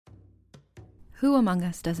Who among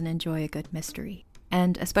us doesn't enjoy a good mystery?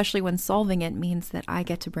 And especially when solving it means that I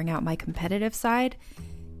get to bring out my competitive side,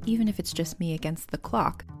 even if it's just me against the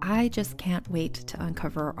clock. I just can't wait to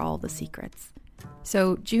uncover all the secrets.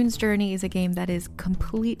 So June's Journey is a game that is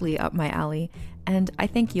completely up my alley, and I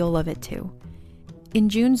think you'll love it too. In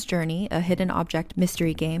June's Journey, a hidden object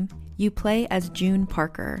mystery game, you play as June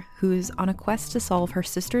Parker, who's on a quest to solve her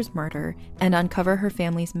sister's murder and uncover her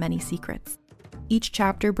family's many secrets. Each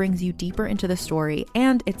chapter brings you deeper into the story,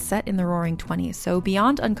 and it's set in the Roaring '20s, so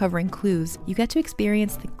beyond uncovering clues, you get to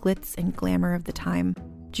experience the glitz and glamour of the time.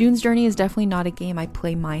 June's Journey is definitely not a game I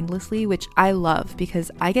play mindlessly, which I love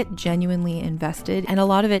because I get genuinely invested, and a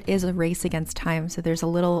lot of it is a race against time, so there's a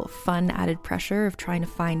little fun added pressure of trying to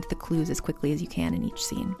find the clues as quickly as you can in each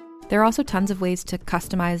scene. There are also tons of ways to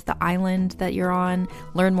customize the island that you're on,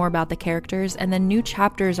 learn more about the characters, and then new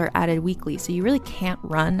chapters are added weekly, so you really can't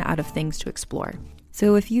run out of things to explore.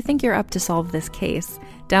 So if you think you're up to solve this case,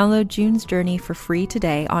 download June's Journey for free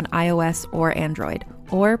today on iOS or Android,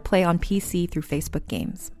 or play on PC through Facebook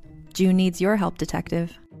Games. June needs your help,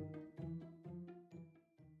 detective.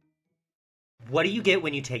 What do you get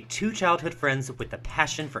when you take two childhood friends with a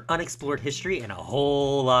passion for unexplored history and a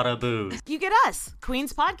whole lot of booze? You get us,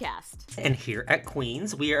 Queen's Podcast. And here at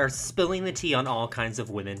Queen's, we are spilling the tea on all kinds of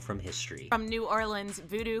women from history. From New Orleans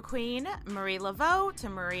voodoo queen, Marie Laveau, to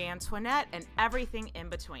Marie Antoinette, and everything in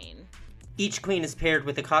between. Each queen is paired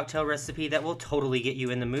with a cocktail recipe that will totally get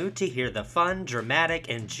you in the mood to hear the fun, dramatic,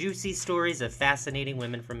 and juicy stories of fascinating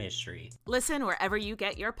women from history. Listen wherever you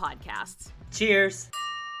get your podcasts. Cheers!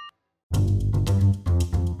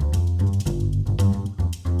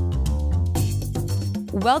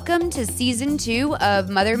 Welcome to Season 2 of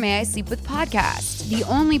Mother May I Sleep With podcast, the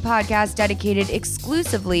only podcast dedicated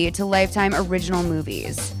exclusively to Lifetime original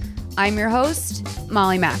movies. I'm your host,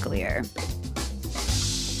 Molly McAleer.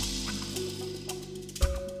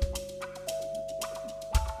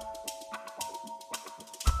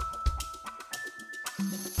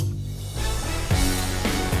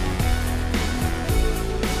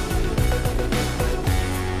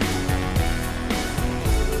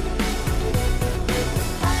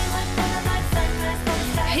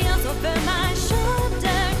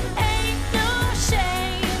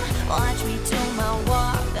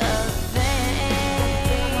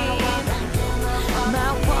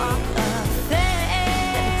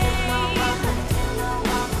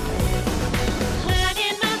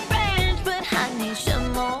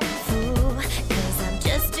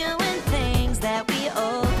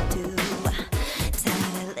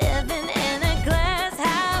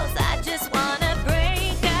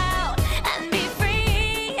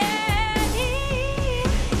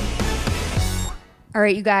 All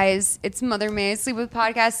right, you guys, it's Mother May I Sleep With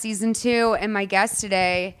podcast Season 2, and my guest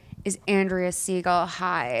today is Andrea Seigel.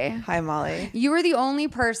 Hi. Hi, Molly. You were the only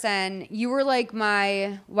person, you were like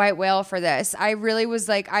my white whale for this. I really was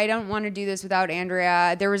like, I don't want to do this without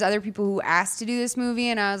Andrea. There was other people who asked to do this movie,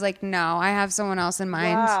 and I was like, no, I have someone else in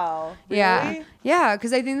mind. Wow. Really? Yeah. Yeah,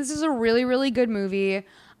 because I think this is a really, really good movie.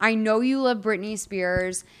 I know you love Britney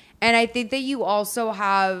Spears, and I think that you also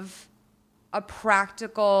have a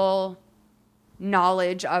practical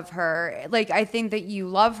knowledge of her. Like, I think that you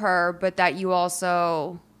love her, but that you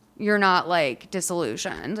also, you're not like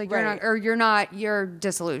disillusioned. Like, you're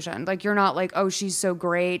disillusioned. Like, you're not like, oh, she's so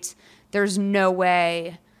great. There's no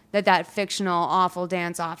way that fictional awful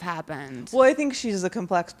dance-off happened. Well, I think she's a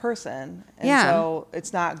complex person. And so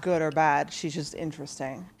it's not good or bad. She's just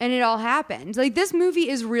interesting. And it all happened. Like, this movie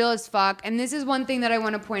is real as fuck. And this is one thing that I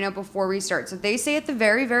want to point out before we start. So they say at the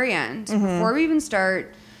very, very end, before we even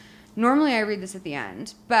start, normally I read this at the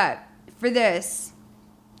end, but for this,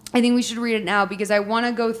 I think we should read it now because I want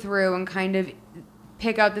to go through and kind of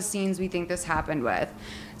pick out the scenes we think this happened with.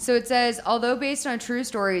 So it says, although based on true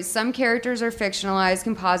stories, some characters are fictionalized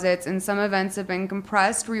composites and some events have been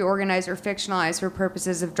compressed, reorganized, or fictionalized for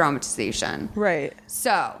purposes of dramatization. Right.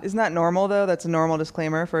 So. Isn't that normal, though? That's a normal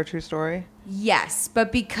disclaimer for a true story? Yes,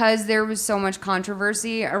 but because there was so much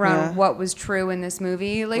controversy around what was true in this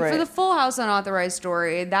movie, like for the Full House Unauthorized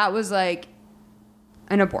Story, that was like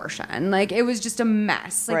an abortion. Like, it was just a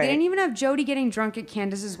mess. Like, they didn't even have Jodie getting drunk at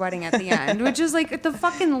Candace's wedding at the end, which is like the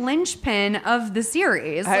fucking linchpin of the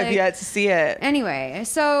series. I have yet to see it. Anyway,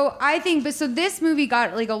 so I think, so this movie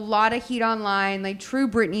got like a lot of heat online. Like, true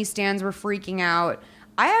Britney stans were freaking out.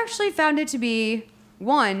 I actually found it to be,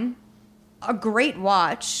 one, a great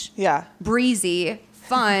watch. Yeah. Breezy,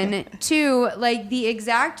 fun. Two, like the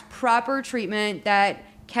exact proper treatment that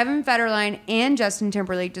Kevin Federline and Justin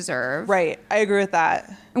Timberlake deserve. Right. I agree with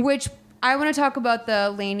that. Which I want to talk about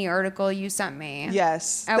the Lainey article you sent me.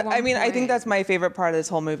 Yes. I think that's my favorite part of this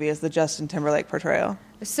whole movie is the Justin Timberlake portrayal.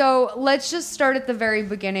 So let's just start at the very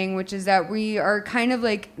beginning, which is that we are kind of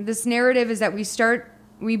like, this narrative is that we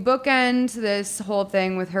bookend this whole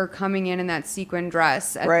thing with her coming in that sequin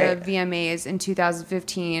dress at the VMAs in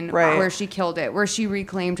 2015, where she killed it, where she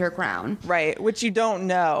reclaimed her crown. Right, which you don't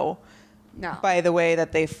know. No. By the way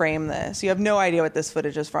that they frame this. You have no idea what this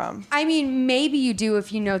footage is from. I mean, maybe you do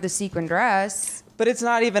if you know the sequin dress. But it's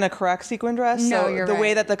not even a correct sequin dress. No, so you're the right.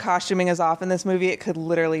 way that the costuming is off in this movie, it could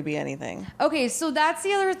literally be anything. Okay, so that's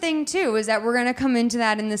the other thing, too, is that we're going to come into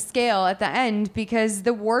that in the scale at the end because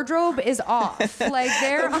the wardrobe is off. Like,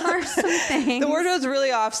 there are some things. The wardrobe's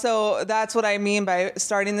really off, so that's what I mean by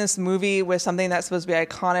starting this movie with something that's supposed to be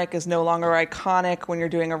iconic is no longer iconic when you're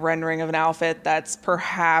doing a rendering of an outfit that's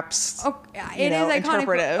perhaps, is iconic.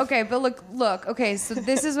 interpretive. Okay, but look. Okay, so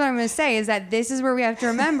this is what I'm going to say is that this is where we have to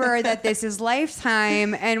remember that this is Lifetime,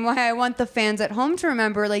 and why I want the fans at home to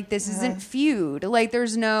remember, like, this isn't Feud. Like,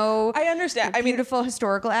 there's no... I understand. Beautiful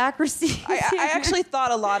historical accuracy. I actually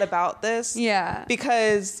thought a lot about this. Yeah.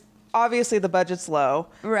 Because... obviously, the budget's low.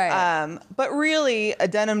 Right. But really, a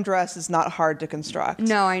denim dress is not hard to construct.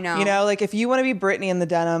 No, I know. You know, like if you want to be Britney in the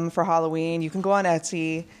denim for Halloween, you can go on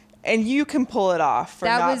Etsy and you can pull it off for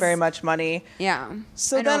not very much money. Yeah.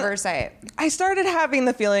 So an then oversight. I started having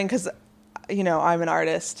the feeling, because, you know, I'm an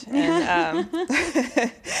artist. And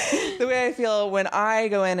the way I feel when I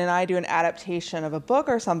go in and I do an adaptation of a book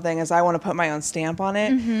or something is I want to put my own stamp on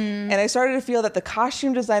it. Mm-hmm. And I started to feel that the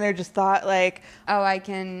costume designer just thought, like, I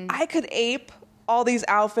could ape all these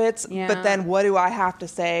outfits, but then what do I have to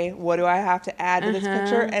say? What do I have to add to this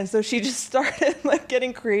picture? And so she just started like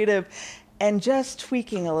getting creative and just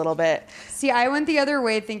tweaking a little bit. See, I went the other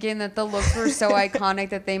way thinking that the looks were so iconic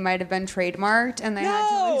that they might have been trademarked and they had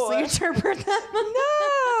to loosely interpret them.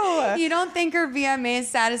 No! You don't think her VMA's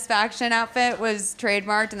Satisfaction outfit was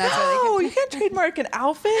trademarked and that's why they could... you can't trademark an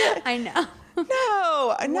outfit. I know.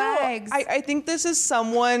 No. Wags. I think this is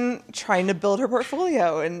someone trying to build her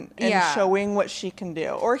portfolio and showing what she can do.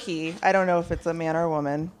 Or he. I don't know if it's a man or a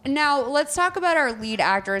woman. Now, let's talk about our lead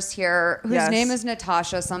actress here, whose name is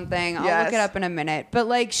Natasha something. I'll look it up in a minute. But,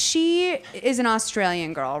 like, she is an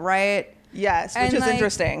Australian girl, right? Yes, which is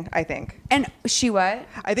interesting, I think. And she what?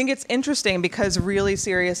 I think it's interesting because really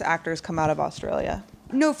serious actors come out of Australia.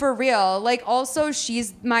 No, for real. Like, also,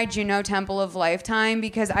 she's my Juno Temple of Lifetime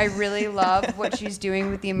because I really love what she's doing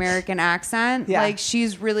with the American accent. Yeah. Like,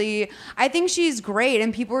 I think she's great.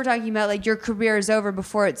 And people were talking about, like, your career is over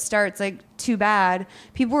before it starts. Like, too bad.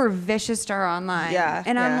 People were vicious to her online. Yeah.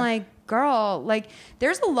 And I'm like, girl, like,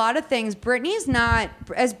 there's a lot of things.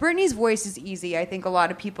 Britney's voice is easy. I think a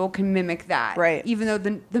lot of people can mimic that. Right. Even though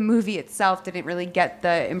the movie itself didn't really get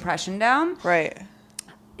the impression down. Right.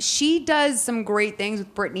 She does some great things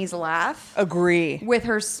with Britney's laugh. Agree. With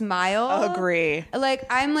her smile. Agree. Like,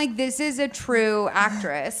 I'm like, this is a true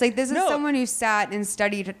actress. Like, this is someone who sat and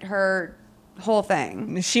studied her whole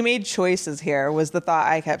thing. She made choices here, was the thought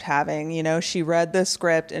I kept having. You know, she read the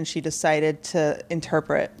script and she decided to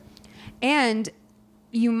interpret. And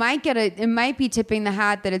you might it might be tipping the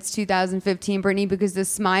hat that it's 2015 Britney, because the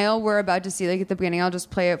smile we're about to see, like at the beginning, I'll just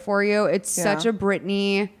play it for you. It's such a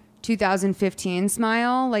Britney 2015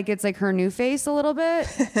 smile. Like, it's like her new face a little bit.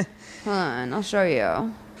 Hold on, I'll show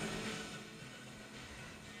you.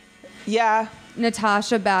 Yeah.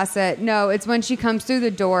 Natasha Bassett. No, it's when she comes through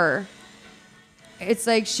the door. It's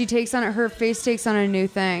like her face takes on a new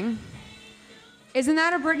thing. Isn't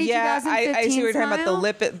that a Britney 2015 I see what you're smile? talking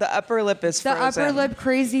about. The upper lip is frozen. The upper lip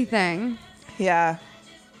crazy thing. Yeah.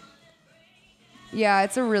 Yeah,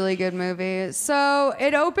 it's a really good movie. So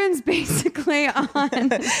it opens basically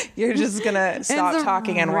on... You're just going to stop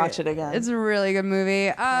talking and watch it again. It's a really good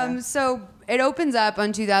movie. So it opens up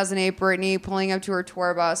on 2008, Britney pulling up to her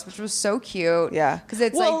tour bus, which was so cute. Yeah. Because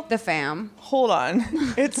it's like the fam. Hold on.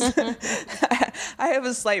 I have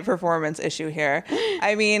a slight performance issue here.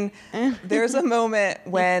 I mean, there's a moment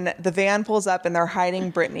when the van pulls up and they're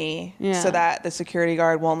hiding Britney so that the security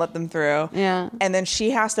guard won't let them through. Yeah. And then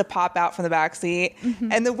she has to pop out from the back seat.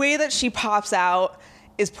 Mm-hmm. And the way that she pops out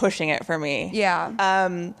is pushing it for me. Yeah.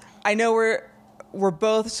 I know we're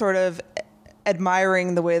both sort of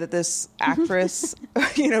admiring the way that this actress,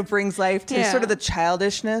 brings life to sort of the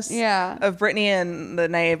childishness of Britney and the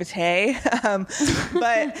naivete.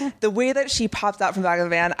 But the way that she pops out from the back of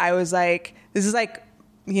the van, I was like, this is like,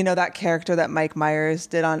 that character that Mike Myers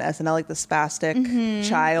did on SNL, like the spastic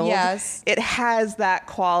child. Yes. It has that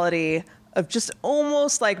quality of just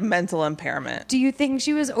almost like mental impairment. Do you think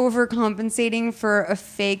she was overcompensating for a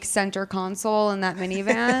fake center console in that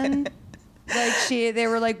minivan? Like they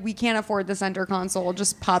were like, we can't afford the center console,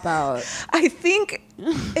 just pop out. I think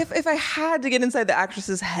if I had to get inside the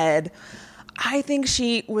actress's head, I think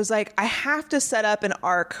she was like, I have to set up an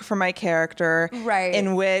arc for my character, right,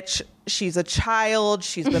 in which she's a child.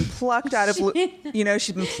 She's been plucked out of,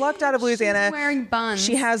 she's been plucked out of Louisiana. She's wearing buns.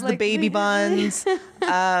 She has the baby buns.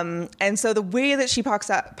 And so the way that she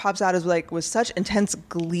pops out is like with such intense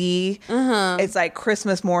glee. It's like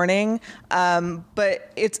Christmas morning.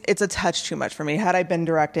 But it's a touch too much for me. Had I been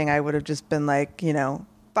directing, I would have just been like,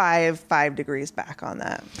 5 degrees back on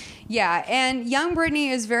that. Yeah, and young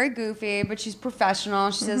Britney is very goofy, but she's professional.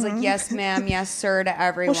 She says like, yes, ma'am, yes, sir, to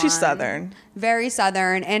everyone. Well, she's Southern. Very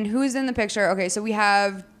Southern. And who's in the picture? Okay, so we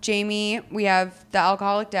have Jamie. We have the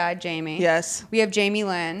alcoholic dad, Jamie. Yes. We have Jamie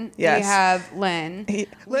Lynn. Yes. We have Lynn.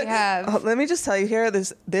 Let me just tell you here,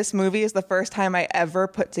 this movie is the first time I ever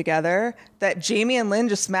put together that Jamie and Lynn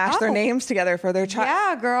just smashed their names together for their child.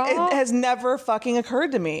 Yeah, girl. It has never fucking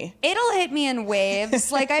occurred to me. It'll hit me in waves.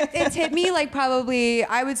 Like it's hit me like probably,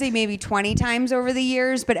 I would say maybe 20 times over the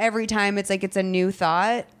years, but every time it's like it's a new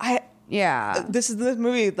thought. Yeah. This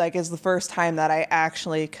movie like is the first time that I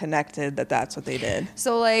actually connected that that's what they did.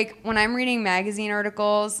 So like when I'm reading magazine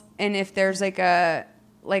articles and if there's like a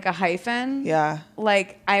hyphen,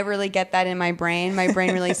 like I really get that in my brain. My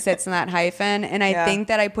brain really sits in that hyphen, and I think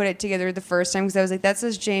that I put it together the first time because I was like, that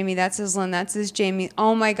says Jamie, that says Lynn, that says Jamie.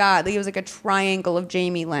 Oh my god, like it was like a triangle of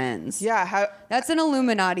Jamie Lynn's. Yeah, that's an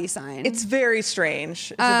Illuminati sign. It's very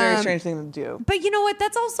strange. It's a very strange thing to do. But you know what?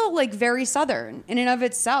 That's also like very Southern in and of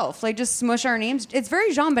itself. Like just smush our names. It's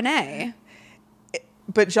very Jean Bonnet.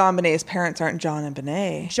 But Jean Bonnet's parents aren't John and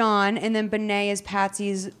Bonnet. John, and then Bonnet is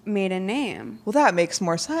Patsy's maiden name. Well, that makes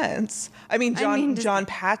more sense. I mean, John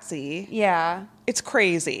Patsy. Yeah. It's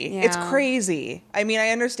crazy. Yeah. It's crazy. I mean, I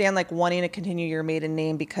understand like wanting to continue your maiden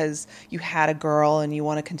name because you had a girl and you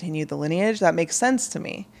want to continue the lineage. That makes sense to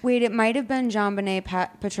me. Wait, it might have been Jean Bonnet,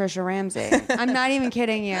 Patricia Ramsey. I'm not even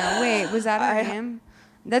kidding you. Wait, was that her name?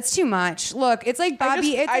 That's too much. Look, it's like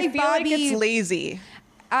Bobby. I feel like it's lazy.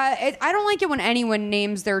 I don't like it when anyone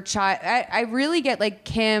names their child. I really get like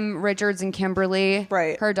Kim Richards and Kimberly,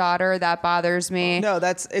 right? Her daughter, that bothers me. No,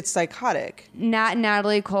 it's psychotic.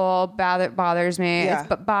 Natalie Cole bothers me. Yeah.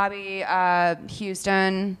 It's Bobby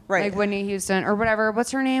Houston, right? Like Whitney Houston or whatever.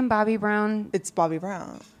 What's her name? Bobby Brown. It's Bobby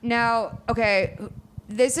Brown. Now, okay,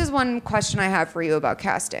 this is one question I have for you about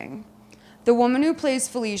casting. The woman who plays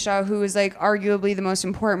Felicia, who is like arguably the most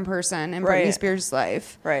important person in Britney Spears'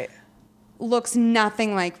 life, right? Looks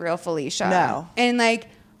nothing like real Felicia. No. And like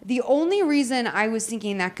the only reason I was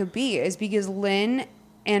thinking that could be is because Lynn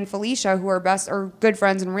and Felicia, who are good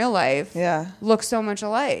friends in real life, look so much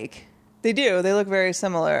alike. They do. They look very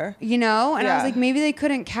similar. And I was like, maybe they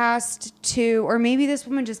couldn't cast two, or maybe this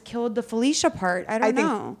woman just killed the Felicia part. I don't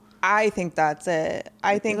know. I think that's it.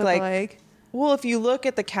 I think like well, if you look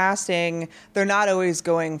at the casting, they're not always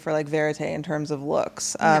going for like verite in terms of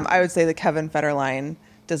looks. No. I would say that Kevin Federline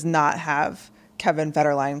does not have Kevin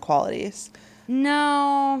Federline qualities.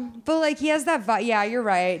 No, but like he has that vibe. Yeah, you're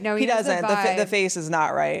right. No, he doesn't. The face is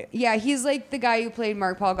not right. Yeah, he's like the guy who played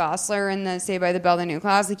Mark Paul Gosselaar in the Saved by the Bell, the new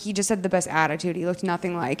class. Like he just had the best attitude. He looked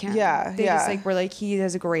nothing like him. Yeah, they just like were like he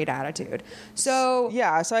has a great attitude. So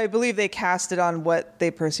so I believe they cast it on what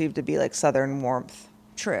they perceived to be like Southern warmth.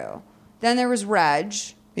 True. Then there was Reg.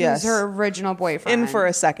 Yes. Who's her original boyfriend. In for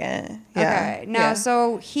a second. Yeah. Okay. Now,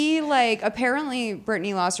 so he like, apparently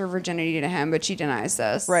Britney lost her virginity to him, but she denies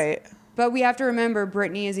this. Right. But we have to remember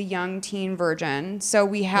Britney is a young teen virgin. So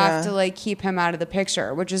we have to like keep him out of the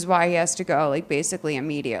picture, which is why he has to go like basically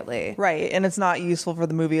immediately. Right. And it's not useful for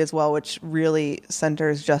the movie as well, which really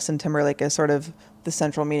centers Justin Timberlake as sort of the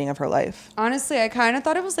central meaning of her life. Honestly, I kind of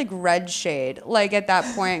thought it was like Red Shade, like at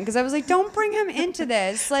that point, because I was like, don't bring him into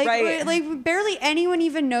this. Like, like barely anyone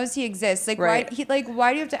even knows he exists. Like, why do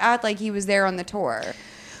you have to act like he was there on the tour?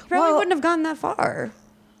 He probably wouldn't have gotten that far.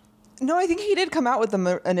 No, I think he did come out with them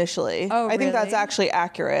initially. Oh, really? I think that's actually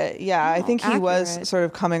accurate. Yeah, I think he was sort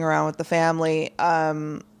of coming around with the family.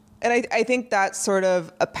 And I think that's sort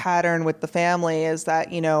of a pattern with the family is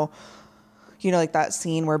that, like that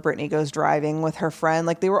scene where Britney goes driving with her friend,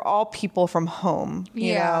 like they were all people from home,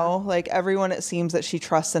 you know, like everyone it seems that she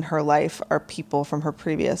trusts in her life are people from her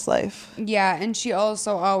previous life. Yeah. And she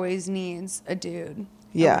also always needs a dude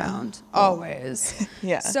around. Always.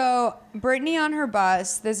 Yeah. So Britney on her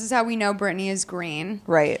bus, this is how we know Britney is green.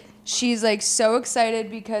 Right. She's like so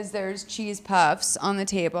excited because there's cheese puffs on the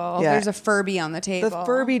table. Yeah. There's a Furby on the table. The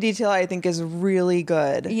Furby detail I think is really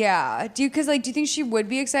good. Yeah. Do you think she would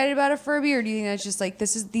be excited about a Furby, or do you think that's just like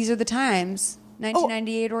these are the times?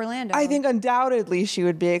 1998 Orlando. I think undoubtedly she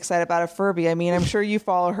would be excited about a Furby. I mean, I'm sure you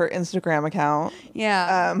follow her Instagram account.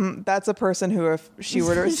 Yeah. That's a person who, if she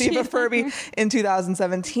were to receive a Furby in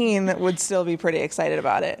 2017, would still be pretty excited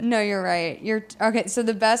about it. No, you're right. Okay, so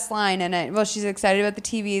the best line in it, well, she's excited about the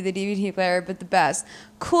TV, the DVD player, but the best.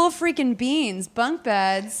 Cool freaking beans, bunk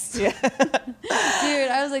beds. Yeah. Dude,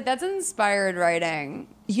 I was like, that's inspired writing.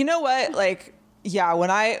 You know what? Like, yeah, when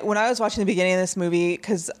I was watching the beginning of this movie,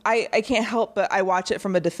 because I can't help but I watch it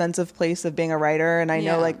from a defensive place of being a writer, and I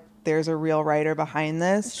know like there's a real writer behind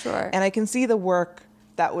this. Sure. And I can see the work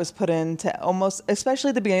that was put into almost, especially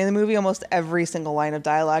at the beginning of the movie, almost every single line of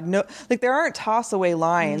dialogue. No, like there aren't toss away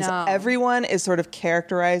lines. No. Everyone is sort of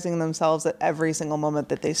characterizing themselves at every single moment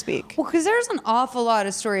that they speak. Well, because there's an awful lot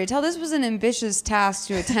of story to tell. This was an ambitious task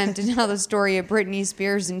to attempt to tell the story of Britney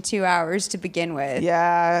Spears in 2 hours to begin with.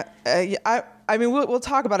 Yeah. I mean, we'll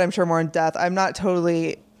talk about it, I'm sure, more in depth. I'm not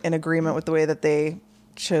totally in agreement with the way that they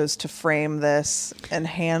chose to frame this and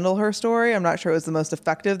handle her story. I'm not sure it was the most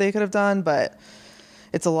effective they could have done, but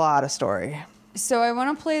it's a lot of story. So I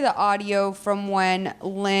want to play the audio from when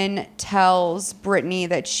Lynn tells Britney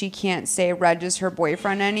that she can't say Reg is her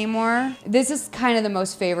boyfriend anymore. This is kind of the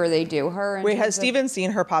most favor they do her. Wait, has Steven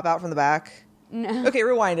seen her pop out from the back? No. Okay,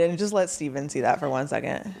 rewind it and just let Steven see that for 1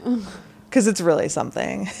 second. Because it's really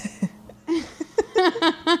something.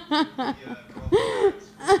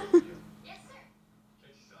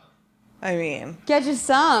 I mean, get you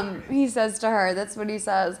some, he says to her. That's what he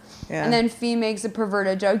says. Yeah. And then Fee makes a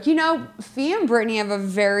perverted joke. You know, Fee and Britney have a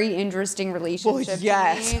very interesting relationship to me,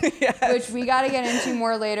 yes. which we got to get into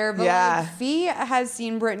more later. But like, Fee has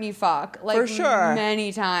seen Britney fuck like for sure.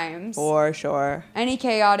 many times. For sure. Any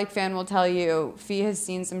chaotic fan will tell you Fee has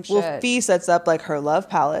seen some shit. Well, Fee sets up like her love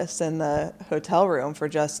palace in the hotel room for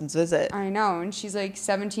Justin's visit. I know, and she's like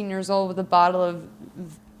 17 years old with a bottle of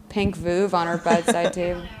pink Vouv on her bedside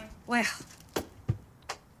table. Well,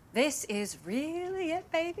 this is really it,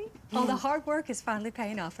 baby. All the hard work is finally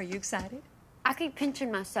paying off. Are you excited? I keep pinching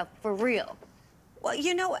myself, for real. Well,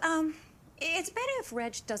 you know, it's better if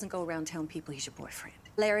Reg doesn't go around telling people he's your boyfriend.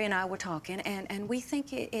 Larry and I were talking, and we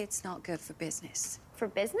think it's not good for business. For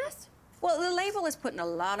business? Well, the label is putting a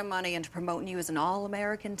lot of money into promoting you as an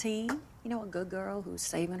all-American teen. You know, a good girl who's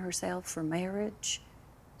saving herself for marriage.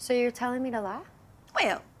 So you're telling me to lie?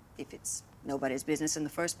 Well, if it's nobody's business in the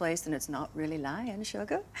first place, then it's not really lying,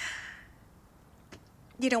 sugar.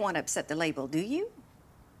 You don't want to upset the label, do you?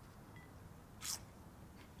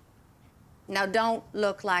 Now, don't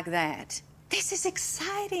look like that. This is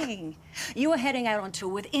exciting. You are heading out on tour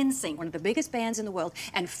with NSYNC, one of the biggest bands in the world,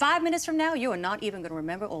 and 5 minutes from now, you are not even going to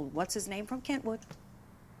remember old what's-his-name from Kentwood.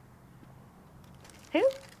 Who?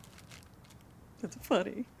 That's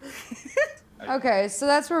funny. Okay, so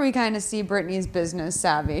that's where we kind of see Britney's business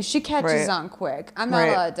savvy. She catches on quick. I'm not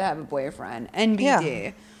allowed to have a boyfriend.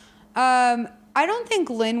 NBD. Yeah. I don't think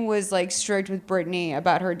Lynn was like strict with Britney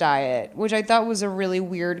about her diet, which I thought was a really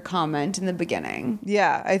weird comment in the beginning.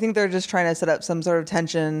 Yeah, I think they're just trying to set up some sort of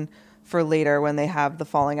tension for later when they have the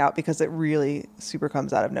falling out, because it really super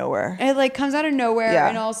comes out of nowhere. It like comes out of nowhere,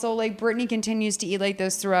 and also like Britney continues to eat like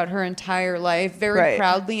this throughout her entire life, very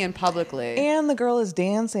proudly and publicly. And the girl is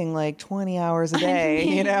dancing like 20 hours a day,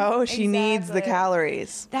 you know? She needs the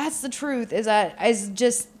calories. That's the truth,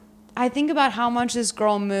 I think about how much this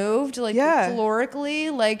girl moved, like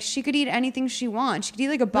calorically, like she could eat anything she wants. She could eat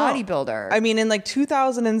like a bodybuilder. I mean, in like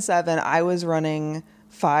 2007, I was running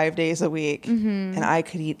 5 days a week, and I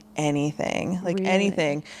could eat anything,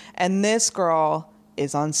 anything. And this girl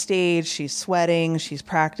is on stage, she's sweating, she's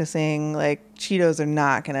practicing. Like, Cheetos are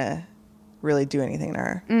not gonna really do anything to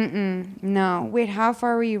her. No. Wait, how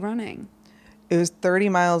far were you running? It was 30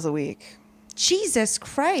 miles a week. Jesus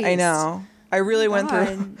Christ. I know. I really went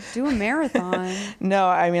through. Do a marathon. No,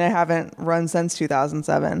 I mean, I haven't run since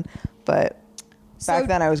 2007, but back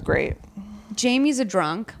then I was great. Jamie's a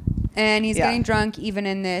drunk, and he's getting drunk even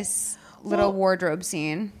in this little wardrobe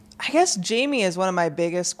scene. I guess Jamie is one of my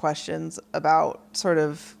biggest questions about sort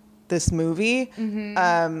of this movie.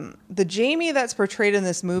 The Jamie that's portrayed in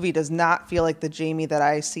this movie does not feel like the Jamie that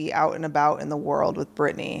I see out and about in the world with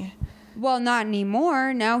Britney. Well, not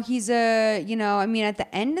anymore. Now he's at the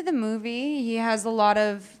end of the movie, he has a lot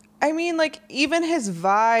of... I mean, like, even his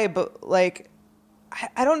vibe, like,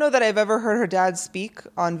 I don't know that I've ever heard her dad speak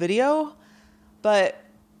on video, but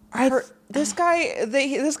this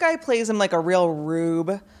guy plays him like a real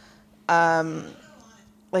rube,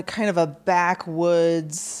 like kind of a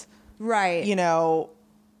backwoods, right? You know,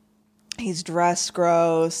 he's dressed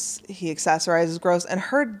gross, he accessorizes gross, and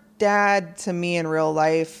her dad, to me in real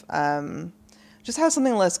life, just has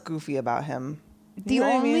something less goofy about him. The You know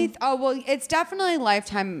what I only mean? it's definitely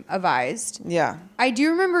Lifetime advised. Yeah. I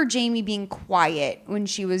do remember Jamie being quiet when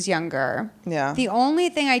she was younger. Yeah. The only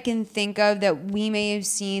thing I can think of that we may have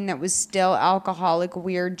seen that was still alcoholic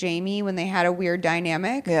weird Jamie when they had a weird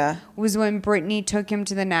dynamic was when Britney took him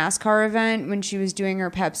to the NASCAR event when she was doing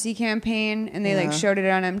her Pepsi campaign and they like showed it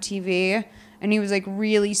on MTV and he was like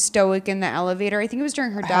really stoic in the elevator. I think it was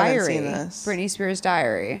during her diary. Britney Spears'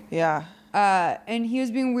 diary. Yeah. And he was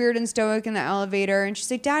being weird and stoic in the elevator and she's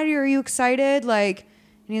like, Daddy, are you excited? Like,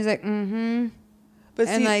 and he's like, mm-hmm. But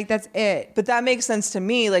and see, like, that's it. But that makes sense to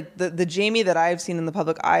me. Like the Jamie that I've seen in the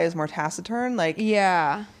public eye is more taciturn. Like,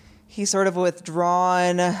 yeah, he's sort of a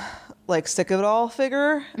withdrawn, like sick of it all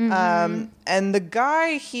figure. And the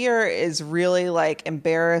guy here is really like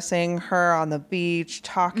embarrassing her on the beach,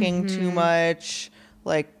 talking too much.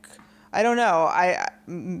 Like, I don't know.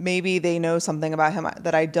 Maybe they know something about him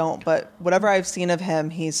that I don't, but whatever I've seen of him,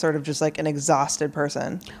 he's sort of just like an exhausted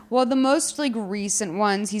person. Well, the most like recent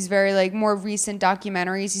ones, he's very like more recent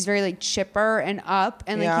documentaries. He's very like chipper and up,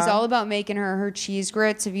 and like he's all about making her cheese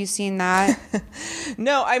grits. Have you seen that?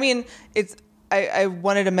 No, I mean I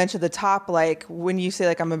wanted to mention the top, like when you say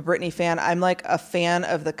like I'm a Britney fan, I'm like a fan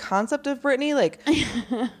of the concept of Britney. Like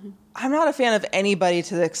I'm not a fan of anybody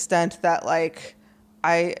to the extent that like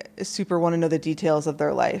I super want to know the details of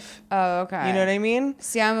their life. Oh, okay. You know what I mean?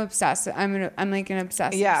 See, I'm obsessed. I'm like an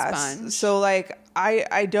obsessive sponge. So like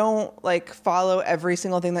I don't like follow every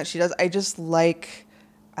single thing that she does. I just like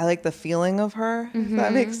the feeling of her. If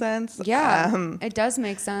that makes sense. Yeah, it does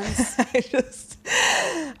make sense.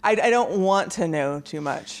 I don't want to know too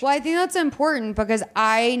much. Well, I think that's important because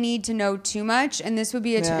I need to know too much, and this would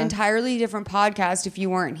be an entirely different podcast if you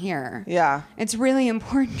weren't here. Yeah, it's really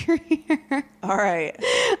important you're here. All right.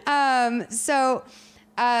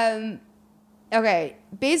 Okay.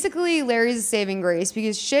 Basically, Larry's a saving grace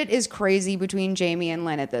because shit is crazy between Jamie and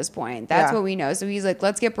Lynn at this point. That's what we know. So he's like,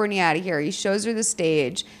 let's get Britney out of here. He shows her the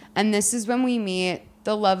stage, and this is when we meet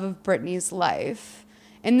the love of Britney's life.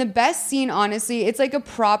 And the best scene, honestly, it's like a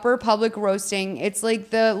proper public roasting. It's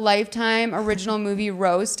like the Lifetime original movie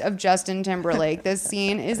roast of Justin Timberlake. This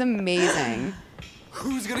scene is amazing.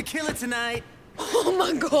 Who's gonna kill it tonight? Oh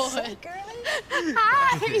my God.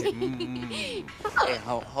 Hi. Hey,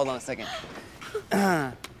 hold on a second.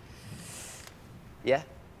 Yeah?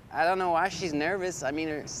 I don't know why she's nervous. I mean,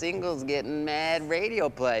 her single's getting mad radio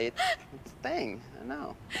play. It's a thing. I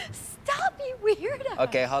know. Stop, you weirdo.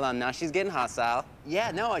 Okay, hold on. Now she's getting hostile.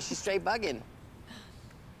 Yeah, no, she's straight bugging.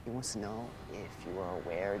 He wants to know if you are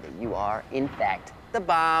aware that you are, in fact, the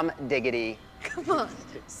bomb diggity. Come on,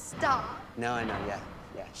 stop. No, I know, yeah.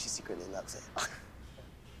 Yeah, she secretly loves it.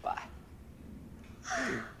 Bye.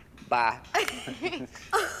 Bye.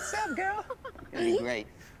 What's up, girl? You're gonna be great.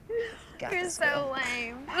 You're so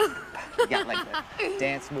lame. You got like the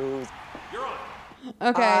dance moves. You're on.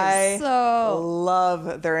 Okay, I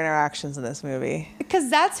love their interactions in this movie.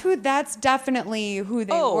 Because that's definitely who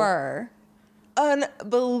they were.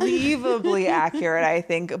 Unbelievably accurate, I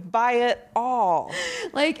think, by it all.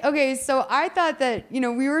 Like, okay, so I thought that,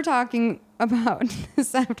 we were talking about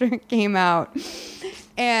this after it came out,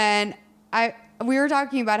 and we were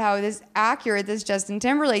talking about how accurate this Justin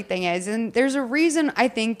Timberlake thing is, and there's a reason I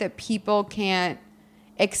think that people can't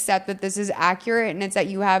accept that this is accurate, and it's that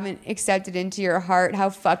you haven't accepted into your heart how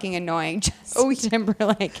fucking annoying Justin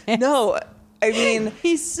Timberlake is. No, I mean,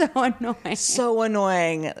 he's so annoying. So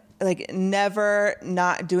annoying. Like, never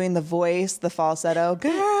not doing the voice, the falsetto,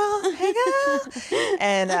 girl, hey girl,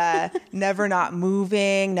 and never not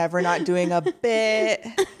moving, never not doing a bit.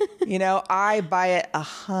 I buy it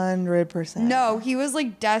 100%. No, he was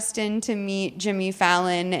like destined to meet Jimmy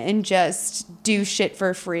Fallon and just do shit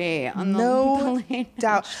for free on no the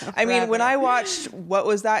doubt. I mean, when I watched, what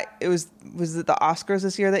was that? Was it the Oscars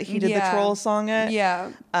this year that he did the Troll song at?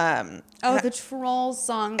 Yeah. The Troll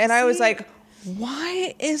song. And I was like,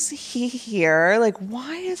 why is he here? Like,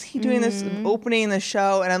 why is he doing this, opening the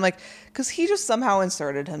show? And I'm like, because he just somehow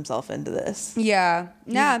inserted himself into this. Yeah.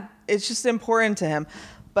 Yeah. It's just important to him.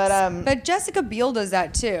 But Jessica Biel does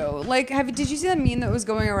that too. Like, did you see that meme that was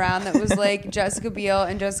going around that was like Jessica Biel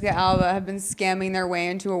and Jessica Alba have been scamming their way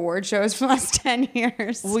into award shows for the last 10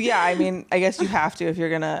 years? Well, yeah, I mean, I guess you have to if you're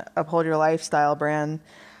going to uphold your lifestyle brand.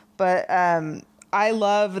 But I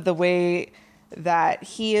love the way that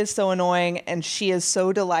he is so annoying and she is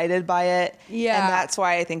so delighted by it. Yeah. And that's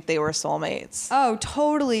why I think they were soulmates. Oh,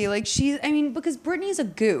 totally. Like, because Britney's a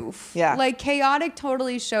goof. Yeah. Like, Chaotic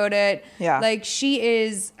totally showed it. Yeah. Like, she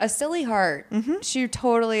is a silly heart. Mm-hmm. She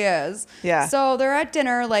totally is. Yeah. So they're at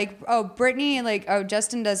dinner, like, Britney, like,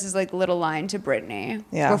 Justin does his, like, little line to Britney.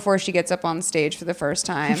 Yeah. Before she gets up on stage for the first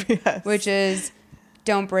time. Yes. Which is,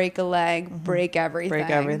 don't break a leg, break everything. Break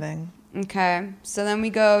everything. Okay. So then we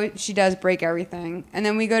go, she does break everything. And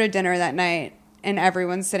then we go to dinner that night, and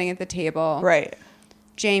everyone's sitting at the table. Right.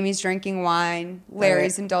 Jamie's drinking wine.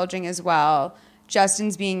 Larry's indulging as well.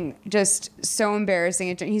 Justin's being just so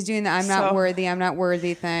embarrassing. He's doing the I'm not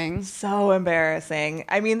worthy thing. So embarrassing.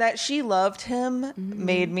 I mean, that she loved him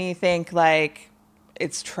made me think, like,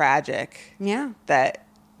 it's tragic. Yeah. That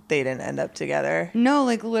they didn't end up together. No,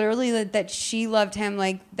 like, literally that she loved him.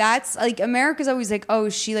 Like, that's, like, America's always like, oh,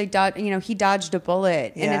 she, like, he dodged a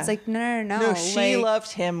bullet. Yeah. And it's like, no. No, she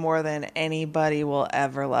loved him more than anybody will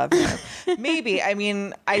ever love him. Maybe. I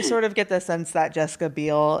mean, I sort of get the sense that Jessica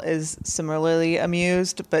Biel is similarly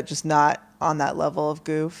amused, but just not on that level of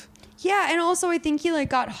goof. Yeah, and also I think he, like,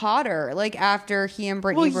 got hotter, like, after he and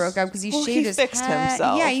Britney broke up, because he shaved his fixed head.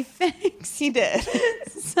 himself. Yeah, he fixed. He did.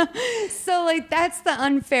 So, like, that's the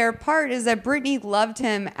unfair part, is that Britney loved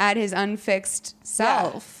him at his unfixed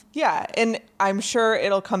self. Yeah, and I'm sure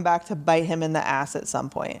it'll come back to bite him in the ass at some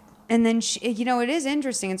point. And then, it is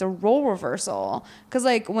interesting. It's a role reversal. Because,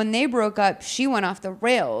 like, when they broke up, she went off the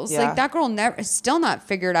rails. Yeah. Like, that girl still not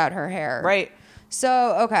figured out her hair. Right.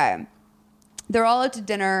 So, okay. They're all out to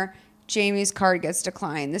dinner. Jamie's card gets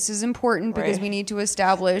declined. This is important because we need to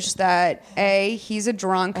establish that A, he's a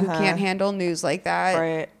drunk who can't handle news like that.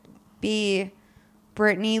 Right. B,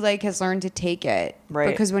 Britney, like, has learned to take it. Right.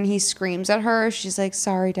 Because when he screams at her, she's like,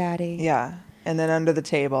 sorry, daddy. Yeah. And then under the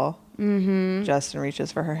table, Justin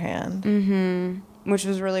reaches for her hand. Which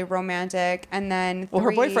was really romantic. And then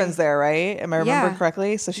her boyfriend's there, right? Am I remembering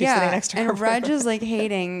correctly? So she's sitting next to her. And Reg is, like,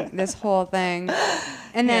 hating this whole thing.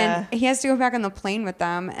 And then he has to go back on the plane with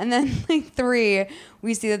them. And then, like, 3,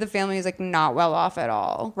 we see that the family is, like, not well off at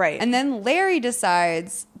all. Right. And then Larry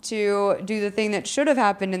decides to do the thing that should have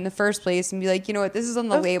happened in the first place and be like, you know what, this is on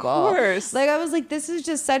the label. Of course. Like, I was like, this is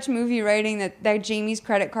just such movie writing that Jamie's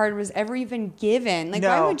credit card was ever even given. Like,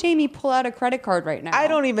 why would Jamie pull out a credit card right now? I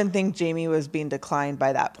don't even think Jamie was being declined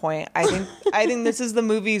by that point. I think this is the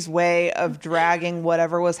movie's way of dragging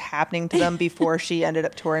whatever was happening to them before she ended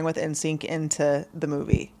up touring with NSYNC into the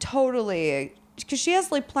movie. Totally. Because she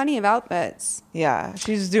has, like, plenty of outfits. Yeah,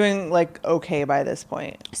 she's doing, like, okay by this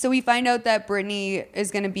point. So we find out that Britney is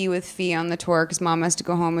going to be with Fee on the tour because Mom has to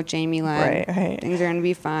go home with Jamie Lynn. Right. Things are going to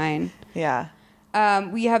be fine. Yeah.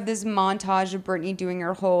 We have this montage of Britney doing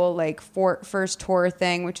her whole, like, first tour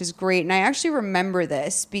thing, which is great. And I actually remember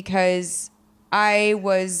this because I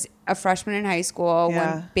was a freshman in high school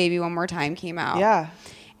when Baby One More Time came out. Yeah.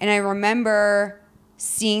 And I remember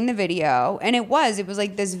seeing the video, and it was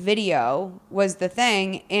like this video was the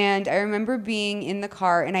thing, and I remember being in the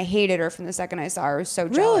car, and I hated her from the second I saw her. I was so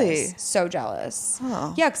jealous. Really? So jealous.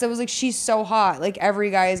 Oh. Yeah, because I was like, she's so hot. Like, every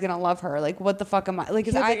guy is gonna love her. Like, what the fuck am I? Like,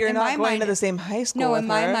 Yeah, but you're not going to the same high school. No, with in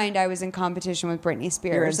my her. mind, I was in competition with Britney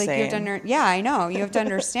Spears. You're Like, you have to insane. yeah, I know. You have to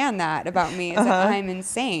understand that about me. Is that I'm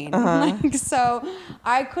insane. Like, so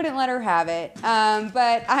I couldn't let her have it.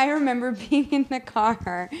 But I remember being in the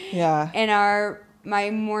car. Yeah. And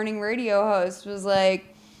my morning radio host was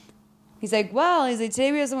like, he's like,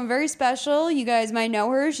 today we have someone very special. You guys might know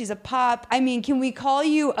her. She's a pop. I mean, can we call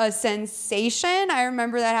you a sensation? I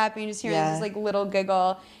remember that happening, just hearing this, like, little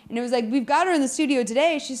giggle. And it was like, we've got her in the studio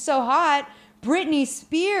today. She's so hot. Britney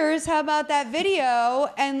Spears, how about that video?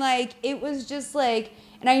 And, like, it was just like,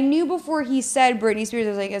 and I knew before he said Britney Spears, I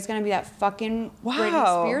was like, it's going to be that fucking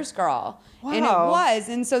Britney Spears girl. Wow. And it was.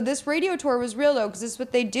 And so this radio tour was real, though, because this is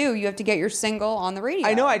what they do. You have to get your single on the radio.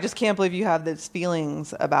 I know. I just can't believe you have these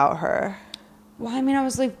feelings about her. Well, I mean, I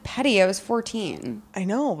was, like, petty. I was 14. I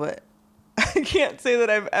know, but I can't say that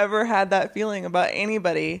I've ever had that feeling about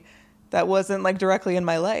anybody that wasn't, like, directly in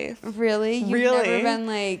my life. Really? You've never been,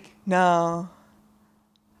 like... No.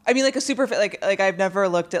 I mean, like, a super like I've never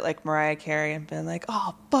looked at, like, Mariah Carey and been like,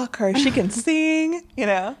 oh, fuck her, she can sing, you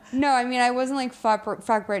know? No, I mean, I wasn't like, fuck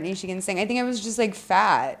Britney, she can sing. I think I was just, like,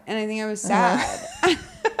 fat, and I think I was sad.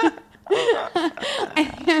 I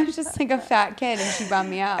think I was just, like, a fat kid, and she bummed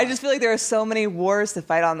me out. I just feel like there are so many wars to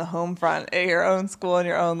fight on the home front at your own school and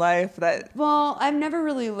your own life that... Well, I've never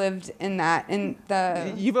really lived in that, in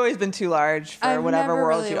the... You've always been too large for whatever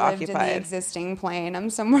world you lived occupy. In the existing plane. I'm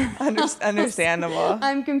somewhere else. Understandable.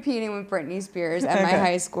 I'm competing with Britney Spears at my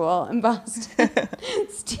high school in Boston.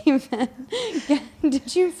 Steven,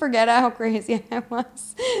 did you forget how crazy I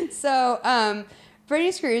was? So,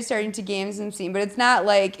 Britney Spears is starting to gain some steam, but it's not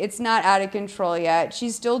out of control yet.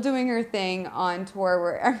 She's still doing her thing on tour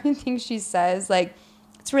where everything she says, like,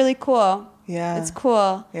 it's really cool. Yeah. It's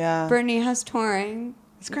cool. Yeah. Brittany has touring.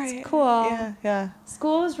 It's great. It's cool. Yeah.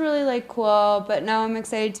 School was really, like, cool, but now I'm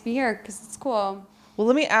excited to be here because it's cool. Well,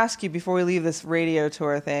 let me ask you before we leave this radio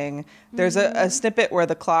tour thing. There's a snippet where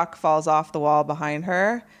the clock falls off the wall behind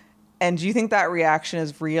her. And do you think that reaction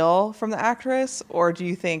is real from the actress? Or do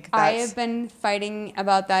you think that's... I have been fighting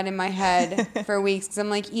about that in my head for weeks. Because I'm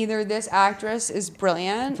like, either this actress is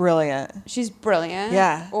brilliant. She's brilliant.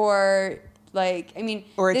 Yeah. Or... Like, I mean,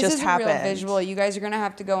 or it this just is happened. A real visual. You guys are going to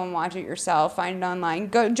have to go and watch it yourself. Find it online.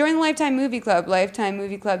 Go join the Lifetime Movie Club,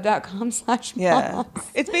 lifetimemovieclub.com/malls. Yeah.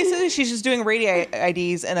 It's basically she's just doing radio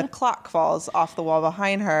IDs and a clock falls off the wall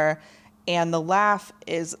behind her and the laugh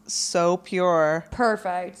is so pure.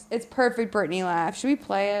 Perfect. It's perfect Britney laugh. Should we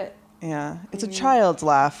play it? Yeah. It's a child's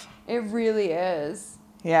laugh. It really is.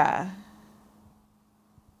 Yeah.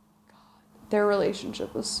 God, their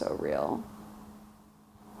relationship was so real.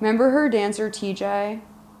 Remember her dancer, TJ?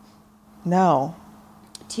 No.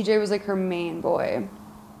 TJ was like her main boy.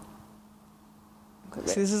 So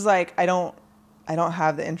this is like, I don't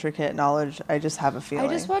have the intricate knowledge. I just have a feeling.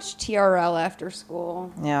 I just watched TRL after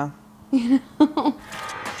school. Yeah. You know?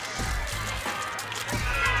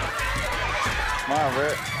 Smile,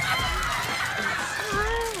 Britt.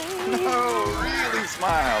 No, really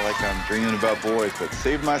smile like I'm dreaming about boys, but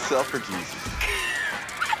save myself for Jesus.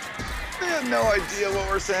 They have no idea what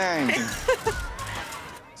we're saying.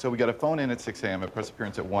 So we got a phone in at 6 a.m., a press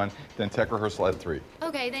appearance at 1, then tech rehearsal at 3.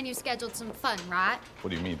 Okay, then you scheduled some fun, right?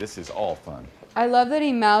 What do you mean? This is all fun. I love that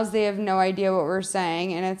he mouths, they have no idea what we're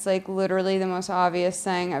saying, and it's like literally the most obvious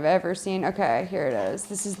thing I've ever seen. Okay, here it is.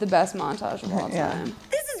 This is the best montage of all time.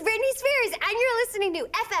 This is Britney Spears, and you're listening to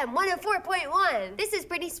FM 104.1. This is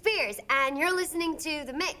Britney Spears, and you're listening to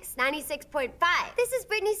The Mix 96.5. This is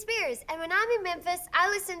Britney Spears, and when I'm in Memphis, I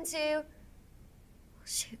listen to...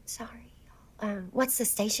 Shoot, sorry. What's the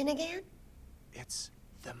station again? It's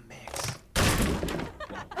The Mix.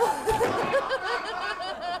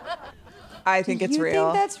 I think it's real. You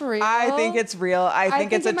think that's real? I think it's real. I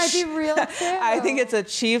think it might be real too. I think it's a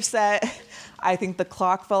cheap set. I think the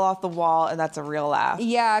clock fell off the wall, and that's a real laugh.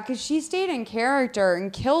 Yeah, because she stayed in character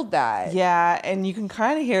and killed that. Yeah, and you can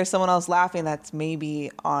kind of hear someone else laughing that's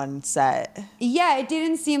maybe on set. Yeah, it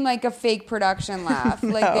didn't seem like a fake production laugh.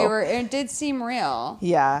 No. Like it did seem real.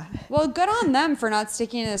 Yeah. Well, good on them for not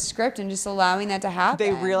sticking to the script and just allowing that to happen.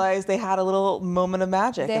 They realized they had a little moment of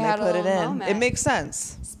magic and they put it in. Moment. It makes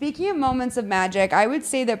sense. Speaking of moments of magic, I would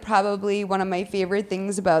say that probably one of my favorite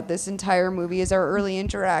things about this entire movie is our early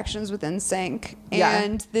interactions with NSYNC. Yeah.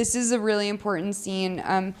 And this is a really important scene.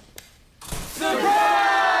 Surprise!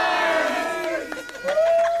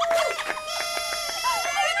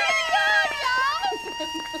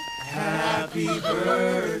 Happy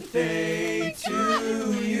birthday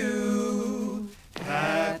to you.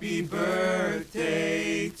 Happy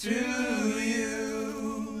birthday to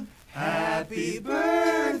you. Happy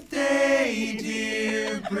birthday,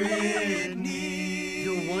 dear Britney.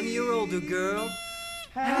 You're 1 year older, girl.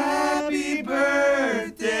 Happy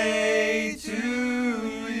birthday to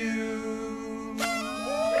you.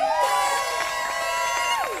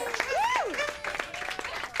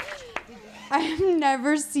 I have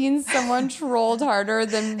never seen someone trolled harder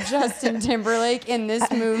than Justin Timberlake in this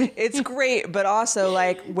movie. It's great, but also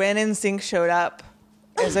like when NSYNC showed up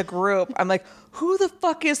as a group, I'm like, who the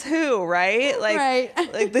fuck is who, right? Like, right.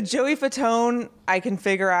 Like the Joey Fatone I can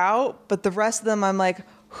figure out, but the rest of them I'm like,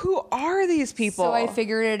 who are these people? So I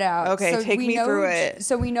figured it out. Okay, so take me through it.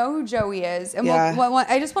 So we know who Joey is. And Yeah.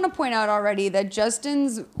 I just want to point out already that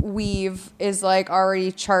Justin's weave is like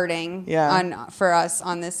already charting for us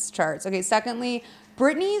on this charts. Okay, secondly,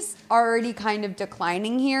 Britney's already kind of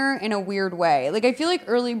declining here in a weird way. Like I feel like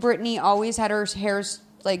early Britney always had her hair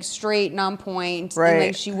like straight and on point. Right. And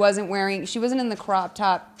like she wasn't in the crop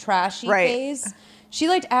top trashy phase. She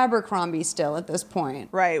liked Abercrombie still at this point.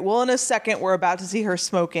 Right. Well, in a second, we're about to see her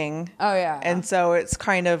smoking. Oh, yeah. And so it's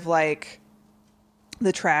kind of like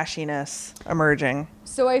the trashiness emerging.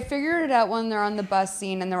 So I figured it out when they're on the bus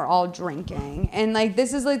scene and they're all drinking. And like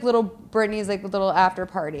this is like Britney's like little after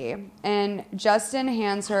party. And Justin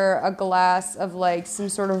hands her a glass of like some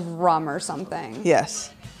sort of rum or something.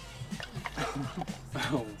 Yes.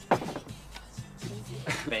 Oh.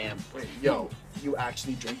 Bam. Wait, yo, you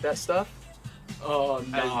actually drink that stuff? Oh,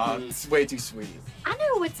 Nah, it's way too sweet. I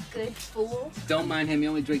know what's good, fool. Don't mind him. He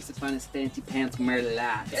only drinks the finest fancy pants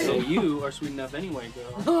Merlot. So you are sweet enough anyway,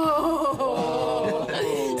 girl. Oh.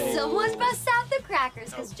 Someone bust out the crackers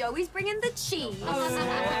because Joey's bringing the cheese.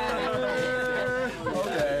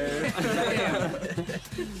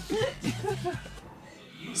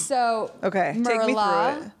 So okay, take me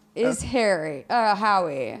Merla through it. is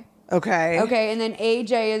Howie. Okay. Okay, and then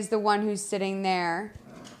AJ is the one who's sitting there.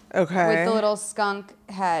 Okay. With the little skunk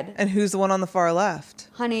head. And who's the one on the far left?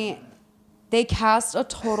 Honey, They cast a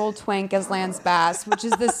total twank as Lance Bass, which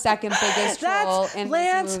is the second biggest troll in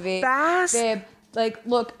Lance this movie. Bass? Babe, like,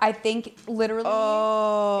 look, I think literally,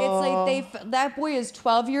 it's like that boy is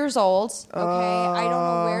 12 years old. Okay, I don't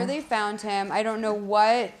know where they found him. I don't know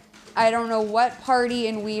what party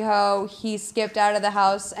in WeHo he skipped out of the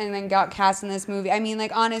house and then got cast in this movie. I mean,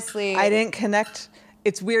 like, honestly, I didn't connect.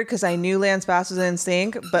 It's weird because I knew Lance Bass was in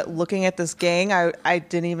Sync, but looking at this gang, I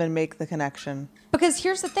didn't even make the connection. Because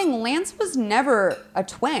here's the thing, Lance was never a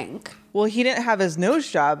twink. Well, he didn't have his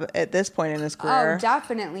nose job at this point in his career. Oh,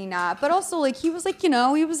 definitely not. But also, like, he was like, you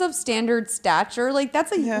know, he was of standard stature. Like,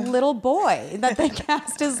 that's a little boy that they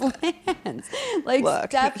cast as Lance. Like, look,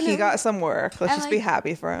 definitely. he got some work. Let's just be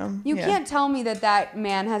happy for him. You can't tell me that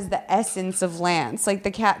man has the essence of Lance. Like,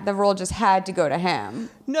 the role just had to go to him.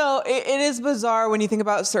 No, it is bizarre when you think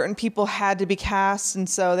about certain people had to be cast, and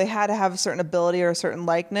so they had to have a certain ability or a certain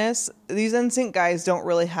likeness. These NSYNC guys don't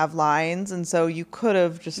really have lines, and so you could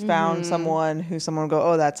have just found someone who someone would go,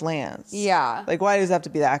 oh, that's Lance. Yeah. Like, why does it have to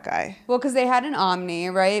be that guy? Well, because they had an Omni,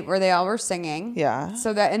 right, where they all were singing. Yeah.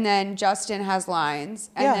 So that, and then Justin has lines,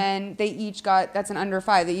 and then they each got, that's an under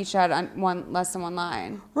 5. They each had less than one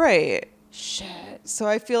line. Right. Shit. So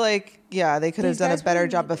I feel like, yeah, they could have These done a guys better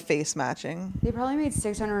probably job of face matching. They probably made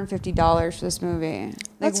 $650 for this movie. Like,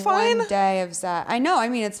 That's fine. One day of that. I know. I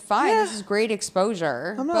mean, it's fine. Yeah. This is great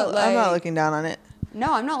exposure. I'm but not looking down on it.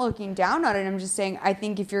 No, I'm not looking down on it. I'm just saying, I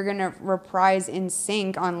think if you're going to reprise In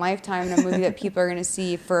Sync on Lifetime in a movie that people are going to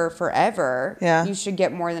see for forever, you should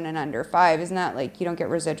get more than an under 5. Isn't that like, you don't get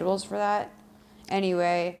residuals for that?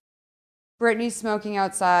 Anyway, Britney's smoking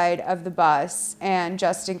outside of the bus, and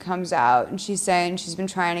Justin comes out, and she's saying she's been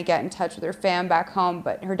trying to get in touch with her fam back home,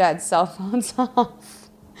 but her dad's cell phone's off.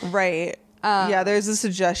 Right. Yeah, there's a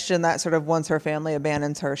suggestion that sort of once her family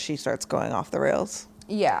abandons her, she starts going off the rails.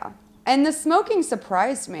 Yeah. And the smoking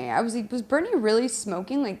surprised me. I was like, was Britney really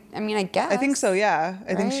smoking? Like, I mean, I guess. I think so, yeah.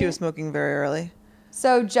 I think she Right? was smoking very early.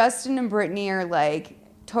 So Justin and Britney are like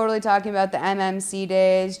totally talking about the MMC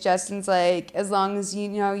days. Justin's like, as long as you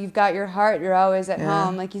know you've got your heart, you're always at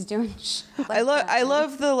home. Like, he's doing shit like I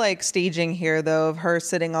love the like staging here though of her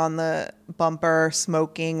sitting on the bumper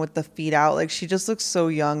smoking with the feet out. Like, she just looks so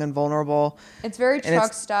young and vulnerable. It's very And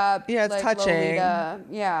truck stop. Yeah, it's like, touching. Lolita.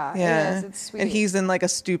 Yeah, Yeah. it is. It's sweet. And he's in like a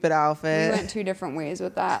stupid outfit. We went 2 different ways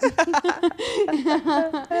with that.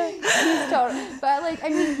 But like, I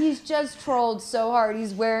mean, he's just trolled so hard.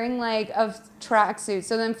 He's wearing like a tracksuit.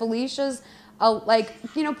 So then Felicia's like,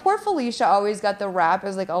 you know, poor Felicia always got the rap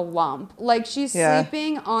as like a lump. Like, she's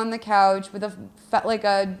sleeping on the couch with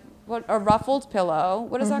a ruffled pillow.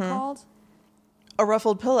 What is that called? A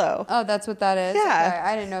ruffled pillow. Oh, that's what that is? Yeah. Okay.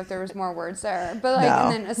 I didn't know if there was more words there. But like,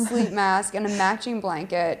 and then a sleep mask and a matching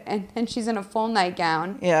blanket, and then she's in a full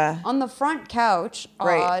nightgown. Yeah. On the front couch.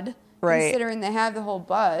 Right. Odd. Right. Considering they have the whole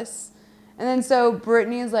bus. And then so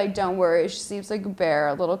Brittany is like, don't worry, she sleeps like a bear,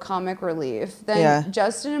 a little comic relief. Then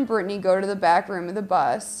Justin and Brittany go to the back room of the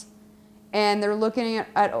bus, and they're looking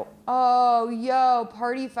at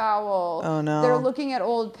party foul. Oh, no. They're looking at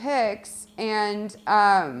old pics, and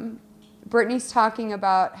Brittany's talking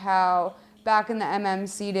about how back in the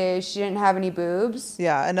MMC days, she didn't have any boobs.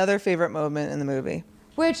 Yeah, another favorite moment in the movie.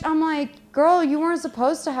 Which I'm like, girl, you weren't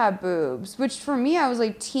supposed to have boobs. Which for me, I was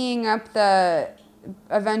like teeing up the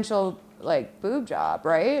eventual like boob job,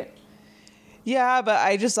 right? Yeah, but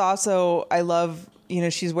I just also, I love, you know,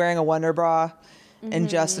 she's wearing a Wonder Bra and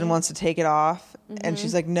Justin wants to take it off. And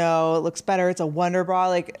she's like, no, it looks better. It's a Wonder Bra.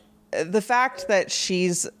 Like, the fact that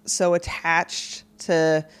she's so attached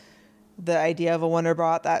to the idea of a Wonder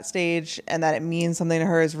Bra at that stage and that it means something to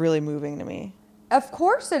her is really moving to me. Of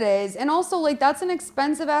course it is. And also, like, that's an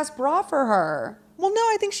expensive ass bra for her. Well, no,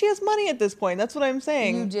 I think she has money at this point. That's what I'm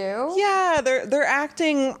saying. You do? Yeah, they're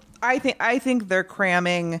acting. I think they're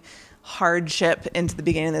cramming hardship into the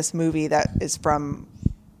beginning of this movie that is from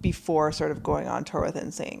before sort of going on tour with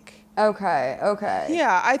NSYNC. Okay.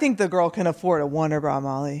 Yeah, I think the girl can afford a Wonder Bra,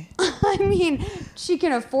 Molly. I mean, she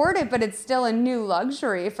can afford it, but it's still a new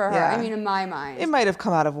luxury for her. Yeah. I mean, in my mind. It might have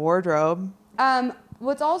come out of wardrobe.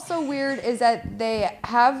 What's also weird is that they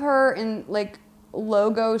have her in like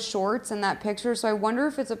logo shorts in that picture. So I wonder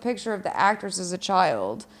if it's a picture of the actress as a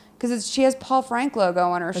child, because she has Paul Frank logo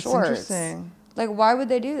on her That's shorts. Interesting. Like, why would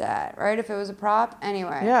they do that, right? If it was a prop,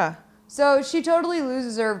 anyway. Yeah. So she totally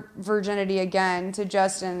loses her virginity again to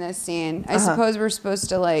Justin in this scene. I suppose we're supposed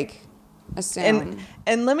to like assume.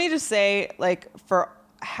 And let me just say, like, for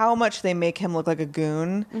how much they make him look like a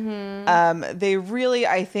goon, they really,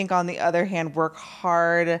 I think, on the other hand, work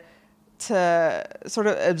hard to sort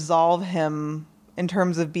of absolve him in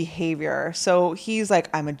terms of behavior. So he's like,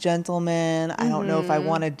 I'm a gentleman. I don't know if I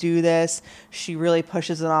want to do this. She really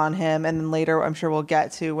pushes it on him. And then later, I'm sure we'll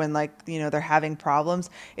get to when, like, you know, they're having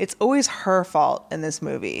problems. It's always her fault in this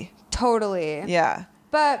movie. Totally. Yeah.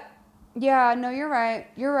 But yeah, no, you're right.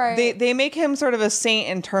 You're right. They make him sort of a saint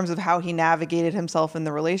in terms of how he navigated himself in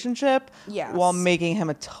the relationship. Yes. While making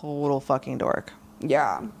him a total fucking dork.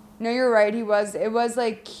 Yeah. No, you're right. It was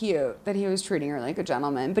like cute that he was treating her like a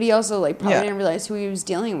gentleman, but he also like probably didn't realize who he was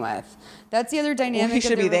dealing with. That's the other dynamic. Well, he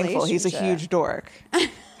should of be the thankful. He's a relationship. huge dork.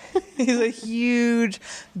 He's a huge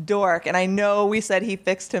dork, and I know we said he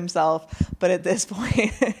fixed himself, but at this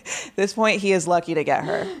point, he is lucky to get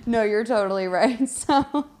her. No, you're totally right.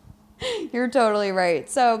 So you're totally right.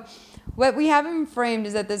 So what we haven't framed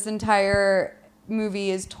is that this entire movie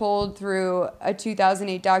is told through a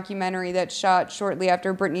 2008 documentary that's shot shortly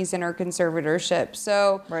after Britney's in her conservatorship.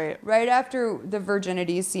 So right after the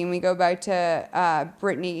virginity scene, we go back to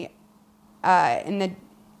Britney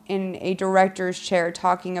in a director's chair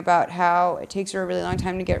talking about how it takes her a really long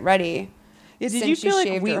time to get ready. Yeah, did you feel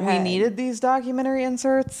like we needed these documentary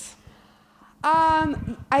inserts?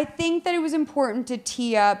 I think that it was important to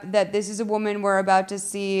tee up that this is a woman we're about to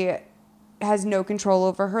see has no control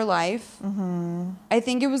over her life. I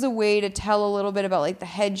think it was a way to tell a little bit about like the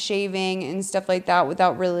head shaving and stuff like that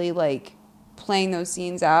without really like playing those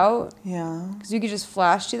scenes out. Yeah. Because you could just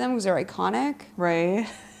flash to them because they're iconic. Right.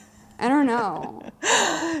 I don't know.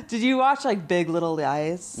 Did you watch like Big Little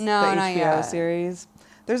Lies? No, the not HBO yet. series?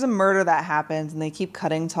 There's a murder that happens, and they keep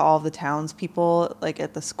cutting to all the townspeople, like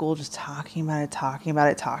at the school, just talking about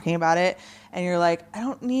it. And you're like, I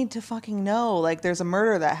don't need to fucking know. Like, there's a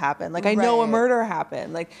murder that happened. Like, I know a murder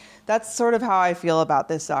happened. Like, that's sort of how I feel about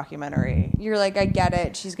this documentary. You're like, I get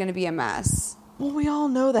it. She's going to be a mess. Well, we all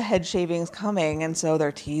know the head shaving's coming, and so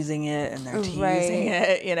they're teasing it, and they're teasing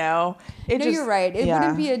it, you know? You're right. It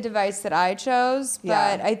wouldn't be a device that I chose, but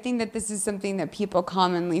Yeah. I think that this is something that people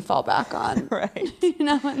commonly fall back on. Right. You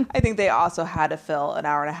know? I think they also had to fill an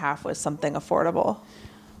hour and a half with something affordable.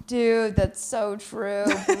 Dude, that's so true.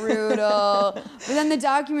 Brutal. But then the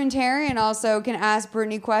documentarian also can ask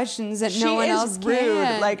Britney questions that no one else rude.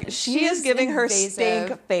 can. Like she is giving her invasive.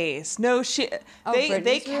 stink face. No,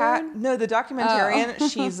 Britney's rude? No, the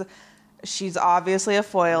documentarian. She's obviously a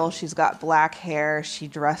foil. She's got black hair. She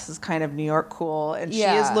dresses kind of New York cool, and she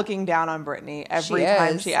is looking down on Britney every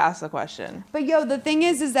time she asks a question. But yo, the thing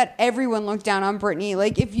is that everyone looked down on Britney.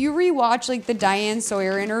 Like if you rewatch like the Diane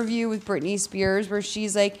Sawyer interview with Britney Spears, where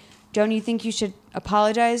she's like, "Don't you think you should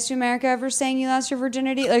apologize to America for saying you lost your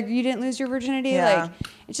virginity? Like you didn't lose your virginity?" Yeah. Like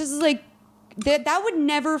it's just like that would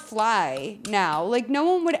never fly now. Like no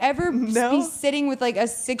one would ever be sitting with like a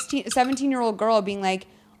 17-year-old girl being like,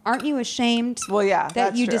 aren't you ashamed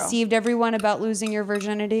that you deceived everyone about losing your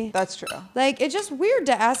virginity? That's true. Like, it's just weird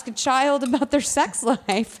to ask a child about their sex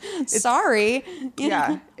life. Sorry.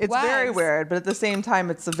 It's very weird, but at the same time,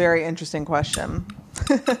 it's a very interesting question.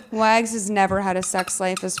 Wags has never had a sex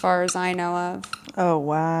life as far as I know of. Oh,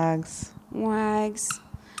 Wags.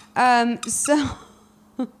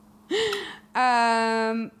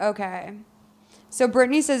 Okay. So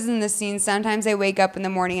Britney says in the scene, sometimes I wake up in the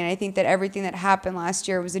morning and I think that everything that happened last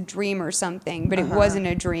year was a dream or something, but it wasn't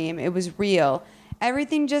a dream. It was real.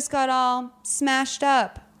 Everything just got all smashed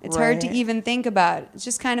up. It's hard to even think about. It's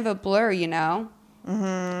just kind of a blur, you know? Mm-hmm.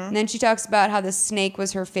 And then she talks about how the snake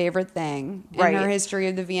was her favorite thing in her history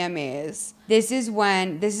of the VMAs. This is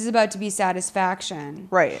about to be Satisfaction.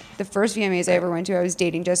 Right. The first VMAs I ever went to, I was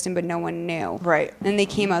dating Justin, but no one knew. Right. And then they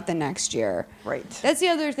came out the next year. Right. That's the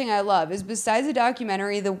other thing I love is besides the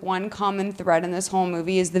documentary, the one common thread in this whole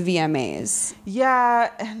movie is the VMAs.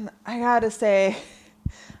 Yeah, and I gotta say,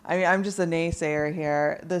 I mean, I'm just a naysayer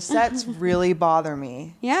here. The sets really bother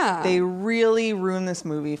me. Yeah. They really ruin this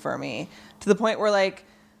movie for me. To the point where, like,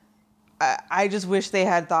 I just wish they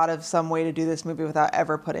had thought of some way to do this movie without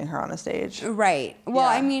ever putting her on a stage. Right. Well,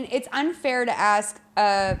 I mean, it's unfair to ask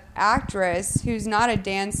an actress who's not a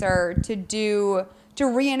dancer to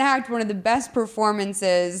reenact one of the best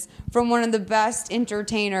performances from one of the best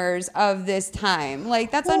entertainers of this time. Like,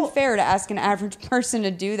 that's unfair to ask an average person to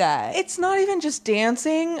do that. It's not even just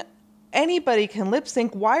dancing. Anybody can lip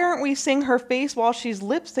sync. Why aren't we seeing her face while she's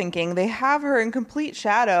lip syncing? They have her in complete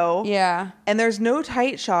shadow. Yeah. And there's no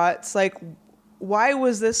tight shots. Like, why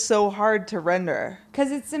was this so hard to render?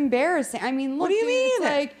 Because it's embarrassing. I mean, look, what do you mean? It's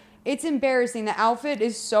like, it's embarrassing. The outfit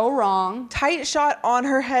is so wrong. Tight shot on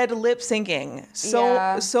her head, lip syncing.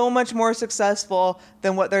 So much more successful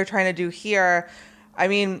than what they're trying to do here. I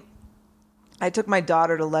mean, I took my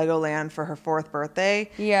daughter to Legoland for her 4th birthday.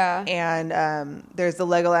 Yeah. And there's the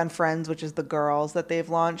Legoland Friends, which is the girls that they've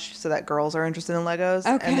launched so that girls are interested in Legos.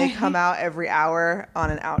 Okay. And they come out every hour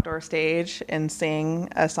on an outdoor stage and sing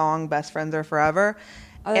a song, Best Friends Are Forever.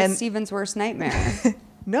 Oh, that's Steven's worst nightmare.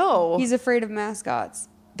 No. He's afraid of mascots.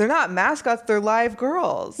 They're not mascots. They're live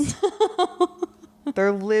girls.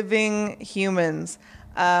 They're living humans.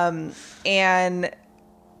 And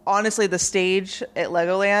honestly, the stage at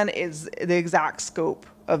Legoland is the exact scope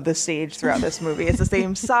of the stage throughout this movie. It's the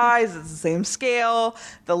same size, it's the same scale,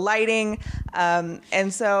 the lighting.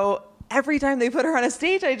 And so every time they put her on a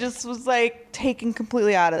stage, I just was like taken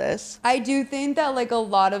completely out of this. I do think that like a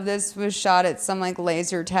lot of this was shot at some like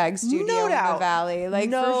laser tag studio in the Valley.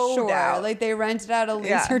 Like for sure. Doubt. Like they rented out a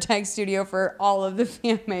laser tag studio for all of the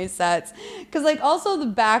VMA sets. Cause like also the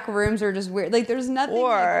back rooms are just weird. Like there's nothing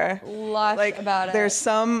lush about it. There's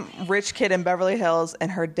some rich kid in Beverly Hills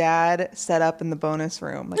and her dad set up in the bonus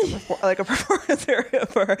room like a performance area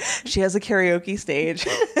for her. She has a karaoke stage.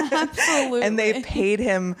 Absolutely. And they paid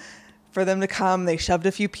him for them to come. They shoved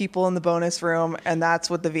a few people in the bonus room, and that's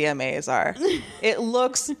what the VMAs are. It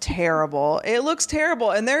looks terrible. It looks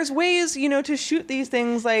terrible. And there's ways, to shoot these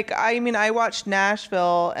things. Like, I watched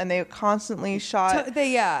Nashville, and they constantly shot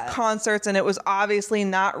concerts, and it was obviously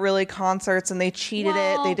not really concerts, and they cheated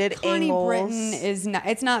it. They did Connie angles. Britton is not.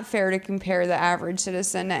 It's not fair to compare the average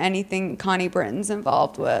citizen to anything Connie Britton's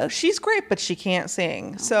involved with. She's great, but she can't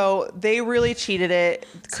sing. So they really cheated it.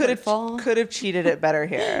 Could have cheated it better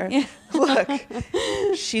here. Yeah. Look,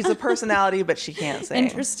 she's a personality, but she can't sing.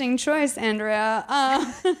 Interesting choice, Andrea.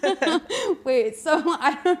 Wait, so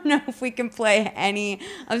I don't know if we can play any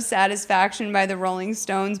of Satisfaction by the Rolling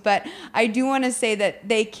Stones, but I do want to say that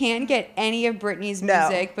they can't get any of Britney's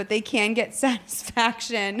music, but they can get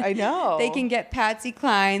Satisfaction. I know. They can get Patsy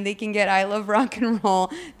Cline. They can get I Love Rock and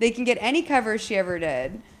Roll. They can get any cover she ever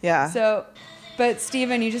did. Yeah. So, but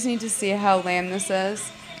Steven, you just need to see how lame this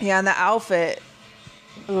is. Yeah, and the outfit.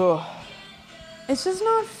 Ugh. It's just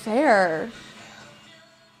not fair.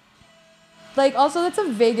 Like, also, that's a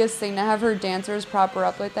Vegas thing to have her dancers prop her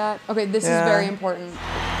up like that. Okay, this is very important.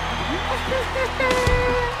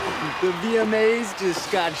 The VMAs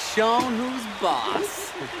just got shown who's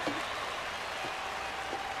boss.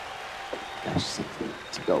 Gosh, something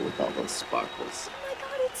to go with all those sparkles. Oh my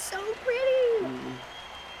god, it's so pretty.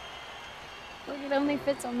 Look, it only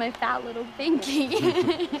fits on my fat little pinky.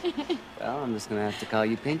 Well, I'm just gonna have to call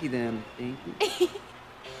you Pinky then, Pinky.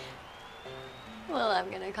 Well,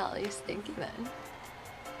 I'm gonna call you Stinky then.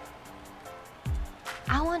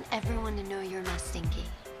 I want everyone to know you're my Stinky.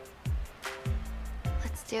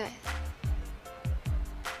 Let's do it.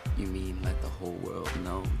 You mean let the whole world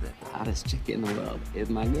know that the hottest chick in the world is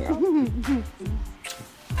my girl?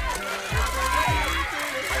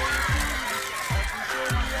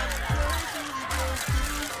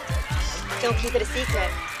 Don't keep it a secret.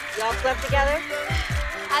 Y'all slept together?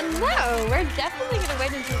 No, we're definitely gonna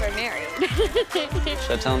wait until we're married.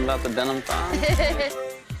 Should I tell him about the denim thong?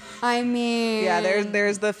 I mean... Yeah,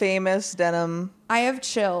 there's the famous denim. I have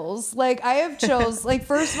chills. Like,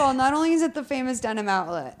 first of all, not only is it the famous denim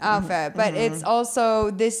outfit, but it's also,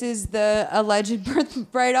 this is the alleged birth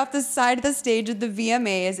right off the side of the stage of the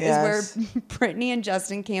VMAs is where Britney and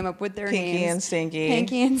Justin came up with their names. Pinky and Stinky.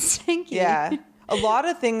 Pinky and Stinky. Yeah. A lot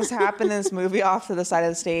of things happen in this movie off to the side of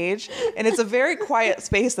the stage, and it's a very quiet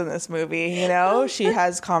space in this movie, She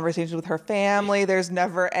has conversations with her family. There's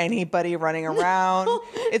never anybody running around.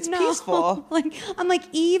 It's peaceful. I'm like,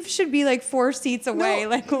 Eve should be like 4 seats away,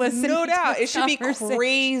 listening. No doubt. To it should be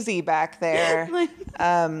crazy back there.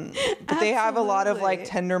 But they have a lot of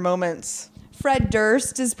tender moments. Fred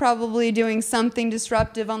Durst is probably doing something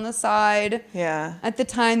disruptive on the side. Yeah. At the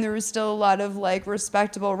time, there was still a lot of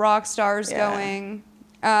respectable rock stars going.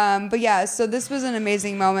 But yeah, so this was an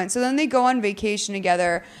amazing moment. So then they go on vacation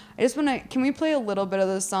together. I just want to, can we play a little bit of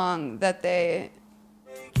the song that they...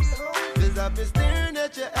 I've been staring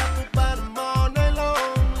at your apple bottom all night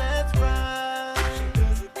long. Let's ride.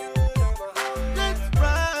 Let's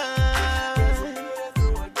ride.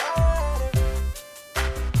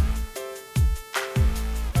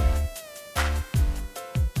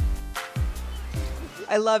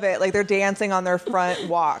 I love it. Like they're dancing on their front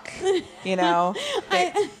walk,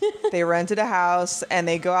 They rented a house and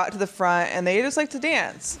they go out to the front and they just like to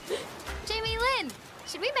dance. Jamie Lynn,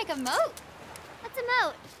 should we make a moat? What's a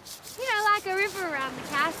moat? Like a river around the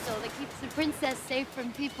castle that keeps the princess safe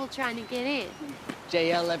from people trying to get in.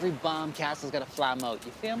 JL, every bomb castle's got a fly moat.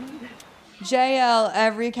 You feel me? JL,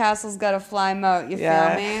 every castle's got a fly moat. You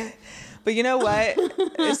feel me? But you know what?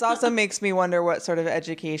 This also makes me wonder what sort of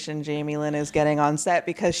education Jamie Lynn is getting on set,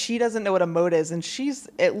 because she doesn't know what a moat is, and she's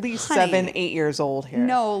at least 7-8 years old here.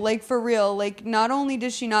 No, like for real. Like not only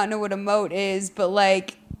does she not know what a moat is, but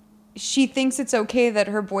like she thinks it's okay that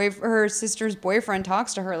her sister's boyfriend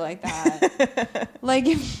talks to her like that. Like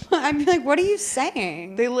I'd be like, what are you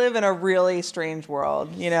saying? They live in a really strange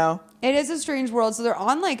world, you know? It is a strange world. So they're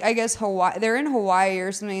on, like, I guess Hawaii. They're in Hawaii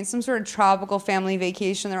or something. Some sort of tropical family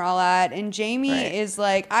vacation they're all at. And Jamie is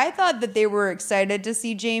like, I thought that they were excited to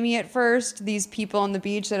see Jamie at first. These people on the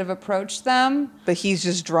beach that have approached them. But he's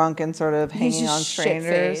just drunk and sort of hanging on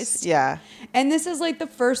strangers. Shit-faced. Yeah. And this is like the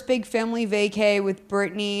first big family vacay with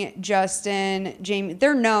Britney, Justin, Jamie.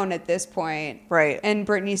 They're known at this point. Right. And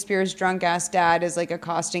Britney Spears' drunk ass dad is like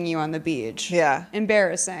accosting you on the beach. Yeah.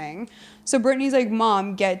 Embarrassing. So Brittany's like,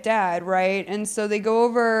 Mom, get dad, right? And so they go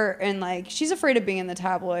over and like, she's afraid of being in the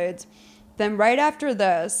tabloids. Then right after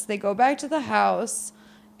this, they go back to the house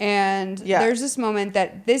and there's this moment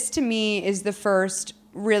that this to me is the first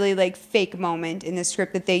really like fake moment in the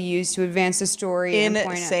script that they use to advance the story.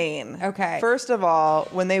 Insane. Okay. First of all,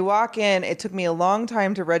 when they walk in, it took me a long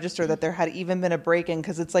time to register that there had even been a break-in,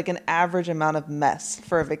 because it's like an average amount of mess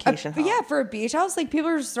for a vacation home. Yeah, for a beach house, like people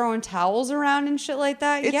are just throwing towels around and shit like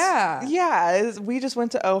that. We just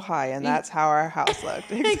went to Ojai and that's how our house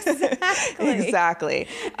looked. Exactly.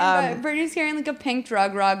 And Brittany's carrying like a pink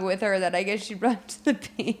drug rug with her that I guess she brought to the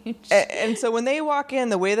beach. And so when they walk in,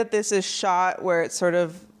 the way that this is shot, where it's sort of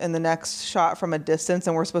in the next shot from a distance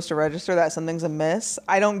and we're supposed to register that something's amiss,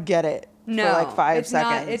 I don't get it for like 5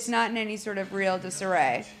 seconds. It's not in any sort of real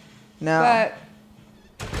disarray. No. But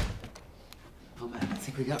Oh man, I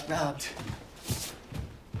think we got robbed.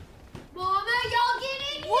 Mama, y'all get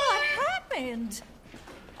in here! What happened?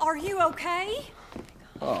 Are you okay?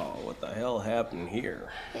 Oh, what the hell happened here?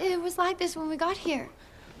 It was like this when we got here.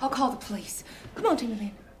 I'll call the police. Come on,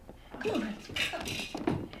 Timothy. Come on.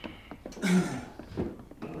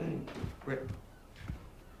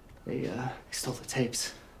 They stole the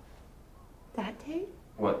tapes. That tape?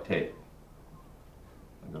 What tape?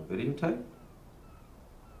 Like a videotape?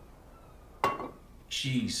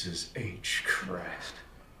 Jesus H. Christ.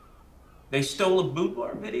 They stole a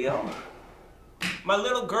boudoir video? My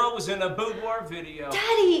little girl was in a boudoir video.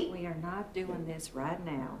 Daddy! We are not doing this right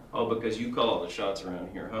now. Oh, because you call all the shots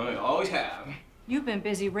around here, huh? You always have. You've been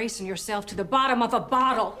busy racing yourself to the bottom of a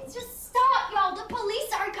bottle. Just stop, y'all. The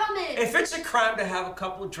police are coming. If it's a crime to have a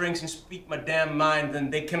couple of drinks and speak my damn mind, then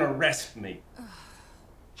they can arrest me.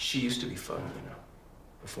 She used to be fun, you know,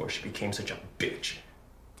 before she became such a bitch.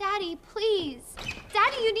 Daddy, please.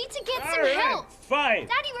 Daddy, you need to get some help. Fine.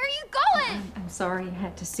 Daddy, where are you going? I'm sorry you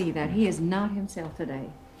had to see that. He is not himself today.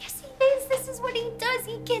 Yes, he is. This is what he does.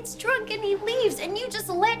 He gets drunk and he leaves, and you just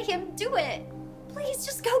let him do it. Please,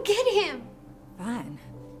 just go get him. Fine.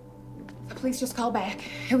 The police just called back.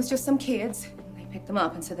 It was just some kids. They picked them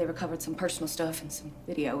up and said they recovered some personal stuff and some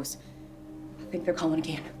videos. I think they're calling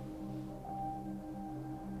again.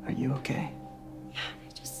 Are you okay?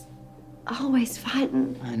 Always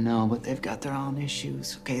fighting. I know, but they've got their own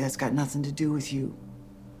issues. Okay, that's got nothing to do with you.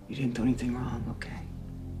 You didn't do anything wrong, okay?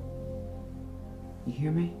 You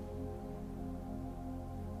hear me?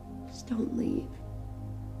 Just don't leave.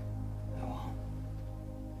 I won't.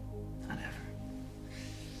 Not ever.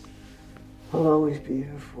 I'll always be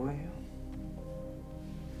here for you.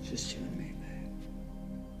 It's just you and me,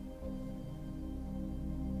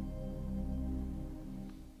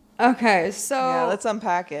 babe. okay, so Yeah, let's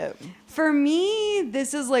unpack it. for me,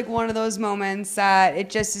 this is like one of those moments that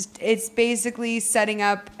it's basically setting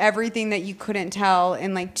up everything that you couldn't tell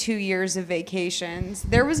in like 2 years of vacations.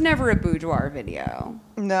 There was never a boudoir video.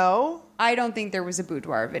 No? I don't think there was a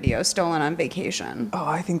boudoir video stolen on vacation. Oh,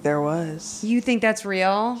 I think there was. You think that's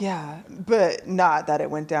real? Yeah, but not that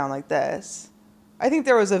it went down like this. I think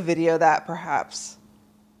there was a video that perhaps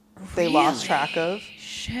they lost track of.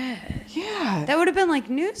 Shit. Yeah. That would have been like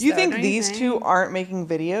news. You though, think don't these two aren't making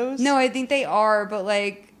videos? No, I think they are, but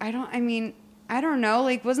like, I don't know.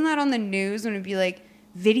 Like, wasn't that on the news when it'd be like,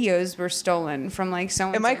 videos were stolen from like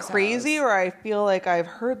someone? Am I crazy or I feel like I've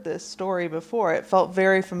heard this story before? It felt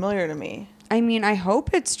very familiar to me. I mean, I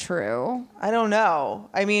hope it's true. I don't know.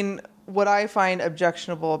 I mean, what I find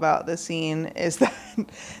objectionable about this scene is that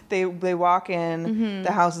they walk in,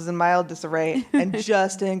 the house is in mild disarray, and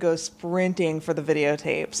Justin goes sprinting for the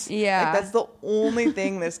videotapes. Yeah. Like, that's the only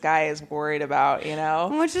thing this guy is worried about, you know?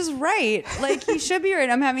 Which is right. Like, he should be right.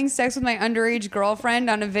 I'm having sex with my underage girlfriend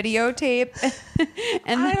on a videotape.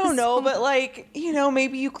 And I don't know, but like, you know,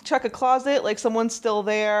 maybe you check a closet, like someone's still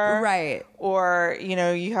there. Right. Or, you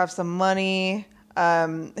know, you have some money.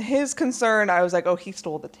 His concern, I was like, oh, he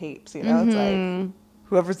stole the tapes. You know, it's like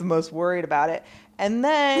whoever's the most worried about it. And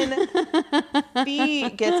then B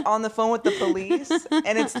gets on the phone with the police,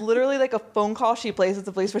 and it's literally like a phone call she plays with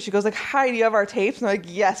the police where she goes like, hi, do you have our tapes? And they're like,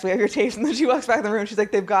 yes, we have your tapes. And then she walks back in the room. She's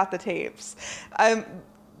like, they've got the tapes.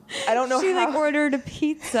 I don't know She how. like ordered a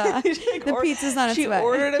pizza. The pizza's on its way. She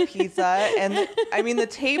ordered a pizza, and I mean the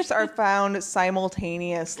tapes are found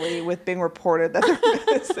simultaneously with being reported that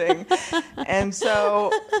they're missing, and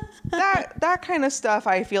so that kind of stuff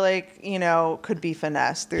I feel like, you know, could be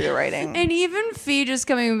finessed through the writing. And even Fee just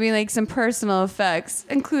coming and being like some personal effects,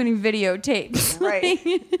 including videotapes.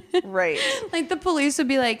 Right, right. Like the police would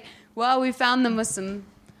be like, well, we found them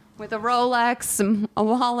with a Rolex, a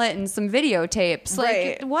wallet, and some videotapes.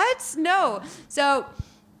 Like, Right. what? No. So,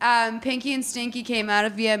 Pinky and Stinky came out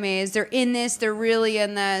of VMAs. They're in this. They're really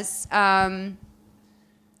in this.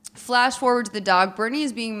 Flash forward to the dog. Brittany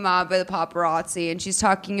is being mobbed by the paparazzi, and she's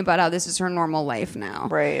talking about how this is her normal life now.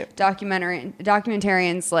 Right.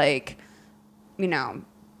 Documentarian's like, you know,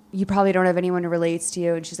 you probably don't have anyone who relates to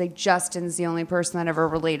you. And she's like, Justin's the only person that ever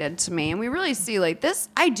related to me. And we really see, like, this,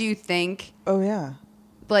 I do think. Oh, yeah.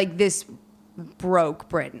 Like, this broke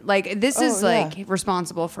Britain. Like, this is like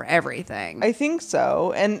responsible for everything. I think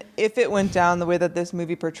so. And if it went down the way that this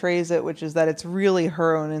movie portrays it, which is that it's really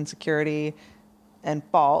her own insecurity and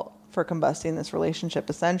fault for combusting this relationship,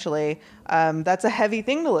 essentially, that's a heavy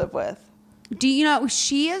thing to live with. Do you know,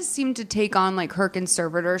 she has seemed to take on like her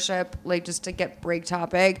conservatorship, like just to get break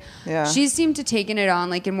topic. Yeah. She's seemed to taken it on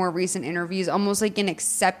like in more recent interviews, almost like an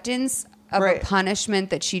acceptance of a punishment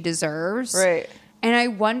that she deserves. Right. And I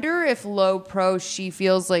wonder if low pro, she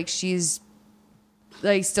feels like she's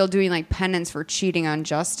like still doing like penance for cheating on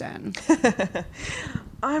Justin.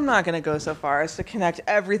 I'm not going to go so far as to connect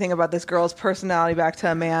everything about this girl's personality back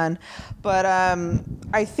to a man. But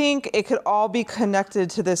I think it could all be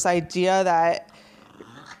connected to this idea that,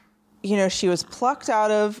 you know, she was plucked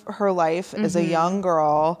out of her life as a young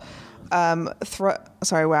girl.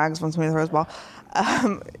 Sorry, Wags wants me to throw his ball.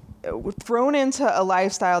 Thrown into a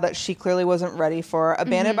lifestyle that she clearly wasn't ready for,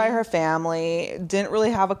 abandoned by her family, didn't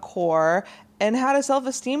really have a core, and had a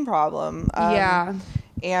self-esteem problem.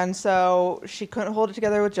 And so she couldn't hold it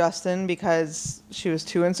together with Justin because she was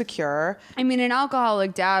too insecure. I mean, an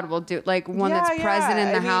alcoholic dad will do, like one that's present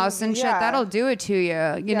in the house and shit, that'll do it to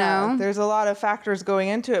you, you know? There's a lot of factors going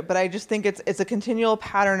into it, but I just think it's a continual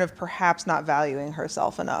pattern of perhaps not valuing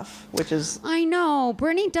herself enough, which is... I know.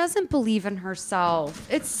 Brittany doesn't believe in herself.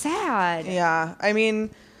 It's sad. Yeah. I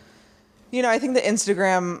mean, you know, I think that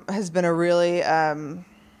Instagram has been a really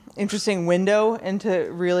interesting window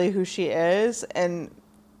into really who she is, and...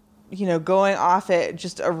 you know, going off it,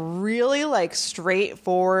 just a really like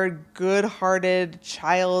straightforward, good-hearted,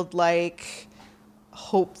 childlike,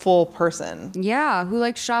 hopeful person. Yeah, who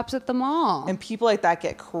like shops at the mall. And people like that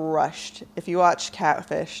get crushed. If you watch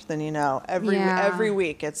Catfish, then you know every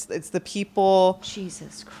week it's the people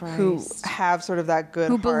Jesus Christ who have sort of that good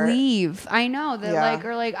who heart. Believe. I know that like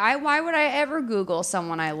are like why would I ever Google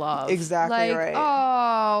someone I love? Exactly like, right.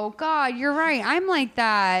 Oh God, you're right. I'm like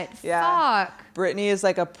that. Yeah. Fuck. Brittany is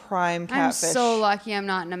like a prime catfish. I'm so lucky I'm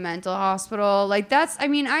not in a mental hospital. Like that's, I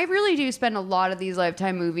mean, I really do spend a lot of these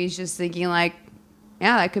Lifetime movies just thinking like,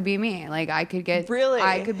 yeah, that could be me. Like I could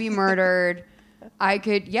be murdered. I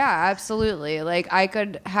could, yeah, absolutely. Like I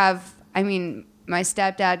could have, I mean, my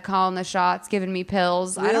stepdad calling the shots, giving me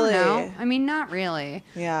pills. Really? I don't know. I mean, not really.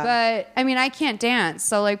 Yeah. But I mean, I can't dance.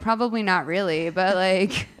 So like probably not really. But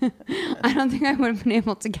like, I don't think I would have been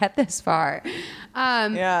able to get this far.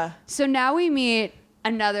 Yeah. So now we meet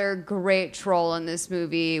another great troll in this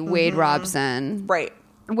movie, Wade Robson. Right.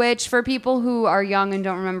 Which, for people who are young and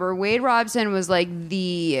don't remember, Wade Robson was like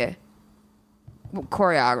the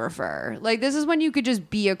choreographer. Like, this is when you could just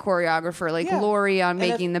be a choreographer, like Lori on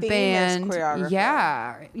Making the Band.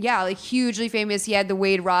 Yeah. Yeah, like hugely famous. He had the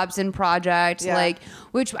Wade Robson Project, like,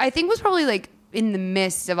 which I think was probably like in the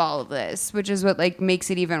midst of all of this, which is what like makes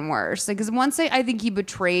it even worse. Like, because once I think he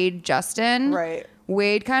betrayed Justin, right,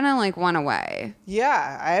 Wade kind of like went away.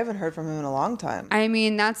 Yeah, I haven't heard from him in a long time. I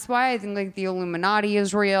mean, that's why I think like the Illuminati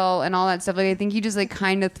is real and all that stuff. Like, I think he just like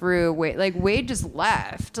kind of threw Wade. Like, Wade just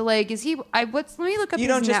left. Like, is he? Let me look up. You his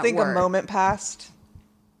don't just net think worth. a moment passed?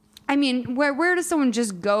 I mean, where does someone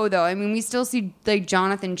just go though? I mean, we still see like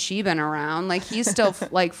Jonathan Cheban around. Like he's still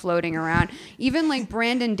like floating around. Even like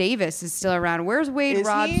Brandon Davis is still around. Where's Wade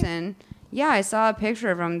Robson? Yeah, I saw a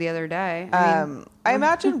picture of him the other day. I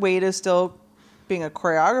imagine Wade is still being a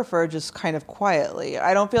choreographer, just kind of quietly.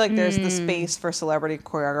 I don't feel like there's the space for celebrity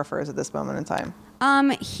choreographers at this moment in time.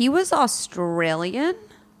 He was Australian.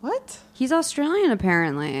 What? He's Australian,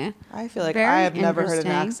 apparently. I feel like Very I have never heard an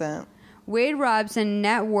interesting. accent. Wade Robson,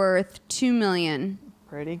 net worth $2 million.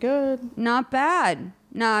 Pretty good. Not bad.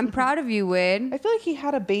 No, I'm proud of you, Wade. I feel like he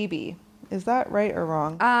had a baby. Is that right or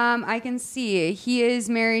wrong? I can see. He is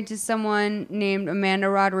married to someone named Amanda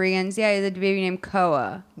Rodriguez. Yeah, he has a baby named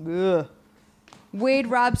Koa. Ugh.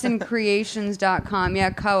 WadeRobsonCreations.com. Yeah,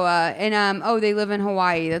 Koa. And, they live in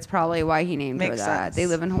Hawaii. That's probably why he named her Makes that. sense. They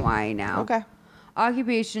live in Hawaii now. Okay.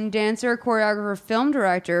 Occupation, dancer, choreographer, film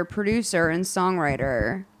director, producer, and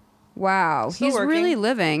songwriter. Wow. Still He's working. really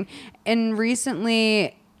living. And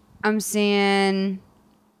recently, I'm seeing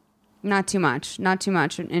not too much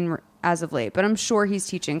as of late, but I'm sure he's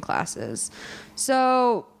teaching classes.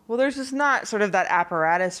 So, well, there's just not sort of that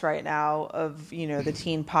apparatus right now of, the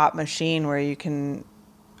teen pop machine where you can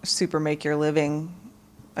super make your living.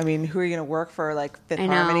 I mean, who are you going to work for, like Fifth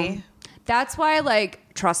Harmony? That's why,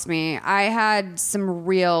 trust me, I had some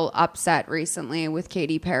real upset recently with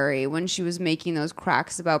Katy Perry when she was making those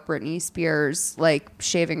cracks about Britney Spears,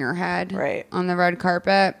 shaving her head on the red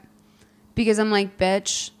carpet. Because I'm like,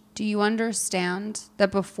 bitch, do you understand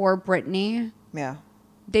that before Britney,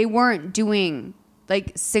 they weren't doing,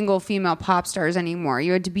 single female pop stars anymore.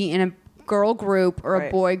 You had to be in a girl group or a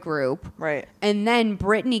boy group. Right. And then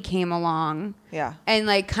Britney came along. Yeah. And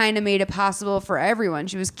kind of made it possible for everyone.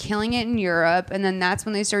 She was killing it in Europe. And then that's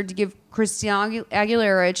when they started to give Christina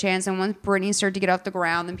Aguilera a chance. And once Britney started to get off the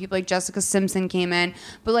ground, then people like Jessica Simpson came in.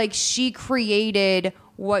 But she created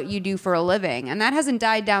what you do for a living. And that hasn't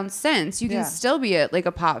died down since. You can still be a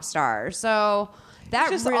pop star. So that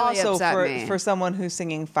just really also upset me. For someone who's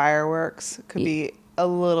singing fireworks could be a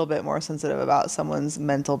little bit more sensitive about someone's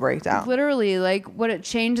mental breakdown. Literally, would it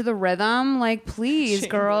change the rhythm? Please,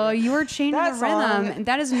 girl, you are changing the rhythm.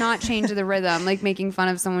 That is not change the rhythm. Making fun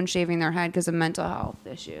of someone shaving their head because of mental health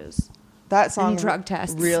issues. That song and drug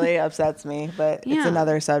tests really upsets me, but it's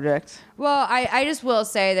another subject. Well, I just will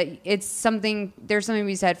say that there's something to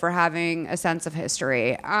be said for having a sense of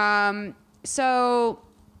history. So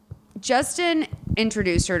Justin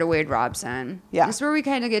introduced her to Wade Robson. Yeah. This is where we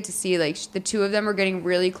kind of get to see, the two of them are getting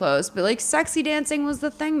really close. But, sexy dancing was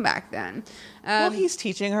the thing back then. Well, he's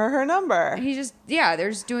teaching her number. They're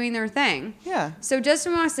just doing their thing. Yeah. So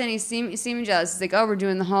Justin walks in, he's seeming jealous. He's like, oh, we're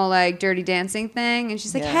doing the whole, dirty dancing thing. And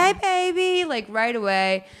she's like, hey, baby, right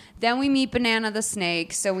away. Then we meet Banana the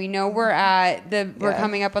Snake. So we know we're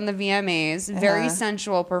coming up on the VMAs. Very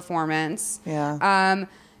sensual performance. Yeah.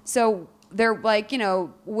 So they're Wade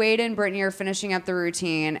and Britney are finishing up the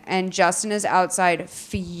routine, and Justin is outside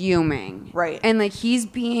fuming. Right. And he's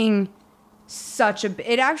being such a.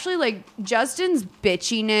 It actually Justin's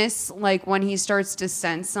bitchiness, when he starts to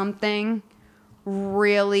sense something,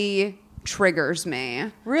 really triggers me.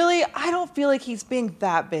 Really, I don't feel like he's being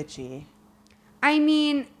that bitchy. I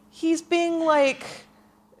mean, he's being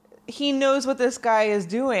he knows what this guy is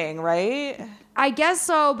doing, right? I guess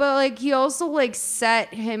so, but he also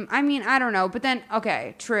set him. I mean, I don't know, but then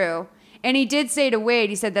okay, true. And he did say to Wade,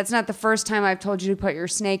 he said, "That's not the first time I've told you to put your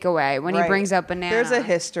snake away." When he brings up Banana, there's a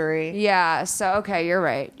history. Yeah. So okay, you're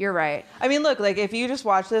right. I mean, look, if you just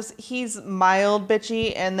watch this, he's mild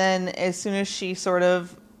bitchy, and then as soon as she sort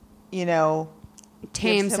of, tames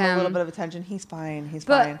gives him a little bit of attention, he's fine. He's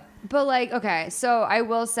fine. But okay, so I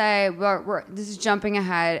will say, this is jumping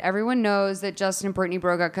ahead. Everyone knows that Justin and Britney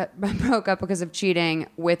broke up because of cheating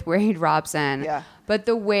with Wade Robson. Yeah. But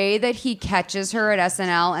the way that he catches her at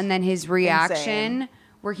SNL and then his reaction,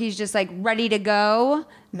 where he's just ready to go,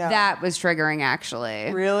 that was triggering,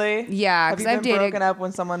 actually. Really? Yeah. Have you been broken up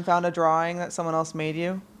when someone found a drawing that someone else made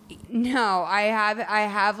you? No, I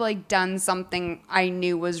have done something I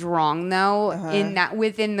knew was wrong though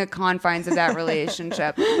within the confines of that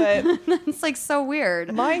relationship. But it's so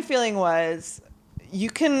weird. My feeling was you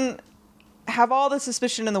can have all the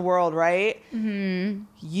suspicion in the world, right? Mm-hmm.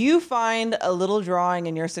 You find a little drawing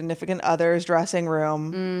in your significant other's dressing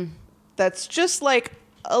room that's just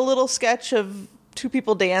a little sketch of two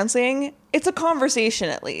people dancing. It's a conversation,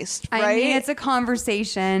 at least, right? I mean, it's a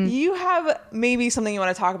conversation. You have maybe something you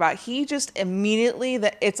want to talk about. He just immediately,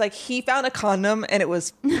 it's he found a condom and it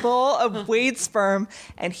was full of Wade's sperm,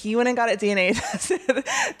 and he went and got it DNA tested.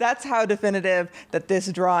 That's how definitive that this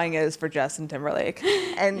drawing is for Justin Timberlake.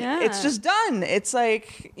 And it's just done. It's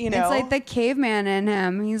It's the caveman in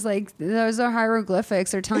him. He's those are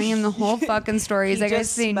hieroglyphics. They're telling him the whole fucking story. He's I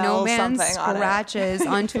say no man scratches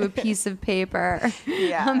onto a piece of paper.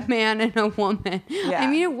 Yeah. A man and a woman. Yeah. I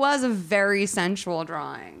mean, it was a very sensual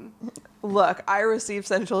drawing. Look, I receive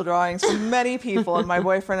sensual drawings from many people, and my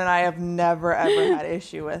boyfriend and I have never, ever had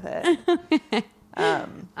issue with it.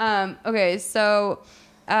 Okay, so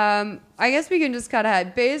I guess we can just cut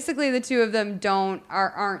ahead. Basically, the two of them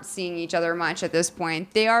aren't seeing each other much at this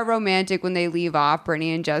point. They are romantic when they leave off,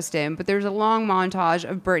 Britney and Justin, but there's a long montage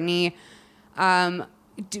of Britney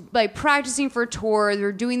like practicing for tour.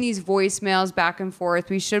 They're doing these voicemails back and forth.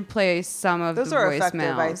 We should play some of Those the are voicemails.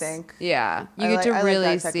 effective, I think. Yeah, you get to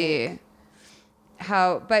really see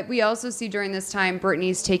how. But we also see during this time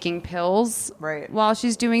Britney's taking pills while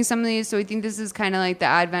she's doing some of these. So I think this is kind of like the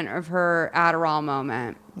advent of her Adderall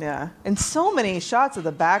moment. Yeah, and so many shots of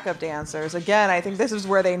the backup dancers. Again, I think this is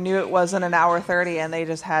where they knew it wasn't an hour 30, and they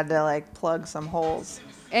just had to like plug some holes.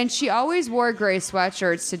 And she always wore gray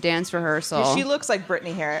sweatshirts to dance rehearsal. Yeah, she looks like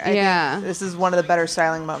Britney here. I think this is one of the better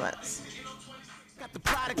styling moments.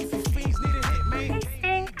 Hey,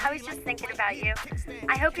 Sting. I was just thinking about you.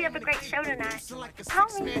 I hope you have a great show tonight. Call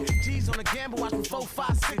me.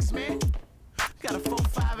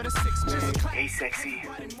 Hey, sexy.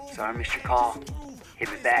 Sorry I missed your call. Hit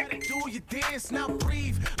me back.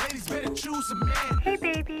 Hey,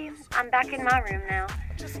 baby. I'm back in my room now.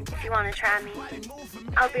 If you want to try me,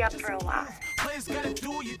 I'll be up for a while.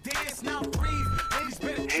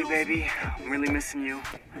 Hey, baby. I'm really missing you.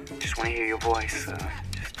 Just want to hear your voice.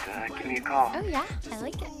 Just give me a call. Oh, yeah. I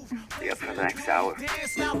like it. Be up for the next hour.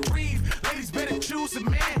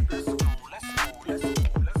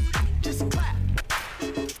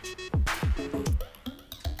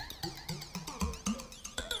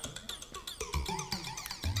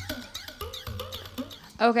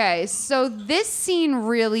 Okay, so this scene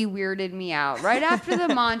really weirded me out. Right after the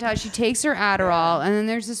montage, she takes her Adderall, and then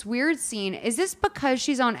there's this weird scene. Is this because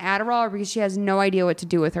she's on Adderall or because she has no idea what to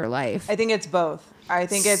do with her life? I think it's both. I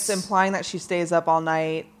think it's implying that she stays up all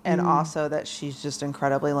night and also that she's just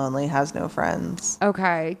incredibly lonely, has no friends.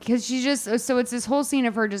 Okay, because so it's this whole scene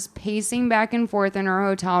of her just pacing back and forth in her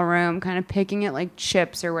hotel room, kind of picking at like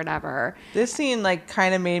chips or whatever. This scene like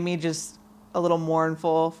kind of made me just a little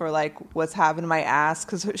mournful for like what's happened to my ass,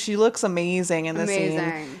 because she looks amazing in this scene,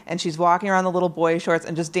 and she's walking around the little boy shorts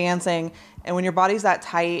and just dancing, and when your body's that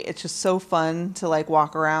tight, it's just so fun to like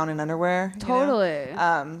walk around in underwear. Totally.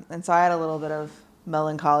 And so I had a little bit of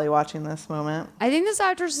melancholy watching this moment. I think this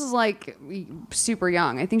actress is like super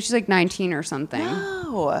young. I think she's like 19 or something.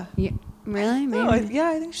 No. Yeah, really? Maybe. No,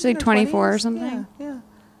 I think she's like 24 20s. or something. Yeah.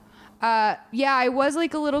 Yeah, I was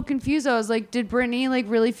like a little confused. I was like, did Britney like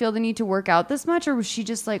really feel the need to work out this much, or was she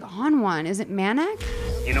just like on one? Is it manic?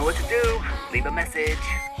 You know what to do. Leave a message.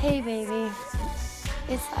 Hey, baby.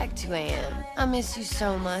 It's like 2 a.m. I miss you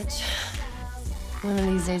so much. One of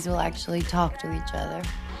these days we'll actually talk to each other.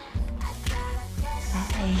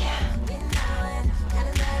 Bye.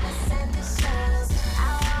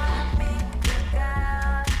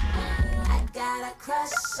 I got a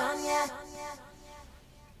crush on ya.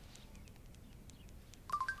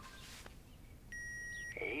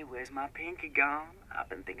 Hey, where's my pinky gone? I've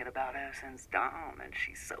been thinking about her since dawn, and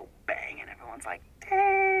she's so banging. Everyone's like,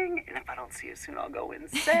 dang. And if I don't see her soon, I'll go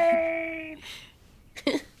insane.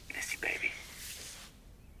 Miss you, baby.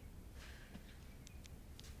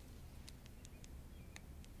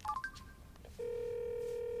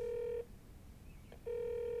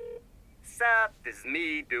 Sup? This is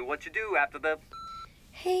me. Do what you do after the...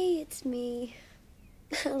 Hey, it's me.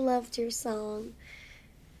 I loved your song.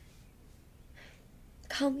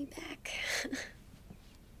 Call me back.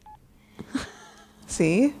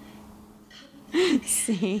 See?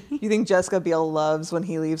 See? You think Jessica Biel loves when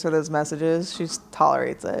he leaves her those messages? She just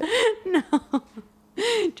tolerates it. No.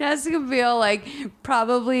 Jessica Biel like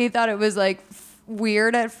probably thought it was like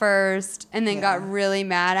weird at first and then got really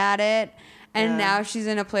mad at it. And now she's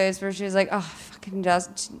in a place where she's like, oh, fucking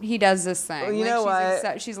he does this thing. Well, you like, know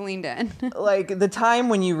what? She's leaned in. Like, the time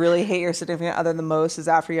when you really hate your significant other the most is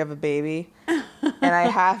after you have a baby. And I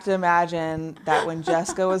have to imagine that when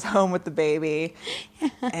Jessica was home with the baby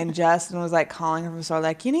and Justin was like calling her from the store,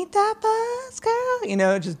 like, you need that bus, girl? You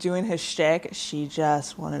know, just doing his shtick. She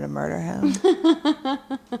just wanted to murder him.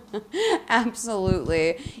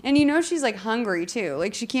 Absolutely. And you know she's like hungry too.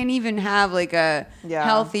 Like she can't even have like a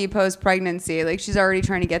healthy post-pregnancy. Like she's already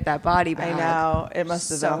trying to get that body back. I know. It must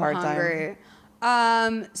have been a hard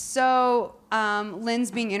time. So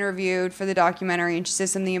Lynn's being interviewed for the documentary and she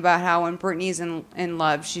says something about how when Britney's in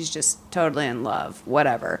love, she's just totally in love.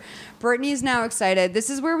 Whatever. Britney's now excited. This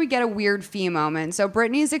is where we get a weird fee moment. So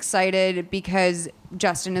Britney's excited because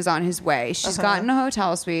Justin is on his way. She's gotten a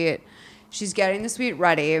hotel suite. She's getting the suite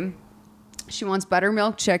ready. She wants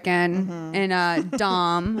buttermilk chicken and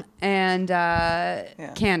Dom and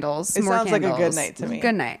candles. It more sounds candles. like a good night to me.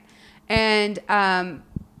 Good night. And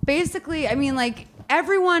basically, I mean, like,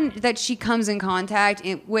 everyone that she comes in contact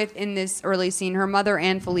with in this early scene, her mother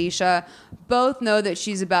and Felicia, both know that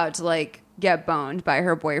she's about to like get boned by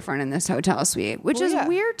her boyfriend in this hotel suite, which is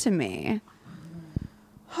weird to me.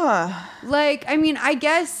 Huh. Like, I mean, I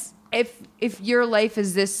guess if your life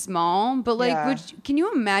is this small, but like, can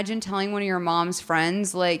you imagine telling one of your mom's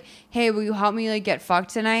friends, like, hey, will you help me like get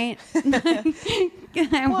fucked tonight?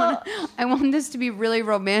 I want this to be really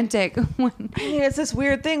romantic. I mean, it's this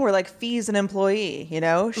weird thing where like Fee's an employee, you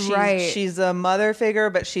know? She's a mother figure,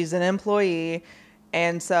 but she's an employee.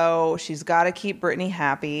 And so she's got to keep Britney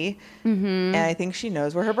happy. Mm-hmm. And I think she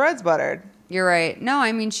knows where her bread's buttered. You're right. No,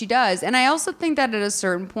 I mean, she does. And I also think that at a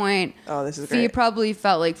certain point, this is Fee great. probably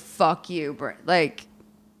felt like, fuck you, Like,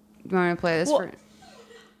 you want me to play this for...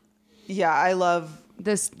 Yeah, I love...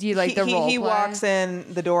 this. Do you like the role He play? walks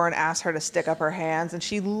in the door and asks her to stick up her hands, and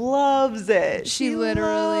she loves it. She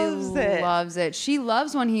literally loves it. She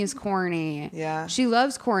loves when he's corny. Yeah. She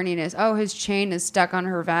loves corniness. Oh, his chain is stuck on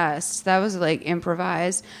her vest. That was like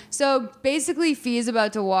improvised. So basically, Fee's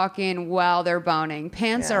about to walk in while they're boning.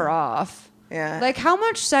 Pants are off. Yeah. Like, how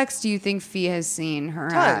much sex do you think Fee has seen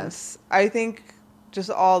her have? Tons. I think just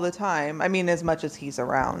all the time. I mean, as much as he's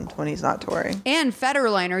around when he's not touring. And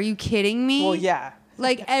Federline, are you kidding me? Well, yeah.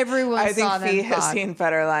 Like, everyone I saw think Fee them has fuck. seen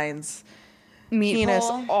Federline's Meat penis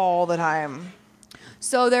hole. all the time.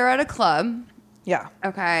 So they're at a club. Yeah.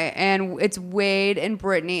 Okay. And it's Wade and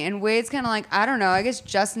Britney. And Wade's kind of like, I don't know, I guess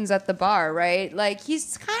Justin's at the bar, right? Like,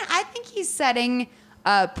 I think he's setting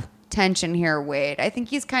up tension here, Wade. I think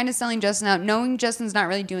he's kind of selling Justin out, knowing Justin's not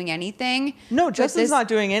really doing anything. No, Justin's not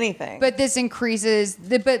doing anything. But this increases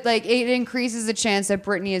it increases the chance that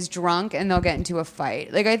Britney is drunk and they'll get into a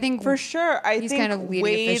fight. Like, I think for sure, he's kind of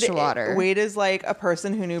leading a fish to water. Wade is like a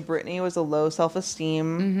person who knew Britney was a low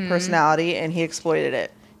self-esteem personality, and he exploited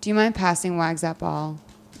it. Do you mind passing Wags that ball?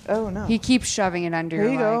 Oh no, he keeps shoving it under Here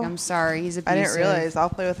your you leg. go. I'm sorry, he's abusive. I didn't realize. I'll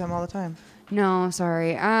play with him all the time. No,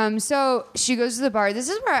 sorry. So she goes to the bar. This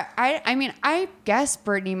is where I guess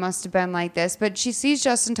Britney must have been like this, but she sees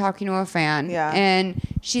Justin talking to a fan. Yeah. And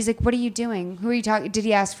she's like, what are you doing? Who are you talking? Did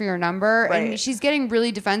he ask for your number? Right. And she's getting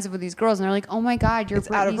really defensive with these girls. And they're like, oh my God, you're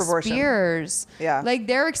It's out of Britney proportion. Spears. Yeah. Like,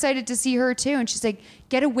 they're excited to see her too. And she's like,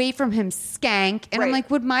 get away from him, skank. And I'm like,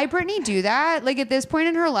 would my Britney do that? Like, at this point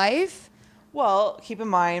in her life? Well, keep in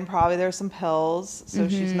mind, probably there's some pills, so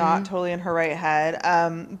she's not totally in her right head.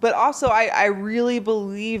 But also, I really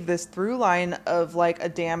believe this through line of like a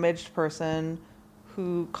damaged person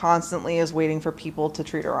who constantly is waiting for people to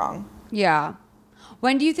treat her wrong. Yeah.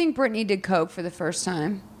 When do you think Britney did coke for the first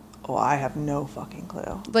time? Oh, I have no fucking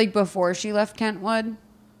clue. Like before she left Kentwood?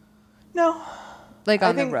 No. Like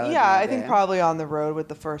on the road? Yeah, I think probably on the road with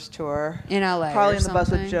the first tour. In LA. Probably or in the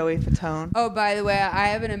bus with something. Joey Fatone. Oh, by the way, I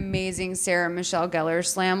have an amazing Sarah Michelle Gellar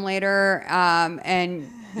slam later, and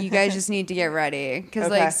you guys just need to get ready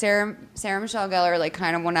because Okay. like Sarah Michelle Gellar like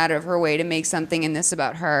kind of went out of her way to make something in this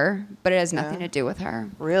about her, but it has nothing to do with her.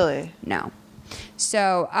 Really? No.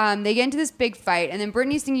 So they get into this big fight, and then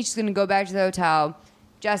Britney's thinking she's going to go back to the hotel.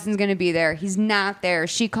 Justin's going to be there. He's not there.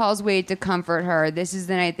 She calls Wade to comfort her. This is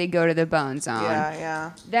the night they go to the Bone Zone.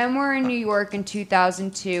 Yeah. Then we're in New York in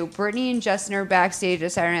 2002. Britney and Justin are backstage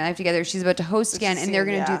at Saturday Night Live together. She's about to host again, and they're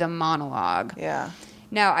going to do the monologue. Yeah.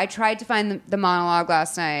 Now, I tried to find the monologue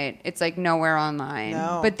last night. It's like nowhere online.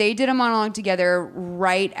 No. But they did a monologue together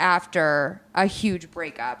right after a huge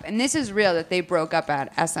breakup. And this is real that they broke up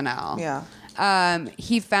at SNL. Yeah.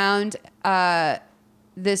 He found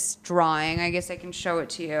this drawing. I guess I can show it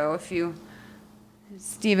to you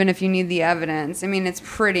Stephen, if you need the evidence. I mean, it's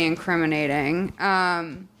pretty incriminating.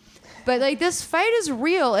 But like, this fight is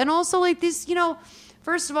real. And also like this,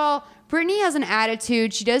 first of all, Britney has an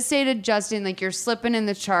attitude. She does say to Justin, like, you're slipping in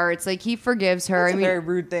the charts. Like, he forgives her. That's a very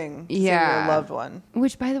rude thing to say to your loved one.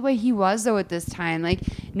 Which, by the way, he was, though, at this time. Like,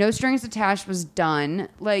 No Strings Attached was done.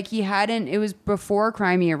 Like, it was before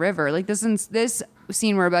Cry Me a River. Like, this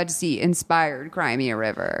scene we're about to see inspired Cry Me a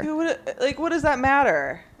River. What does that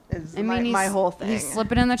matter? My whole thing. He's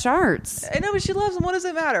slipping in the charts. I know, but she loves him. What does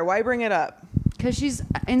it matter? Why bring it up? Because she's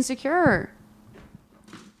insecure.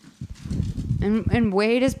 And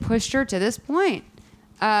Wade has pushed her to this point.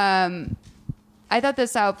 I thought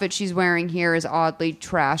this outfit she's wearing here is oddly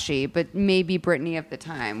trashy, but maybe Britney of the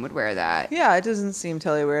time would wear that. Yeah, it doesn't seem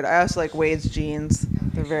totally weird. I also like Wade's jeans.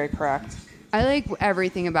 They're very correct. I like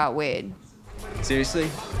everything about Wade. Seriously?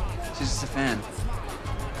 She's just a fan.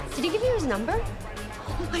 Did he give you his number?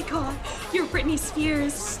 Oh my God, you're Britney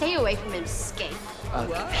Spears. Stay away from him, skate.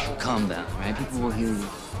 Okay, calm down, all right? People will hear you.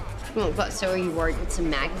 Well, but so are you worried what some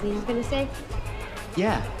magazine's gonna say?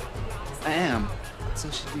 Yeah, I am. So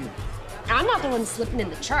should you. I'm not the one slipping in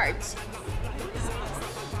the charts.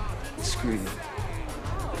 Screw you.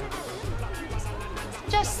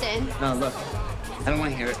 Justin. No, look. I don't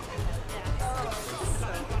want to hear it.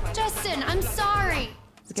 Justin, I'm sorry.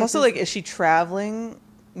 It's also like, is she traveling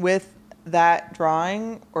with that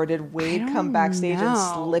drawing, or did Wade come backstage and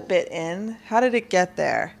slip it in? How did it get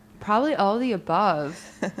there? Probably all the above.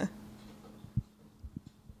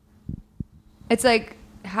 It's like,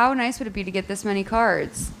 how nice would it be to get this many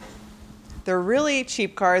cards? They're really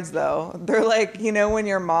cheap cards, though. They're like, you know, when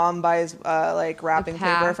your mom buys like wrapping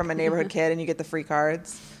paper from a neighborhood kid and you get the free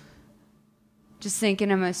cards. Just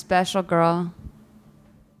thinking I'm a special girl.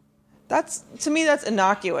 To me, that's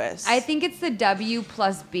innocuous. I think it's the W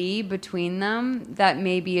plus B between them that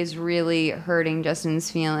maybe is really hurting Justin's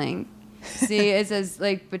feeling. See, it says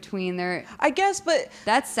like between their. I guess, but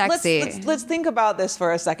that's sexy. Let's think about this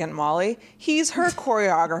for a second, Molly. He's her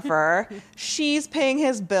choreographer. She's paying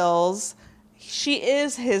his bills. She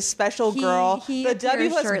is his special girl. The W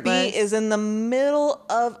plus shirtless. B is in the middle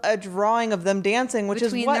of a drawing of them dancing, which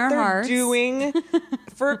Between is what their they're hearts. doing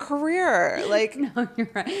for a career. Like, no,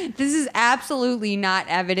 you're right. This is absolutely not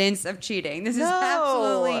evidence of cheating. This is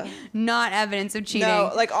absolutely not evidence of cheating.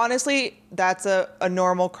 No, like honestly, that's a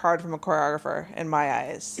normal card from a choreographer in my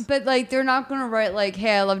eyes. But like, they're not going to write like,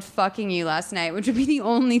 "Hey, I loved fucking you last night," which would be the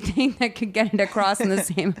only thing that could get it across in the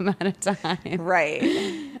same amount of time. Right.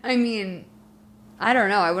 I mean, I don't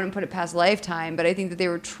know. I wouldn't put it past Lifetime, but I think that they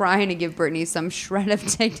were trying to give Britney some shred of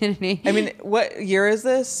dignity. I mean, what year is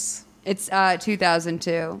this? It's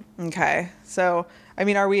 2002. Okay. So, I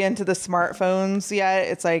mean, are we into the smartphones yet?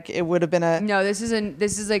 It's like it would have been a No, this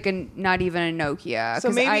is like a not even a Nokia.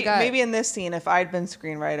 So maybe in this scene, if I'd been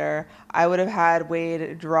screenwriter, I would have had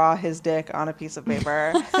Wade draw his dick on a piece of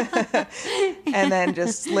paper and then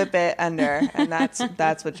just slip it under, and that's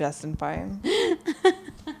what Justin finds.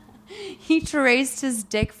 He traced his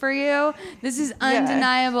dick for you. This is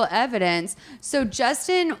undeniable evidence. So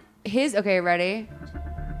Justin, okay, ready?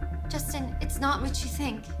 Justin, it's not what you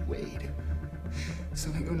think. Wade.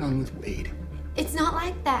 Something going on with Wade. It's not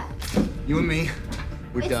like that. You and me,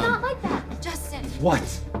 we're It's done. not like that, Justin. What?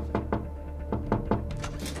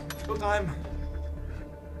 Showtime.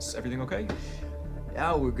 Is everything okay?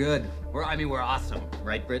 Yeah, we're good. We're awesome.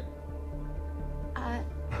 Right, Britt?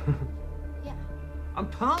 I'm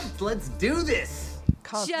pumped. Let's do this.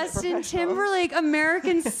 Justin Timberlake,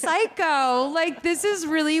 American Psycho. Like, this is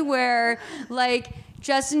really where, like,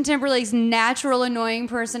 Justin Timberlake's natural annoying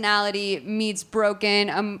personality meets broken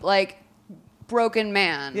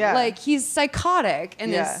man. Yeah. Like, he's psychotic in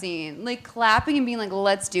this scene. Like, clapping and being like,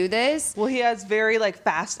 let's do this. Well, he has very, like,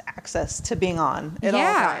 fast access to being on at all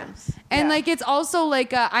times. And, like, it's also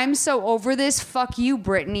like, I'm so over this. Fuck you,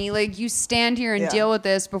 Britney. Like, you stand here and deal with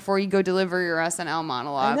this before you go deliver your SNL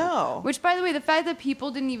monologue. I know. Which, by the way, the fact that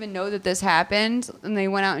people didn't even know that this happened and they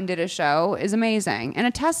went out and did a show is amazing. And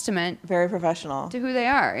a testament. Very professional. To who they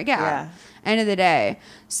are. Yeah. End of the day.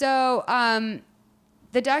 So,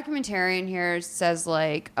 the documentarian here says,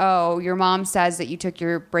 like, oh, your mom says that you took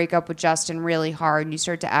your breakup with Justin really hard and you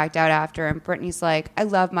start to act out after. And Brittany's like, I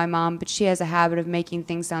love my mom, but she has a habit of making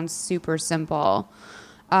things sound super simple.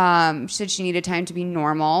 She said she needed time to be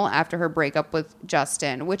normal after her breakup with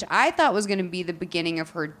Justin, which I thought was going to be the beginning of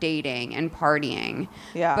her dating and partying.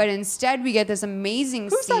 Yeah. But instead, we get this amazing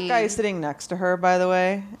Who's scene. that guy sitting next to her, by the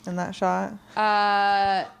way, in that shot?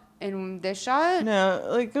 In this shot? No,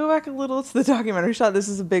 like, go back a little to the documentary shot. This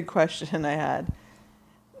is a big question I had.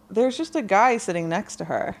 There's just a guy sitting next to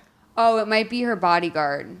her. Oh, it might be her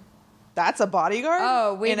bodyguard. That's a bodyguard?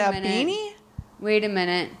 Oh, wait a minute. In a beanie? Wait a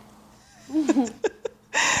minute.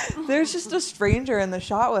 There's just a stranger in the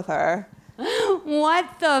shot with her.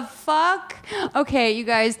 What the fuck? Okay, you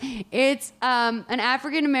guys, it's an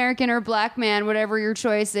African American or black man, whatever your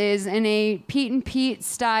choice is, in a Pete and Pete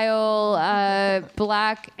style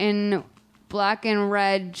black and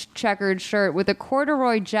red checkered shirt with a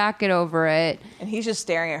corduroy jacket over it. And he's just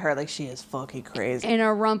staring at her like she is fucking crazy. In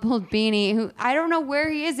a rumpled beanie. Who I don't know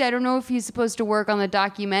where he is. I don't know if he's supposed to work on the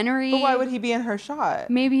documentary. But why would he be in her shot?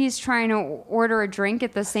 Maybe he's trying to order a drink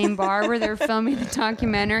at the same bar where they're filming the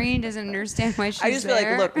documentary. He doesn't understand why she's there. I just feel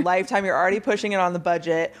like, look, Lifetime, you're already pushing it on the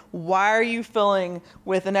budget. Why are you filling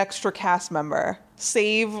with an extra cast member?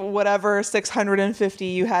 Save whatever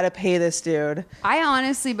 $650 you had to pay this dude. I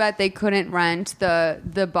honestly bet they couldn't rent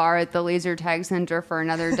the bar at the laser tag center for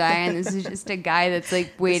another day, and this is just a guy that's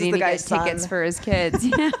like waiting to get tickets for his kids.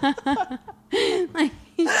 Yeah. Like,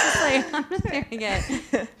 he's just like, I'm just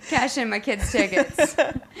gonna cash in my kids' tickets.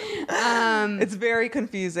 It's very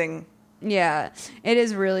confusing. Yeah, it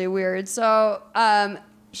is really weird. So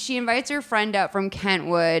she invites her friend up from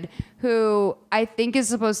Kentwood, who I think is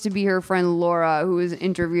supposed to be her friend Laura, who was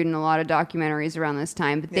interviewed in a lot of documentaries around this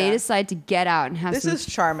time. But they decide to get out and have some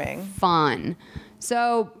charming fun.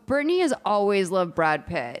 So Britney has always loved Brad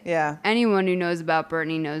Pitt. Yeah. Anyone who knows about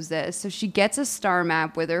Britney knows this. So she gets a star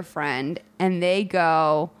map with her friend, and they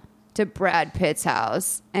go to Brad Pitt's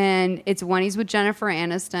house. And it's when he's with Jennifer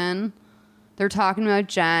Aniston. They're talking about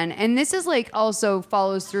Jen. And this is like also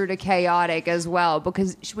follows through to Chaotic as well,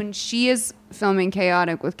 because when she is filming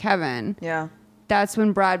Chaotic with Kevin, that's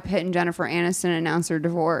when Brad Pitt and Jennifer Aniston announced their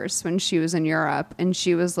divorce when she was in Europe. And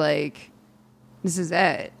she was like, this is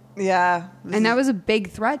it. Yeah. And that was a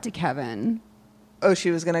big threat to Kevin. Oh,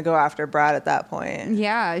 she was going to go after Brad at that point.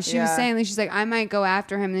 Yeah. She was saying, like, she's like, I might go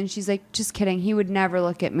after him. And then she's like, just kidding. He would never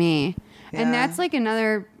look at me. Yeah. And that's like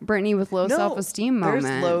another Britney with low self-esteem moment.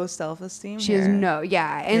 There's low self-esteem. She has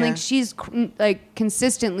and like she's like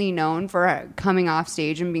consistently known for coming off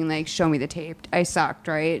stage and being like, "Show me the tape. I sucked."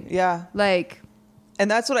 Right? Yeah. Like, and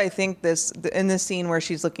that's what I think. In this scene where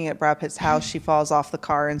she's looking at Brad Pitt's house, she falls off the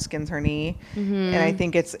car and skins her knee, and I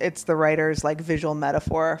think it's the writer's like visual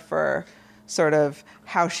metaphor for sort of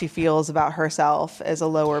how she feels about herself as a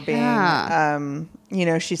lower being. You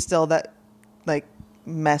know, she's still that like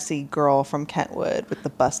messy girl from Kentwood with the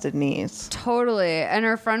busted knees. Totally. And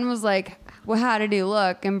her friend was like, well, how did he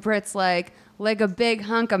look? And Brit's like a big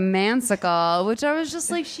hunk of mansicle, which I was just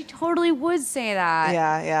like, she totally would say that.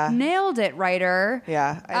 Yeah. Nailed it, writer.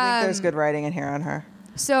 Yeah. I think there's good writing in here on her.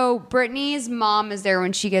 So Brittany's mom is there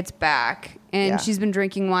when she gets back, and she's been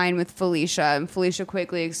drinking wine with Felicia, and Felicia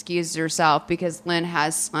quickly excuses herself because Lynn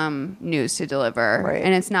has some news to deliver. Right.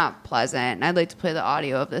 And it's not pleasant. I'd like to play the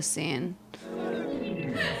audio of this scene.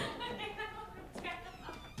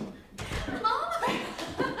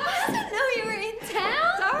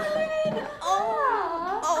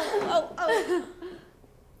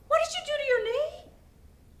 What did you do to your knee?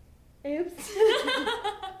 Oops.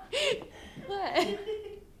 What?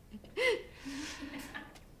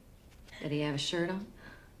 Did he have a shirt on?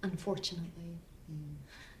 Unfortunately.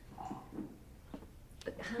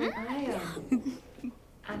 But, honey,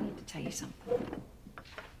 I need to tell you something.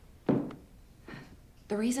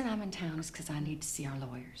 The reason I'm in town is because I need to see our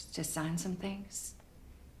lawyers to sign some things.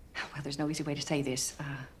 Well, there's no easy way to say this.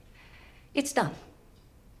 It's done.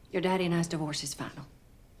 Your daddy and I's divorce is final.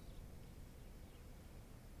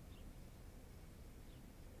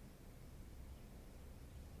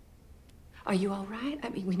 Are you all right? I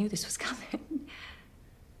mean, we knew this was coming.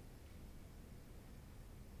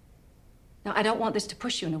 Now, I don't want this to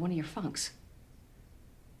push you into one of your funks.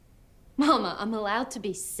 Mama, I'm allowed to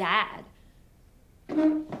be sad.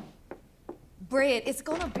 Britt, it's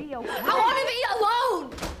gonna be okay. I want to be alone!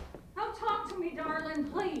 Don't talk to me, darling,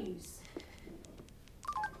 please.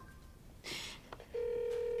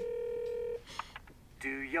 Do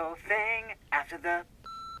your thing after the...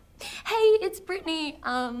 Hey, it's Britney.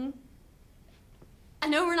 I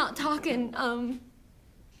know we're not talking,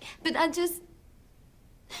 but I just...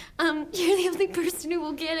 you're the only person who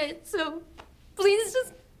will get it, so please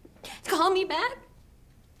just call me back.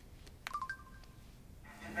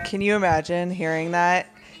 Can you imagine hearing that?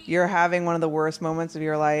 You're having one of the worst moments of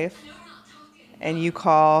your life, and you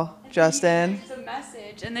call Justin. It's a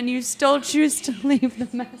message, and then you still choose to leave the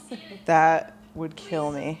message. That would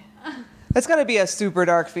kill me. That's got to be a super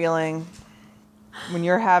dark feeling when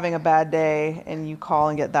you're having a bad day and you call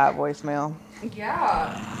and get that voicemail.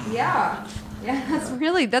 Yeah, that's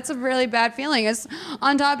a really bad feeling. It's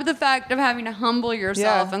on top of the fact of having to humble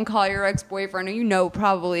yourself and call your ex-boyfriend who you know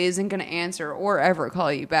probably isn't going to answer or ever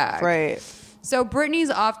call you back. Right. So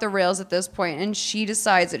Brittany's off the rails at this point, and she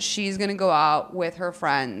decides that she's going to go out with her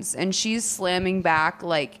friends, and she's slamming back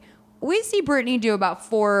like we see Britney do about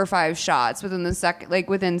 4 or 5 shots within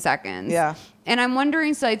seconds. Yeah. And I'm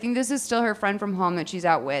wondering, so I think this is still her friend from home that she's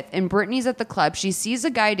out with, and Brittany's at the club. She sees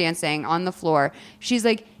a guy dancing on the floor. She's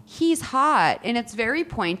like, he's hot. And it's very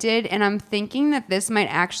pointed, and I'm thinking that this might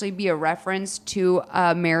actually be a reference to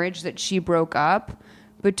a marriage that she broke up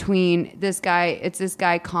between this guy. It's this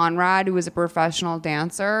guy, Conrad, who was a professional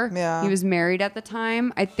dancer. Yeah. He was married at the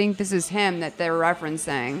time. I think this is him that they're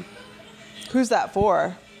referencing. Who's that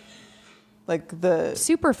for? Like the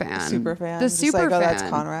super fan. The Just super like, fan. Oh, that's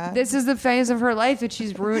Conrad. This is the phase of her life that she's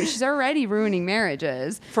she's already ruining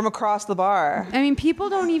marriages from across the bar. I mean, people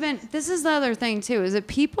don't even. This is the other thing too. Is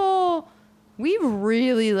that we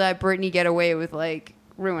really let Britney get away with like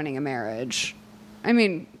ruining a marriage. I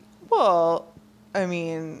mean,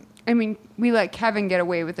 we let Kevin get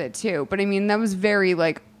away with it too. But I mean, that was very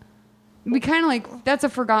like. We kind of like that's a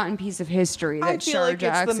forgotten piece of history that I feel Shara like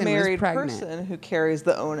Jackson it's the married was pregnant. person who carries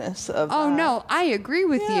the onus of. Oh that. no, I agree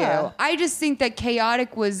with Yeah. you. I just think that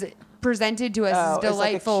Chaotic was presented to us as it's like a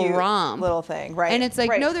delightful cute romp. little thing, right? And it's like,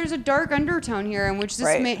 Right. no, there's a dark undertone here in which this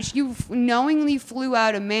Right. man, you knowingly flew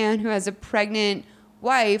out a man who has a pregnant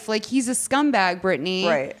wife. Like, he's a scumbag, Britney.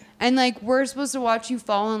 Right. And like, we're supposed to watch you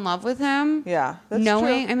fall in love with him. Yeah, that's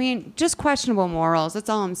knowing, true. I mean, just questionable morals. That's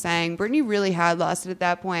all I'm saying. Britney really had lost it at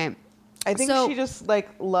that point. I think she just like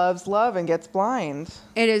loves love and gets blind.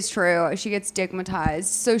 It is true. She gets stigmatized.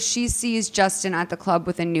 So she sees Justin at the club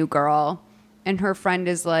with a new girl, and her friend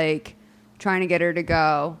is like trying to get her to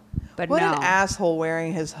go, but What no. an asshole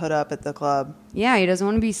wearing his hood up at the club. Yeah, he doesn't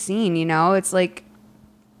want to be seen. You know, it's like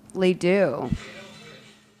they do.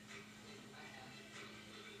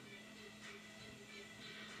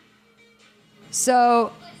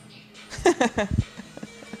 So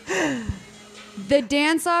the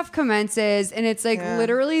dance off commences, and it's like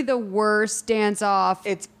literally the worst dance off.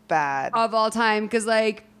 It's bad of all time because,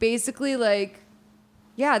 like, basically, like,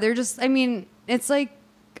 yeah, they're just. I mean, it's like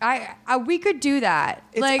we could do that.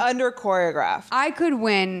 It's like under choreographed. I could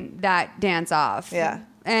win that dance off. Yeah,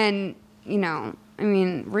 and you know, I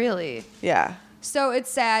mean, really. Yeah. So it's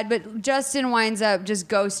sad, but Justin winds up just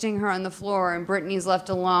ghosting her on the floor, and Britney's left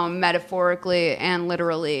alone, metaphorically and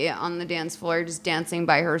literally, on the dance floor, just dancing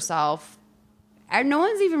by herself. And no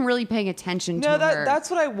one's even really paying attention to her. No, that's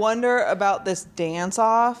what I wonder about this dance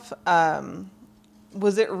off.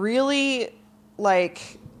 Was it really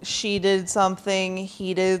like she did something,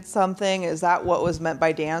 he did something? Is that what was meant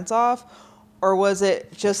by dance off? Or was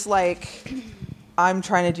it just like, I'm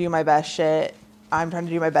trying to do my best shit. I'm trying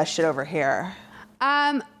to do my best shit over here.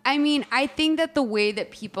 I mean, I think that the way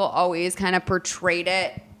that people always kind of portrayed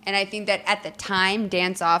it, and I think that at the time,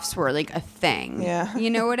 dance-offs were like a thing. Yeah. You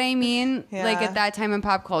know what I mean? Yeah. Like at that time in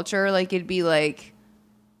pop culture, like it'd be like,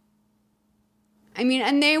 I mean,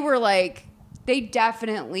 and they were like, they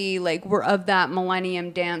definitely like were of that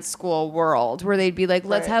millennium dance school world where they'd be like,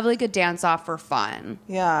 let's Right. have like a dance off for fun.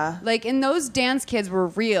 Yeah. Like, and those dance kids were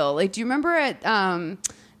real. Like, do you remember at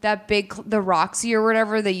that big, the Roxy or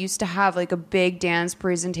whatever, they used to have like a big dance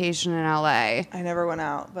presentation in LA. I never went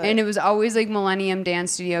out, but And it was always like Millennium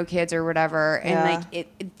Dance Studio kids or whatever. And Yeah.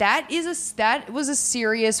 like that was a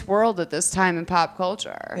serious world at this time in pop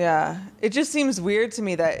culture. Yeah. It just seems weird to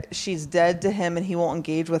me that she's dead to him and he won't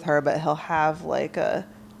engage with her, but he'll have like a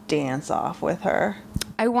dance off with her.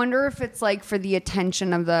 I wonder if it's like for the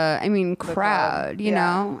attention of the crowd, you Yeah,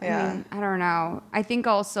 know? yeah. I mean, I don't know. I think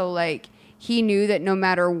also like he knew that no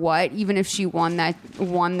matter what, even if she won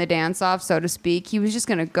the dance off, so to speak, he was just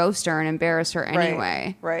going to ghost her and embarrass her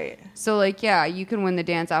anyway. Right. So like, yeah, you can win the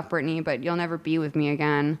dance off, Britney, but you'll never be with me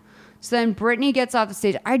again. So then Britney gets off the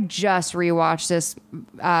stage. I just rewatched this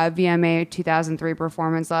VMA 2003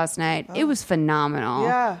 performance last night. It was phenomenal.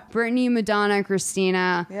 Yeah. Britney, Madonna,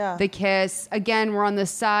 Christina, Yeah. The Kiss. Again, we're on the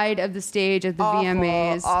side of the stage at the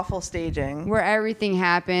VMAs. Awful staging. Where everything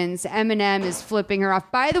happens. Eminem is flipping her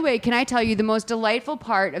off. By the way, can I tell you the most delightful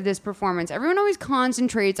part of this performance? Everyone always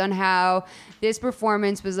concentrates on how this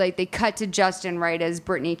performance was like they cut to Justin right as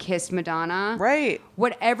Britney kissed Madonna. Right.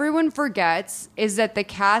 What everyone forgets is that the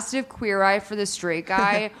cast of Queer Eye for the Straight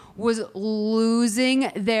Guy was losing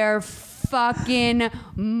their fucking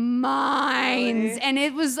minds. And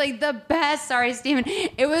it was like the best. Sorry, Steven.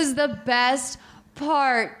 It was the best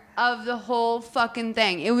part of the whole fucking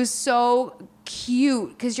thing. It was so cute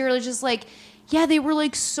because you're just like, yeah, they were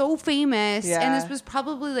like so famous. Yeah. And this was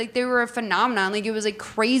probably like they were a phenomenon. Like it was like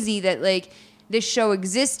crazy that like this show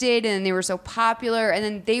existed and they were so popular and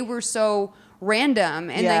then they were so random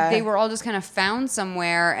and Yeah. like they were all just kind of found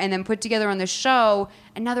somewhere and then put together on the show,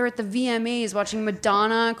 and now they're at the VMAs watching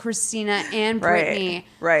Madonna, Christina, and Britney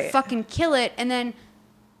Right. fucking kill it. And then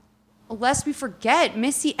lest we forget,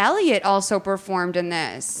 Missy Elliott also performed in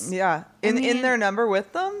this. Yeah. In their number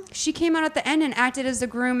with them? She came out at the end and acted as the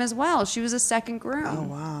groom as well. She was a second groom. Oh,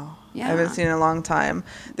 wow. Yeah. I haven't seen it in a long time.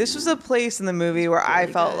 This was a place in the movie where I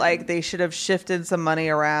felt like they should have shifted some money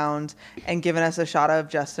around and given us a shot of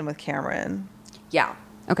Justin with Cameron. Yeah.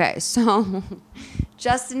 Okay, so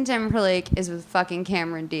Justin Timberlake is with fucking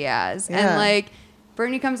Cameron Diaz. Yeah. And like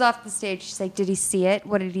Britney comes off the stage, she's like, did he see it?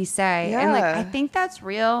 What did he say? And like, Yeah. I think that's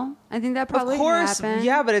real. I think that probably Of course, happened.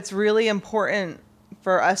 yeah, but it's really important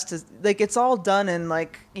for us to like. It's all done in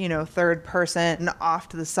like third person and off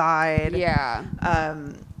to the side. Yeah.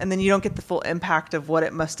 And then you don't get the full impact of what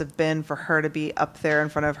it must have been for her to be up there in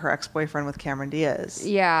front of her ex-boyfriend with Cameron Diaz.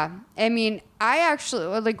 Yeah. I mean, I actually,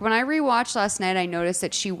 like, when I rewatched last night, I noticed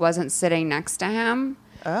that she wasn't sitting next to him.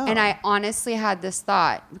 Oh. And I honestly had this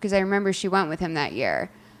thought, because I remember she went with him that year.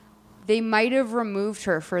 they might have removed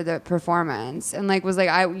her for the performance and like was like,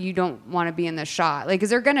 you don't want to be in the shot. Like, cause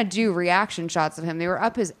they're going to do reaction shots of him. They were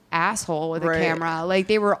up his asshole with a camera. Like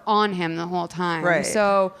they were on him the whole time. Right.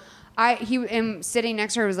 So him sitting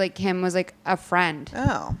next to her was like, him was like a friend.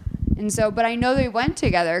 Oh. And so, but I know they went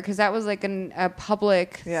together because that was like a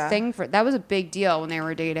public thing that was a big deal when they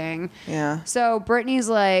were dating. Yeah. So Brittany's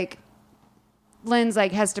like, Lynn's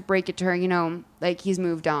like has to break it to her, you know, like he's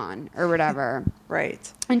moved on or whatever.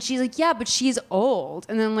 Right. And she's like, yeah, but she's old.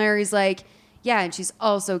 And then Larry's like, yeah, and she's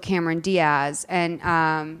also Cameron Diaz.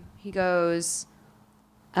 And he goes,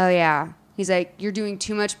 oh yeah. He's like, you're doing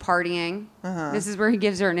too much partying. Uh-huh. This is where he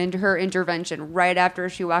gives her her intervention right after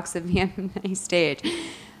she walks the VMA stage.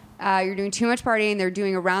 You're doing too much partying. They're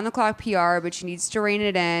doing around-the-clock PR, but she needs to rein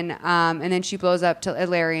it in. And then she blows up to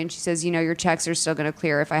Larry, and she says, you know, your checks are still going to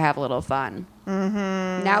clear if I have a little fun.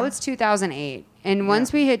 Mm-hmm. Now it's 2008. And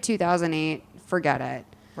once we hit 2008, forget it.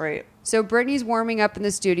 Right. So Brittany's warming up in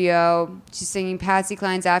the studio. She's singing Patsy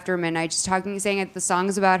Cline's After Midnight. She's saying that the song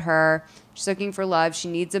is about her. She's looking for love. She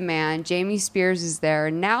needs a man. Jamie Spears is there,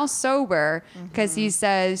 now sober, because he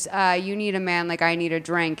says, you need a man like I need a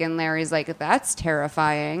drink. And Larry's like, that's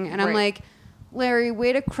terrifying. And I'm like, Larry,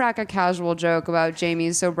 way to crack a casual joke about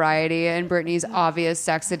Jamie's sobriety and Brittany's obvious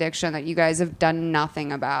sex addiction that you guys have done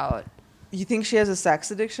nothing about. You think she has a sex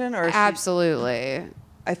addiction? Or Absolutely.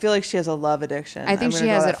 I feel like she has a love addiction. I think she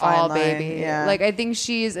has it all, line. baby. Yeah. Like, I think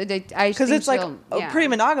she's addicted. Because it's like pretty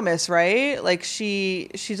monogamous, right? Like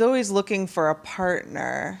she's always looking for a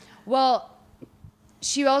partner. Well,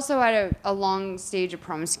 she also had a long stage of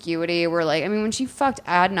promiscuity where, like, I mean, when she fucked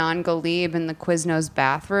Adnan Galib in the Quiznos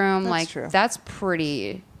bathroom, that's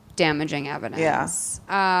pretty damaging evidence.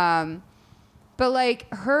 Yeah. But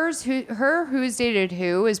like who's dated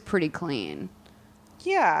who is pretty clean.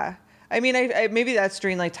 Yeah. I mean, I maybe that's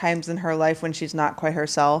during like times in her life when she's not quite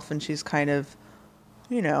herself and she's kind of,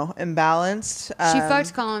 you know, imbalanced. She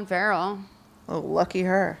fucked Colin Farrell. Oh, lucky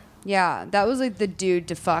her. Yeah, that was like the dude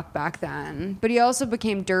to fuck back then. But he also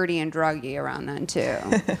became dirty and druggy around then too.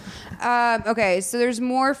 Okay, so there's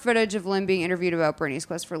more footage of Lynn being interviewed about Britney's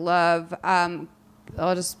quest for love. Can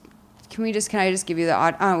I just give you the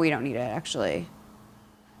odd? Oh, we don't need it actually.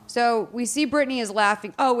 So we see Britney is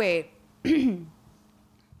laughing. Oh wait.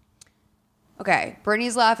 Okay,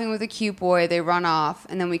 Brittany's laughing with a cute boy. They run off,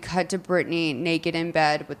 and then we cut to Britney naked in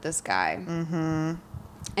bed with this guy. Mm-hmm.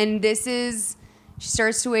 And she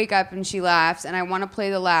starts to wake up and she laughs, and I want to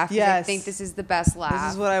play the laugh because I think this is the best laugh.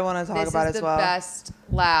 This is what I want to talk about as well. This is the best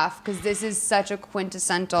laugh because this is such a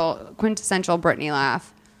quintessential Britney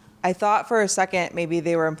laugh. I thought for a second maybe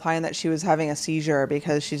they were implying that she was having a seizure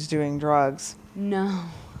because she's doing drugs. No.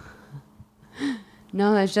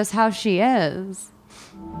 No, that's just how she is.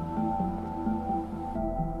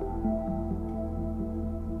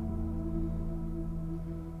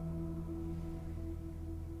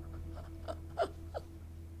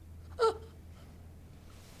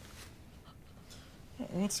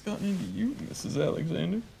 What's gotten into you, Mrs.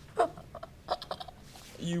 Alexander?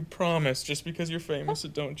 You promise, just because you're famous,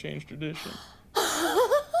 it don't change tradition.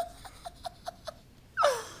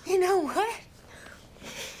 You know what?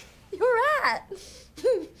 You're right.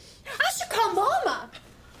 I should call Mama.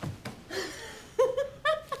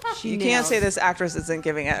 You can't say this actress isn't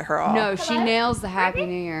giving it her all. No, she nails the Happy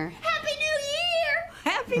New Year. Happy New Year!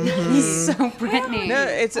 Happy New Year! So Britney. No,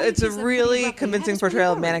 it's a really convincing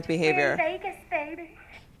portrayal of manic behavior. Vegas, baby.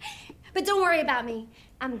 But don't worry about me.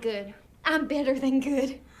 I'm good. I'm better than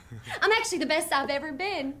good. I'm actually the best I've ever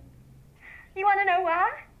been. You want to know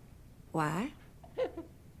why? Why?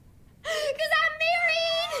 Because I'm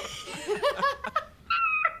married!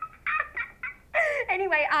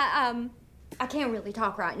 Anyway, I can't really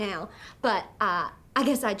talk right now, but I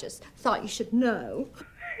guess I just thought you should know.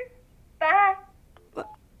 Bye.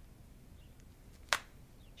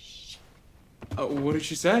 What did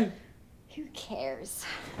she say? Who cares?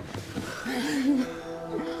 Who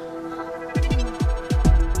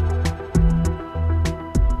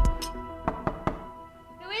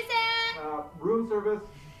is it? Room service.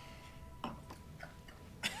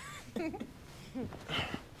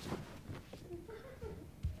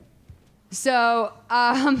 So,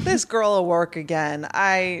 this girl will work again.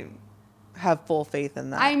 I have full faith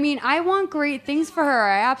in that. I mean, I want great things for her.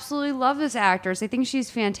 I absolutely love this actress. I think she's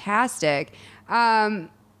fantastic.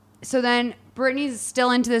 So then Brittany's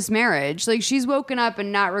still into this marriage. Like, she's woken up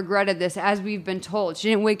and not regretted this, as we've been told. She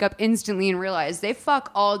didn't wake up instantly and realize they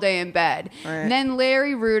fuck all day in bed. Right. And then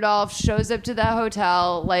Larry Rudolph shows up to the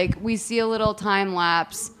hotel. Like, we see a little time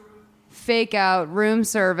lapse, fake out, room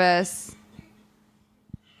service.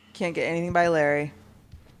 Can't get anything by Larry.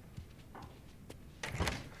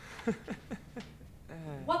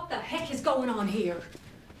 going on here?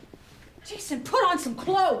 Jason, put on some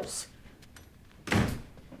clothes.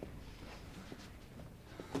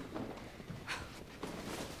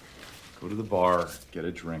 Go to the bar, get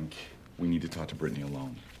a drink. We need to talk to Britney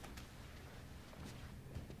alone.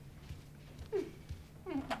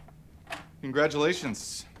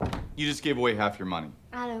 Congratulations. You just gave away half your money.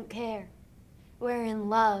 I don't care. We're in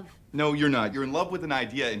love. No, you're not. You're in love with an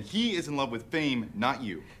idea, and he is in love with fame, not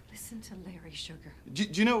you. Listen to Larry, sugar. Do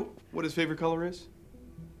you know what his favorite color is?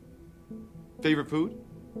 Favorite food?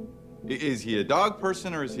 Is he a dog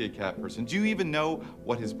person or is he a cat person? Do you even know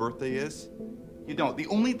what his birthday is? You don't. The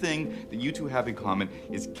only thing that you two have in common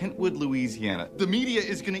is Kentwood, Louisiana. The media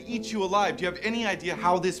is gonna eat you alive. Do you have any idea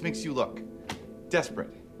how this makes you look? Desperate.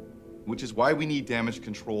 Which is why we need damage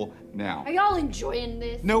control now. Are y'all enjoying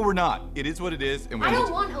this? No, we're not. It is what it is, and I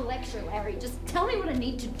don't want a lecture, Larry. Just tell me what I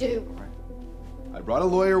need to do. I brought a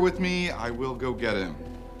lawyer with me. I will go get him.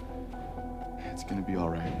 It's gonna be all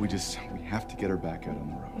right. We have to get her back out on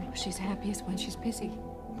the road. You know, she's happiest when she's busy.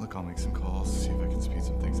 Look, I'll make some calls, see if I can speed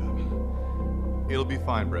some things up. It'll be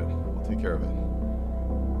fine, Brett. We'll take care of it.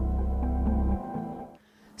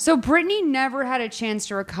 So Britney never had a chance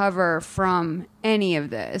to recover from any of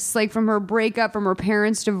this, like from her breakup, from her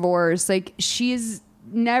parents' divorce. Like she's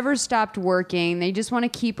never stopped working. They just want to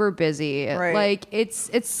keep her busy. Right. Like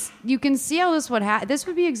it's you can see how this would this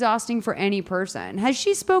would be exhausting for any person. Has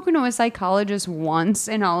she spoken to a psychologist once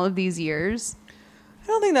in all of these years? I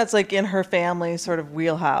don't think that's like in her family sort of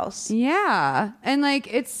wheelhouse. Yeah. And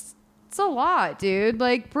like it's a lot, dude.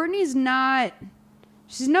 Like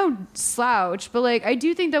she's no slouch, but like I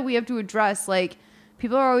do think that we have to address, like,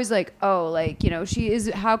 people are always like, oh, like, you know,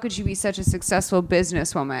 how could she be such a successful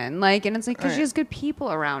businesswoman? Like, and it's like, because she has good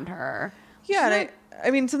people around her. Yeah, and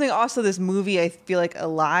I mean, something also this movie I feel like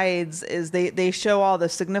elides is they show all the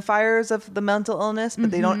signifiers of the mental illness,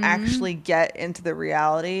 but they don't actually get into the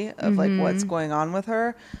reality of like what's going on with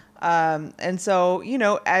her. And so, you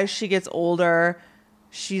know, as she gets older,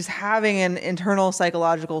 she's having an internal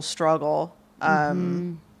psychological struggle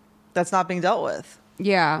that's not being dealt with.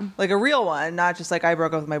 Yeah. Like a real one, not just like I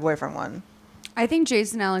broke up with my boyfriend one. I think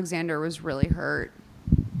Jason Alexander was really hurt.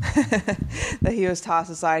 That he was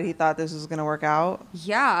tossed aside. He thought this was going to work out.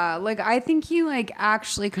 Yeah. Like, I think he like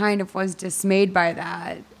actually kind of was dismayed by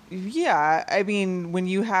that. Yeah. I mean, when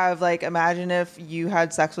you have like, imagine if you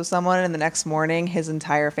had sex with someone and the next morning his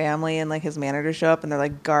entire family and like his manager show up and they're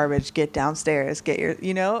like, garbage, get downstairs, get your,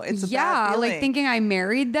 you know, it's a bad feeling. Like thinking I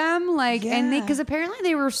married them. Like, and because apparently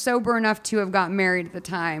they were sober enough to have gotten married at the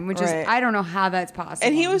time, which is, I don't know how that's possible.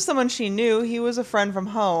 And he was someone she knew. He was a friend from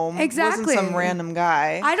home. Exactly. Wasn't some random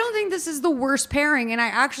guy. I don't think this is the worst pairing. And I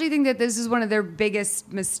actually think that this is one of their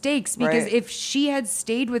biggest mistakes because if she had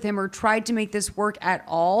stayed with him or tried to make this work at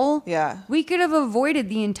all, we could have avoided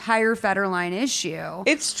the entire Federline issue.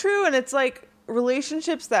 It's true. And it's like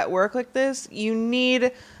relationships that work like this, you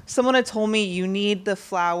need, someone had told me you need the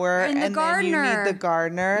flower and then you need the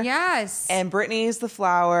gardener. Yes. And Britney's the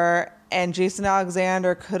flower and Jason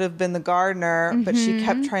Alexander could have been the gardener, but she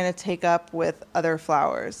kept trying to take up with other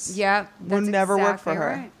flowers. Yeah. Would never work for her.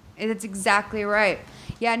 Right. That's exactly right.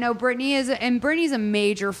 Yeah, no, Britney's a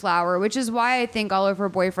major flower, which is why I think all of her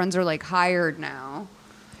boyfriends are like hired now.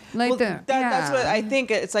 Like that's what I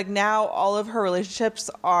think. It's like now all of her relationships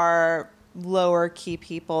are lower key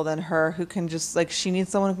people than her who can just like, she needs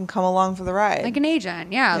someone who can come along for the ride. Like an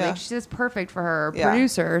agent. Yeah. Like she's perfect for her,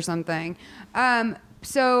 producer or something.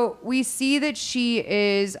 So we see that she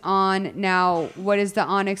is on now what is the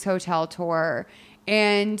Onyx Hotel tour.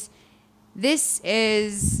 And this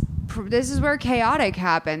is where chaotic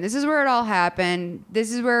happened. This is where it all happened.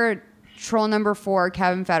 This is where troll number 4,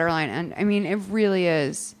 Kevin Federline. And I mean, it really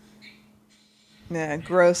is. Yeah,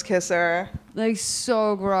 gross kisser. Like,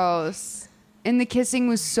 so gross. And the kissing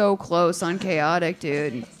was so close on Chaotic,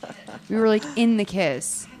 dude. We were, like, in the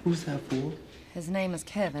kiss. Who's that fool? His name is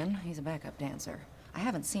Kevin. He's a backup dancer. I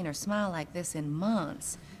haven't seen her smile like this in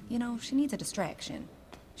months. You know, she needs a distraction.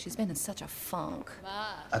 She's been in such a funk.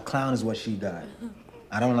 A clown is what she got.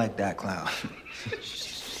 I don't like that clown.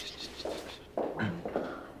 He's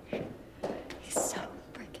so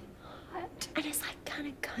freaking hot. And it's like kind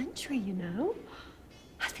of country, you know?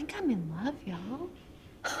 I think I'm in love, y'all.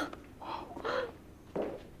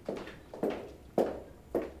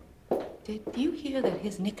 Did you hear that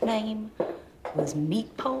his nickname was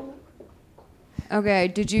Meat Pole? Okay,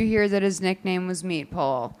 did you hear that his nickname was Meat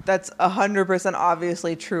Pole? That's 100%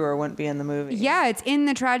 obviously true, or wouldn't be in the movie. Yeah, it's in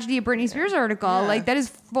the Tragedy of Britney Spears article. Yeah. Like that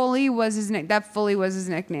fully was his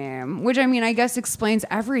nickname, which I mean, I guess explains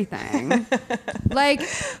everything. Like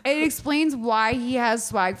it explains why he has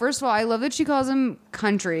swag. First of all, I love that she calls him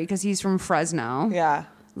country because he's from Fresno. Yeah.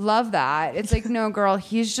 Love that. It's like, no, girl,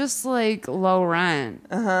 he's just like low rent.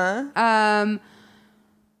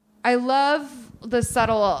 I love the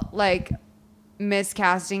subtle like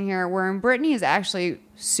miscasting here, wherein Britney is actually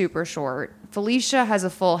super short. Felicia has a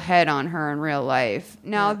full head on her in real life.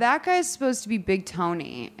 Now that guy's supposed to be Big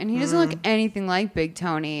Tony, and he doesn't look anything like Big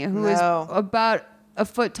Tony, who is about a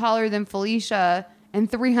foot taller than Felicia and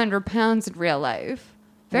 300 pounds in real life.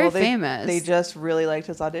 Very famous. They just really liked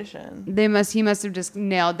his audition. He must have just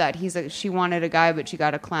nailed that. She wanted a guy, but she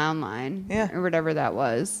got a clown line. Yeah. Or whatever that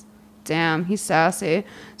was. Damn, he's sassy.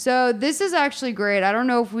 So this is actually great. I don't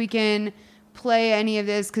know if we can play any of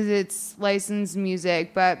this because it's licensed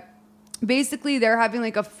music, but basically they're having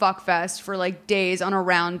like a fuck fest for like days on a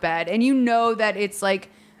round bed. And you know that it's like,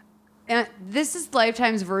 this is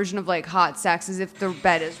Lifetime's version of like hot sex, as if the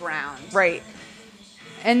bed is round. Right.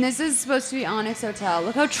 And this is supposed to be Onyx Hotel.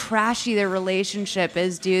 Look how trashy their relationship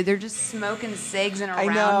is, dude. They're just smoking cigs in a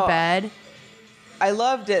round bed. I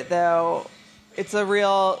loved it, though. It's a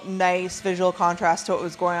real nice visual contrast to what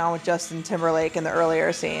was going on with Justin Timberlake in the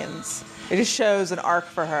earlier scenes. It just shows an arc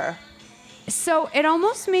for her. So it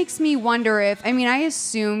almost makes me wonder if, I mean, I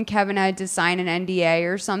assume Kevin had to sign an NDA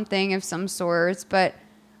or something of some sorts, but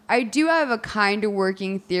I do have a kind of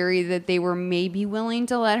working theory that they were maybe willing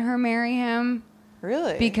to let her marry him.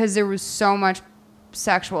 Really? Because there was so much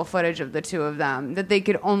sexual footage of the two of them that they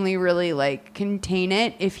could only really like contain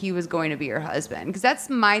it if he was going to be her husband. Because that's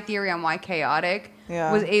my theory on why Chaotic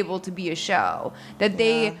was able to be a show. That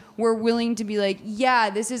they were willing to be like,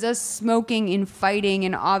 yeah, this is us smoking and fighting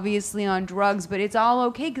and obviously on drugs, but it's all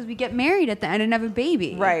okay because we get married at the end and have a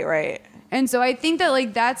baby. Right, right. And so I think that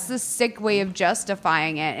like that's the sick way of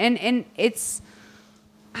justifying it. And it's,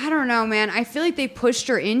 I don't know, man. I feel like they pushed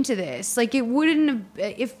her into this. Like it wouldn't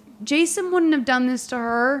have, if Jason wouldn't have done this to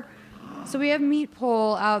her. So we have Meat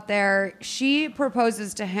Pole out there. She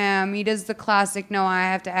proposes to him. He does the classic, no, I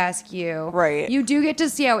have to ask you. Right. You do get to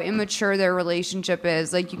see how immature their relationship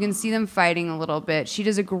is. Like you can see them fighting a little bit. She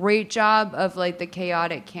does a great job of like the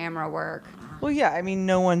chaotic camera work. Well, yeah. I mean,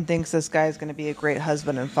 no one thinks this guy's going to be a great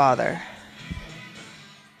husband and father.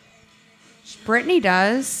 Britney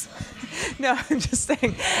does. No, I'm just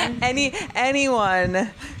saying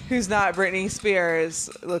anyone who's not Britney Spears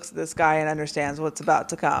looks at this guy and understands what's about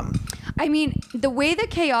to come. I mean, the way that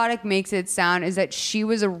Chaotic makes it sound is that she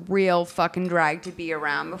was a real fucking drag to be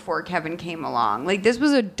around before Kevin came along. Like, this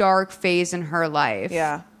was a dark phase in her life.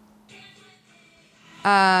 Yeah.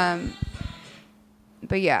 But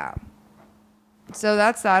yeah. So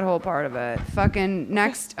that's that whole part of it. Fucking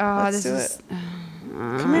next. Oh, Let's this do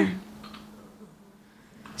is. Come here.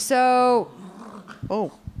 So,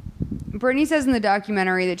 Britney says in the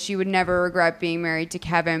documentary that she would never regret being married to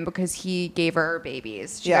Kevin because he gave her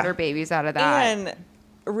babies. She got her babies out of that. And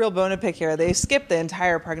a real bone to pick here. They skipped the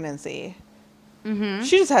entire pregnancy. Mm-hmm.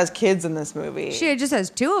 She just has kids in this movie. She just has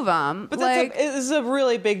two of them. But it's a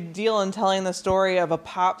really big deal in telling the story of a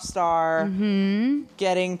pop star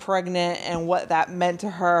getting pregnant and what that meant to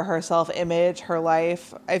her self-image, her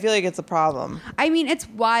life. I feel like it's a problem. I mean, it's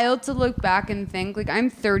wild to look back and think, like, I'm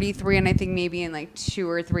 33 and I think maybe in like 2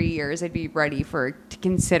 or 3 years I'd be ready to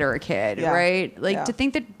consider a kid, right? Like, to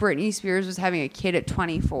think that Britney Spears was having a kid at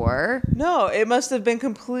 24. No, it must have been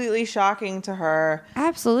completely shocking to her.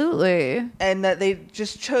 Absolutely. And that they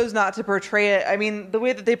just chose not to portray it. I mean, the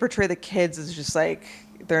way that they portray the kids is just like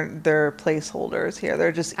they're placeholders here.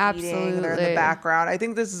 They're just eating. They're in the background. I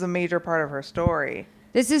think this is a major part of her story.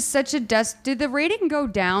 This is such a did the rating go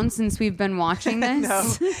down since we've been watching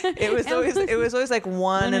this? No, it was always like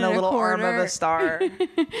one and a little arm of a star.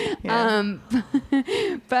 Yeah.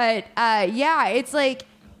 But yeah, it's like,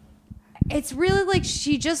 it's really like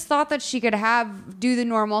she just thought that she could do the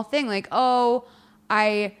normal thing, like, oh,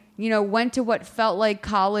 I went to what felt like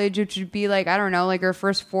college, which would be like, I don't know, like her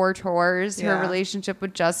first 4 tours, her relationship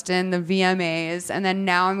with Justin, the VMAs, and then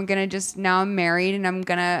now I'm married and I'm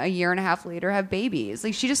gonna, a year and a half later, have babies.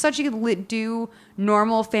 Like, she just thought she could do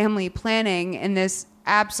normal family planning in this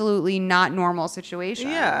absolutely not normal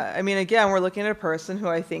situation. Yeah, I mean, again, we're looking at a person who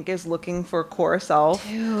I think is looking for core self.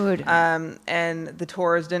 Dude. And the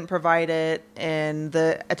tours didn't provide it, and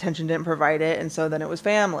the attention didn't provide it, and so then it was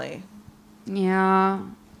family. Yeah.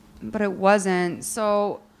 But it wasn't.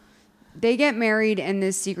 So they get married in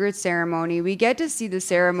this secret ceremony. We get to see the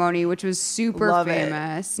ceremony, which was super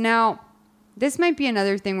famous. Now, this might be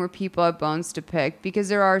another thing where people have bones to pick because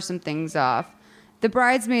there are some things off. The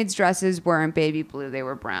bridesmaids' dresses weren't baby blue; they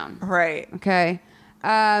were brown. Right. Okay.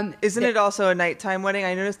 Isn't it also a nighttime wedding?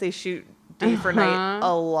 I noticed they shoot day for night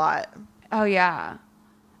a lot. Oh yeah.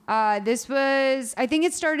 This was, I think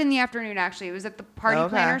it started in the afternoon. Actually, it was at the party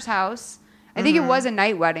planner's house. I think it was a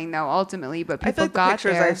night wedding though, ultimately, but people I feel like got the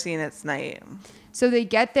pictures there. I've seen, it's night. So they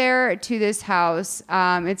get there to this house.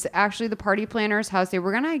 It's actually the party planner's house. They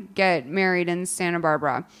were gonna get married in Santa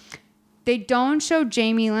Barbara. They don't show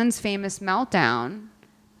Jamie Lynn's famous meltdown.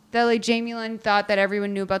 That like Jamie Lynn thought that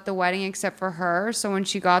everyone knew about the wedding except for her. So when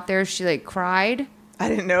she got there, she like cried. I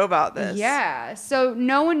didn't know about this. Yeah. So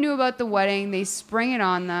no one knew about the wedding. They spring it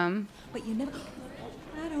on them. But you never...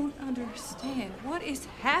 I don't understand. What is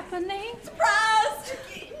happening? Surprise!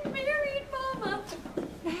 You're getting married, Mama.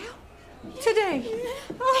 Today.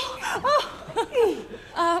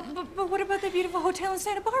 But what about that beautiful hotel in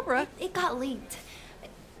Santa Barbara? It got leaked.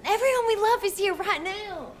 Everyone we love is here right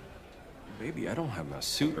now. Baby, I don't have my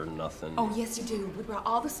suit or nothing. Oh, yes, you do. We brought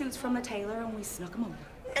all the suits from the tailor and we snuck them over.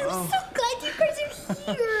 I'm so glad you guys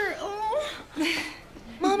are here. Oh.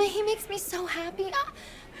 Mama, he makes me so happy.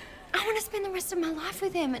 I want to spend the rest of my life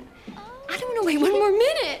with him, and I don't want to wait one more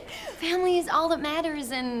minute. Family is all that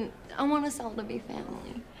matters, and I want us all to be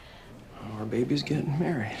family. Our baby's getting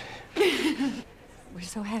married. We're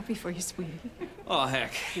so happy for you, sweetie. Oh,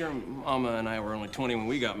 heck. Your mama and I were only 20 when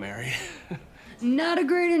we got married. Not a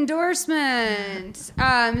great endorsement.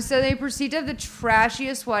 So they proceed to have the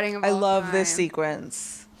trashiest wedding of all time. I love this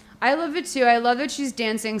sequence. I love it too. I love that she's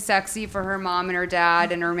dancing sexy for her mom and her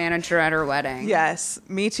dad and her manager at her wedding. Yes,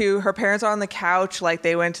 me too. Her parents are on the couch like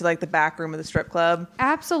they went to like the back room of the strip club.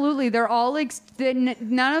 Absolutely. They're all like,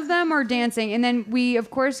 none of them are dancing. And then we,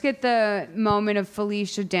 of course, get the moment of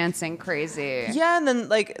Felicia dancing crazy. Yeah, and then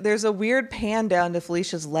like there's a weird pan down to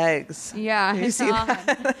Felicia's legs. Yeah, you see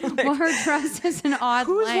that? Well, her dress is an odd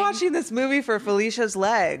Who's length. watching this movie for Felicia's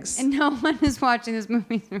legs? And no one is watching this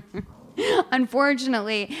movie.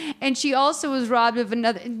 Unfortunately. And she also was robbed of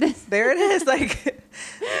another. There it is. Like,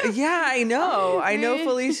 yeah, I know. I know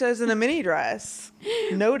Felicia's in a mini dress.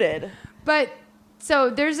 Noted. But so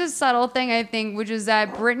there's a subtle thing, I think, which is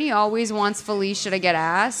that Britney always wants Felicia to get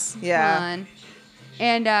ass. Yeah.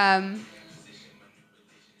 And,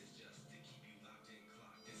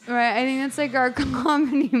 right, I think that's like our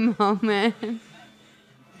comedy moment.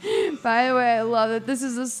 By the way, I love that this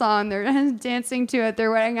is a song they're dancing to at their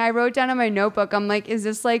wedding. I wrote down in my notebook, I'm like, is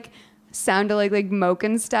this like sound to like Moke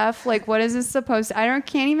and stuff? Like, what is this supposed to?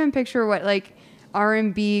 Can't even picture what like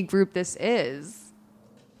R&B group this is.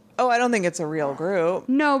 Oh, I don't think it's a real group.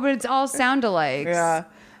 No, but it's all sound-alikes.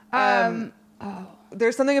 Yeah.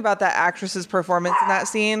 There's something about that actress's performance in that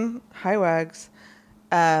scene. Hi, Wags.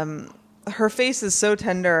 Her face is so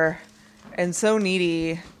tender and so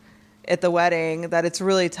needy at the wedding that it's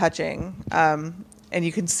really touching. And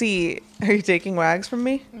you can see, are you taking Wags from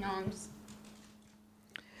me? No, I'm just...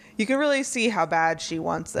 You can really see how bad she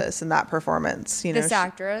wants this in that performance. You know, this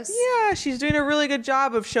actress? Yeah, she's doing a really good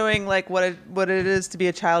job of showing like what it is to be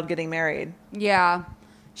a child getting married. Yeah.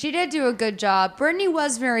 She did do a good job. Britney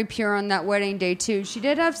was very pure on that wedding day too. She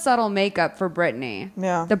did have subtle makeup for Britney.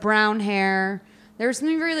 Yeah. The brown hair. There was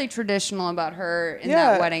something really traditional about her in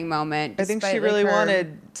that wedding moment. I think she despite, really like, her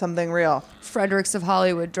wanted something real. Fredericks of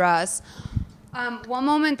Hollywood dress. One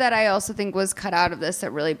moment that I also think was cut out of this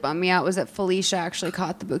that really bummed me out was that Felicia actually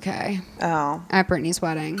caught the bouquet. Oh. At Britney's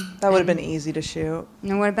wedding. That would have been easy to shoot.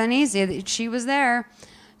 It would have been easy. She was there.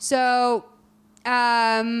 So,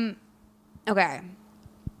 okay.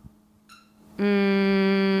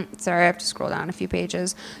 Sorry, I have to scroll down a few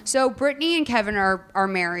pages. So Britney and Kevin are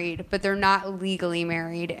married, but they're not legally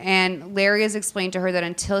married. And Larry has explained to her that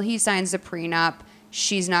until he signs the prenup,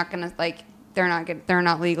 she's not gonna they're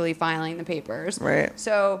not legally filing the papers. Right.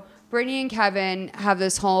 So Britney and Kevin have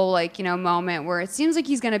this whole moment where it seems like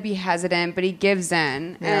he's gonna be hesitant, but he gives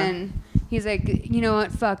in and he's like, you know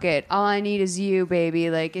what, fuck it. All I need is you,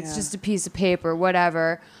 baby. Like it's just a piece of paper,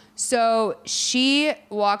 whatever. So she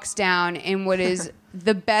walks down in what is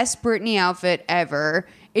the best Britney outfit ever.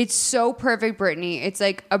 It's so perfect, Britney. It's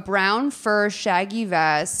like a brown fur shaggy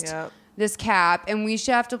vest, this cap, and we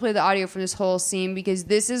should have to play the audio from this whole scene because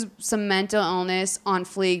this is some mental illness on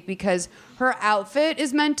fleek because her outfit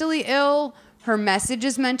is mentally ill, her message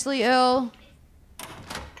is mentally ill.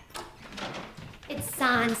 It's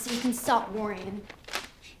signed so you can stop worrying.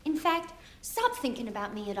 In fact, stop thinking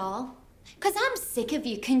about me at all. Because I'm sick of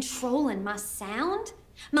you controlling my sound.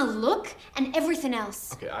 My look and everything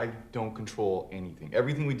else. Okay, I don't control anything.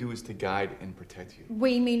 Everything we do is to guide and protect you.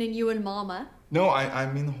 We meaning you and Mama? No,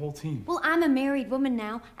 I mean the whole team. Well, I'm a married woman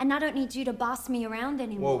now, and I don't need you to boss me around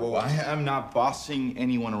anymore. Whoa, I am not bossing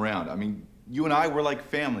anyone around. I mean, you and I, we're like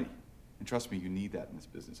family. And trust me, you need that in this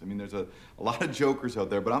business. I mean, there's a lot of jokers out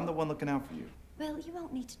there, but I'm the one looking out for you. Well, you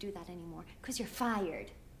won't need to do that anymore, because you're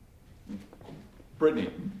fired.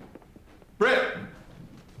 Brittany. Britt!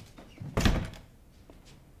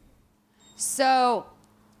 So,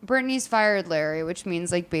 Brittany's fired Larry, which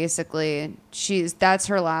means like basically that's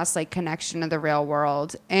her last like connection to the real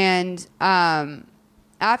world. And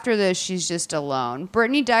after this, she's just alone.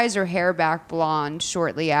 Brittany dyes her hair back blonde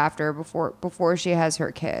shortly after, before she has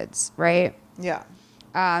her kids, right? Yeah.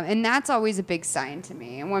 And that's always a big sign to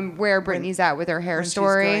me. And where Brittany's at with her hair when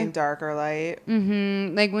story, she's going dark or light.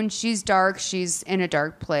 Like when she's dark, she's in a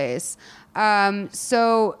dark place.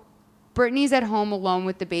 So Brittany's at home alone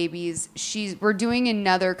with the babies. We're doing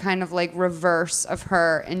another kind of like reverse of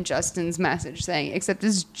her and Justin's message thing, except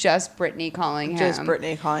it's just Brittany calling him. Just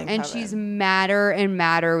Brittany calling and Kevin. She's madder and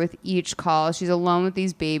madder with each call. She's alone with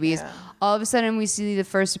these babies. Yeah. All of a sudden, we see the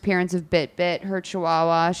first appearance of Bit, her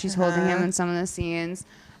chihuahua. She's holding him in some of the scenes.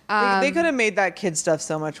 They could have made that kid stuff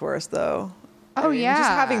so much worse, though. Yeah. Just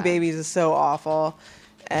having babies is so awful.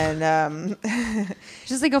 And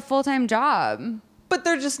just like a full-time job. But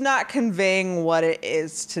they're just not conveying what it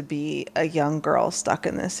is to be a young girl stuck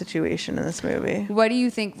in this situation in this movie. What do you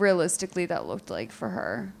think realistically that looked like for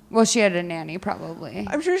her? Well, she had a nanny probably.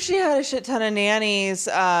 I'm sure she had a shit ton of nannies.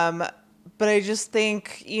 But I just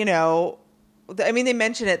think, I mean, they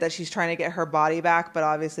mention it that she's trying to get her body back, but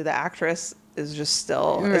obviously the actress is just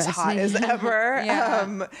still as hot as ever.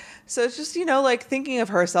 Yeah. So it's just, like thinking of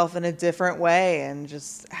herself in a different way and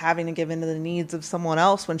just having to give in to the needs of someone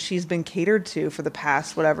else when she's been catered to for the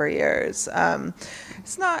past whatever years.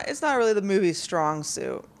 It's not really the movie's strong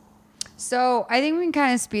suit. So I think we can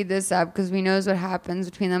kind of speed this up because we knows what happens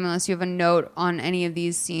between them unless you have a note on any of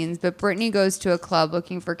these scenes. But Brittany goes to a club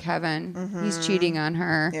looking for Kevin. Mm-hmm. He's cheating on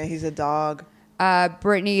her. Yeah, he's a dog.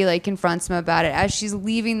 Brittany like confronts him about it. As she's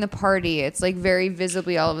leaving the party, it's like very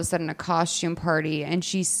visibly all of a sudden a costume party, and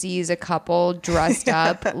she sees a couple dressed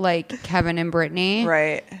up like Kevin and Brittany.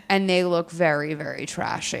 Right. And they look very, very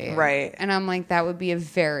trashy. Right. And I'm like, that would be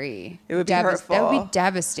hurtful. That would be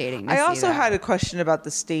devastating to I see also that. had a question about the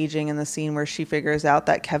staging in the scene where she figures out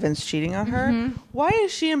that Kevin's cheating on her. Mm-hmm. Why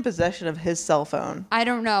is she in possession of his cell phone? I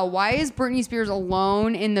don't know. Why is Britney Spears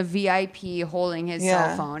alone in the VIP holding his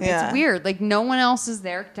cell phone? Yeah. It's weird. Like no one else is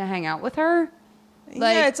there to hang out with her.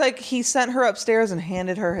 Yeah, it's like he sent her upstairs and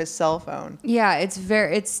handed her his cell phone. Yeah,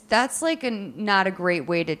 that's like not a great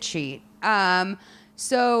way to cheat.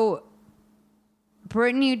 So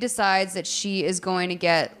Brittany decides that she is going to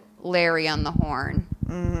get Larry on the horn.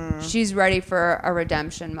 Mm-hmm. She's ready for a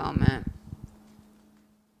redemption moment.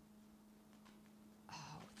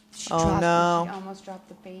 She almost dropped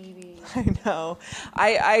the baby. I know.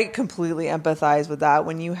 I completely empathize with that.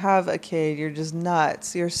 When you have a kid, you're just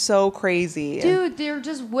nuts. You're so crazy. Dude, they're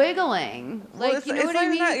just wiggling. Like, you know what I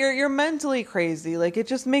mean? You're mentally crazy. Like, it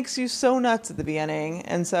just makes you so nuts at the beginning.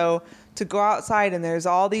 And so to go outside and there's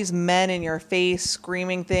all these men in your face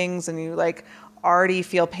screaming things and you, like, already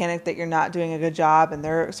feel panicked that you're not doing a good job and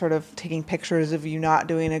they're sort of taking pictures of you not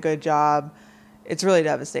doing a good job. It's really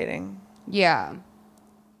devastating. Yeah.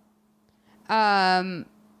 I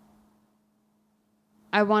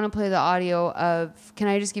want to play the audio of, can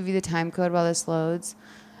I just give you the time code while this loads?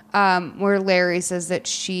 Where Larry says that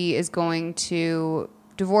she is going to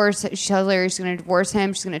divorce, she tells Larry she's going to divorce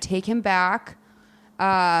him, she's going to take him back,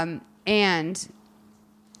 and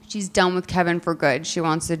she's done with Kevin for good. She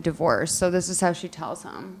wants a divorce. So this is how she tells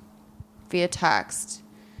him via text.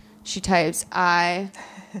 She types IWANT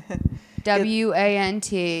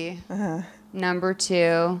number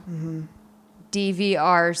 2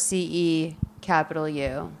 DVRCE capital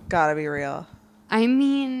U. Gotta be real. I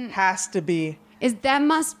mean, has to be. That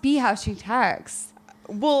must be how she texts.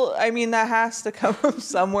 Well, I mean, that has to come from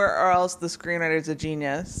somewhere, or else the screenwriter's a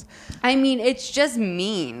genius. I mean, it's just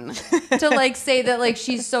mean to like say that like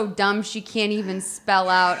she's so dumb she can't even spell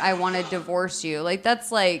out "I want to divorce you." Like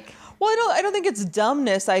that's like. Well, I don't think it's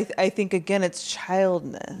dumbness. I think again it's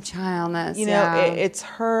childness. You know, it's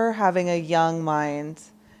her having a young mind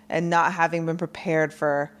and not having been prepared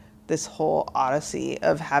for this whole odyssey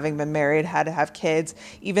of having been married, had to have kids.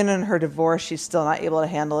 Even in her divorce, she's still not able to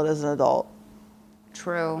handle it as an adult.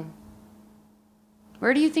 True.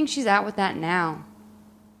 Where do you think she's at with that now?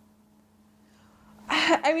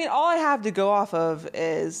 I mean, all I have to go off of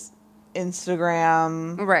is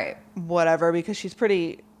Instagram. Right. Whatever, because she's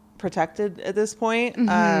pretty protected at this point.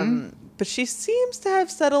 But she seems to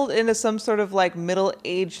have settled into some sort of like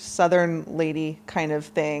middle-aged Southern lady kind of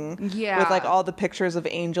thing. Yeah. With like all the pictures of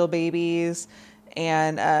angel babies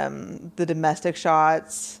and the domestic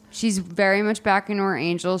shots. She's very much back into her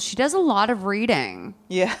angels. She does a lot of reading.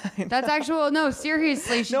 Yeah, that's actual. No,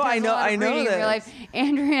 seriously, she No, does I know- a lot of I know reading in real this. life.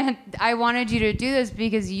 Andrea, I wanted you to do this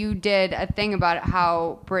because you did a thing about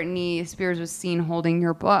how Britney Spears was seen holding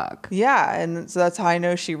your book. Yeah, and so that's how I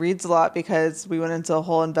know she reads a lot, because we went into a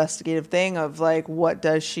whole investigative thing of like, what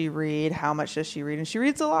does she read? How much does she read? And she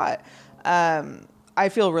reads a lot. I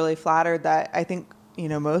feel really flattered that I think,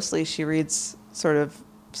 mostly she reads sort of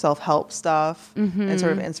self-help stuff and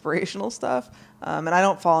sort of inspirational stuff. And I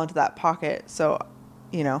don't fall into that pocket. So,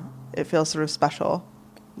 it feels sort of special.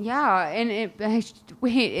 Yeah, and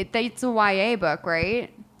it's a YA book,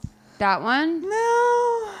 right? That one?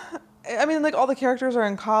 No. I mean, like all the characters are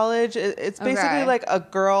in college. It's basically like a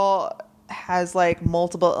girl has like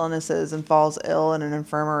multiple illnesses and falls ill in an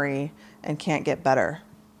infirmary and can't get better.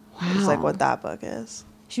 Wow. It's like what that book is.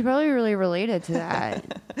 She probably really related to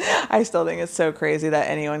that. I still think it's so crazy that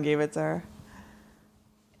anyone gave it to her.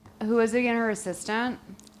 Who was again her assistant?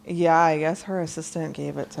 Yeah, I guess her assistant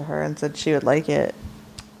gave it to her and said she would like it.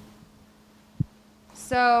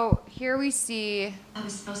 So here we see... I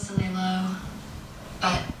was supposed to lay low,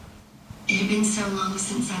 but it had been so long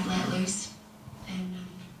since I'd let loose. And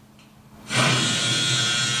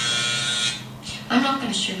I'm not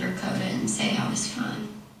going to sugarcoat it and say I was fine.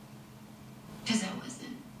 Because I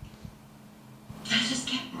wasn't. I just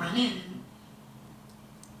kept running and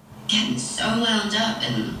getting so wound up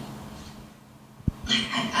and like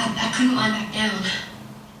I couldn't wind back down.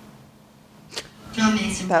 I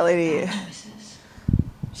made some that lady.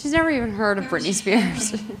 She's never even heard of Britney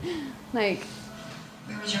Spears. Like,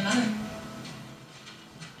 where was your mother?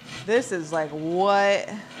 This is like what?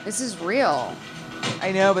 This is real.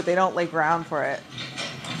 I know, but they don't lay ground for it.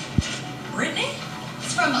 Britney?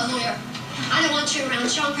 It's from a lawyer. I don't want you around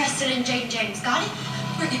Sean Preston and Jane James. Got it?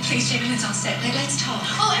 Britney, please, Jamie Lynn's on set. Let's talk.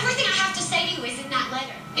 Oh, everything I have to say to you is in that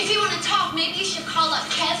letter. If you want to talk, maybe you should call up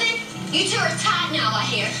Kevin. You two are tied now, I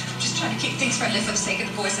hear. I'm just trying to keep things friendly for the sake of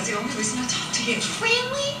the boys. That's the only reason I talk to you.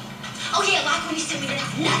 Friendly? Oh, yeah, like when you sent me to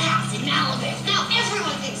that nut house in Malibu. Now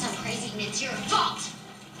everyone thinks I'm crazy and it's your fault.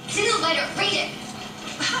 It's in the letter. Read it.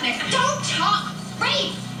 Honey, don't talk.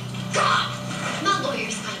 Read. God. My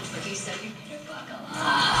lawyer's coming for you, so you better buckle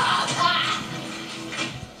up.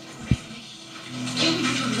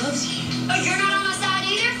 Everyone loves you. Oh, you're not on my side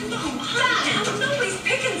either? No, I'm nobody's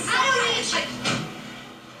picking sides. I don't need you.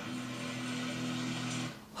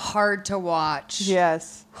 Hard to watch.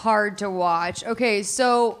 Yes. Hard to watch. Okay,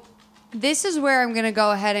 so this is where I'm going to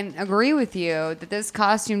go ahead and agree with you that this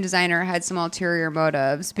costume designer had some ulterior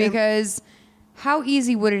motives, because how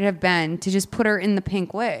easy would it have been to just put her in the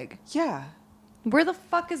pink wig? Yeah. Where the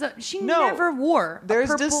fuck is that? She never wore. There's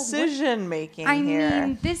a purple decision making I here.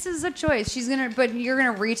 mean, this is a choice. But you're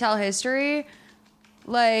gonna retell history.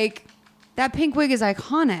 Like, that pink wig is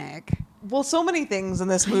iconic. Well, so many things in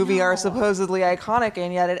this movie are supposedly iconic,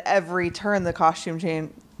 and yet at every turn the costume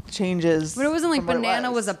changes. But it wasn't like from what it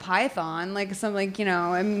Banana was a python. Like some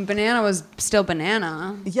Banana was still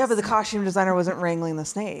Banana. Yeah, but the costume designer wasn't wrangling the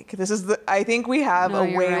snake. I think we have a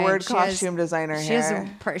wayward costume designer here.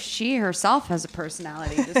 She herself has a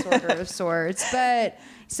personality disorder of sorts. But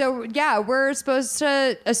so yeah, we're supposed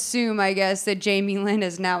to assume, I guess, that Jamie Lynn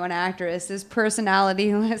is now an actress, this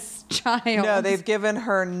personalityless child. No, they've given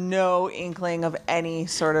her no inkling of any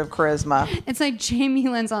sort of charisma. It's like Jamie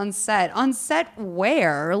Lynn's on set. On set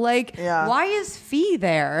where? Like, why is Fee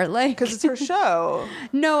there? Like, because it's her show.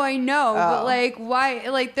 No, I know, but like, why?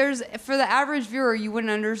 Like, there's for the average viewer, you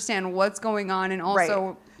wouldn't understand what's going on, and also.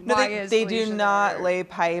 Right. No, they do not lay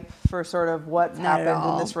pipe for sort of what's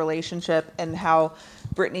happened in this relationship and how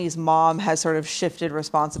Britney's mom has sort of shifted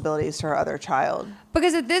responsibilities to her other child.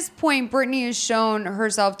 Because at this point, Britney has shown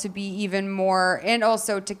herself to be even more, and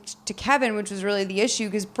also to Kevin, which was really the issue,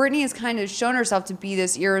 because Britney has kind of shown herself to be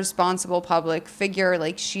this irresponsible public figure.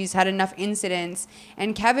 Like, she's had enough incidents,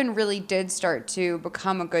 and Kevin really did start to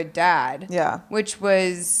become a good dad. Yeah. Which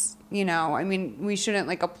was... I mean, we shouldn't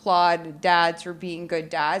applaud dads for being good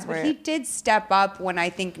dads, but he did step up when I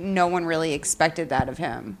think no one really expected that of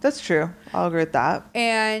him. That's true. I'll agree with that.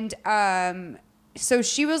 And so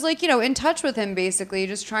she was in touch with him, basically,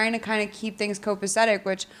 just trying to kind of keep things copacetic,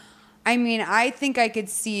 which, I mean, I think I could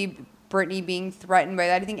see Britney being threatened by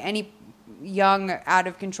that. I think any young, out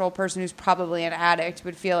of control person who's probably an addict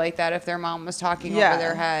would feel like that if their mom was talking over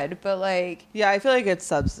their head. But like, yeah, I feel like it's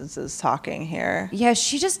substances talking here. Yeah,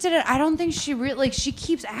 she just did it. I don't think she really like. She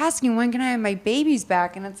keeps asking, "When can I have my babies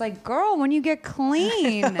back?" And it's like, girl, when you get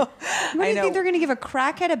clean. What do you think they're gonna give a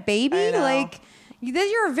crackhead a baby? Like,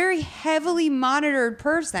 you're a very heavily monitored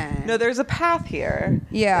person. No, there's a path here.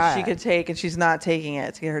 Yeah, that she could take, and she's not taking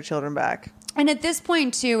it to get her children back. And at this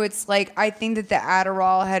point, too, it's like I think that the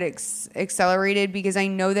Adderall had accelerated because I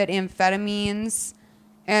know that amphetamines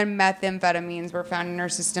and methamphetamines were found in her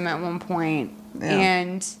system at one point. Yeah.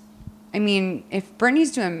 And, I mean, if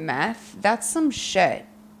Brittany's doing meth, that's some shit.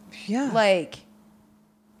 Yeah. Like,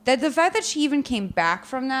 that the fact that she even came back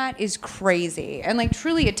from that is crazy. And, like,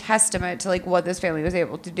 truly a testament to, like, what this family was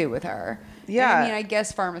able to do with her. Yeah. And, I mean, I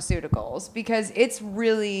guess pharmaceuticals. Because it's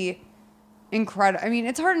really incredible. I mean,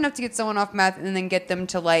 it's hard enough to get someone off meth and then get them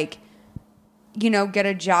to, like, you know, get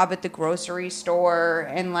a job at the grocery store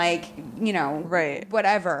and, like, you know,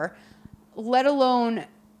 whatever. Let alone,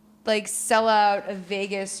 like, sell out a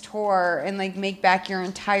Vegas tour and, like, make back your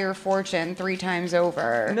entire fortune 3 times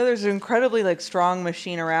over. You know, there's an incredibly, like, strong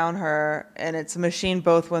machine around her, and it's a machine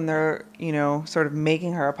both when they're, you know, sort of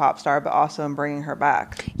making her a pop star, but also in bringing her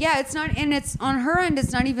back. Yeah, it's not, and it's on her end,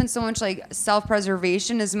 it's not even so much, like,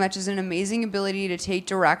 self-preservation as much as an amazing ability to take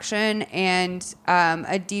direction and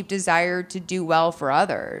a deep desire to do well for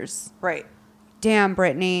others. Right. Damn,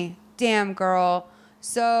 Britney. Damn, girl.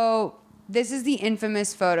 So this is the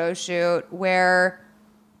infamous photo shoot where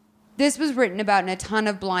this was written about in a ton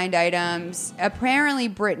of blind items. Apparently,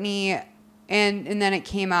 Britney, and then it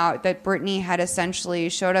came out that Britney had essentially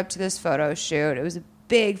showed up to this photo shoot. It was a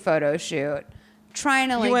big photo shoot. Trying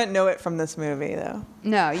to, like, you wouldn't know it from this movie, though.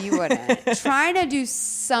 No, you wouldn't. Trying to do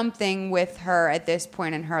something with her at this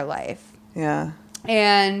point in her life. Yeah.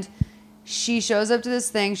 And she shows up to this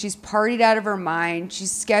thing. She's partied out of her mind.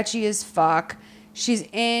 She's sketchy as fuck. She's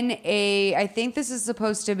in I think this is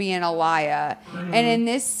supposed to be an Alaya. Mm-hmm. And in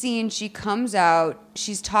this scene, she comes out.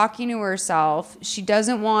 She's talking to herself. She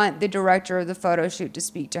doesn't want the director of the photo shoot to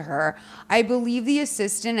speak to her. I believe the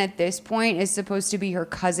assistant at this point is supposed to be her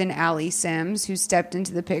cousin, Allie Sims, who stepped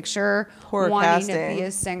into the picture wanting to be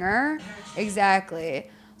a singer.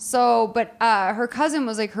 Exactly. So, but her cousin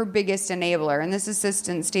was, like, her biggest enabler. And this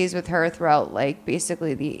assistant stays with her throughout, like,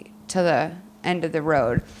 basically to the end of the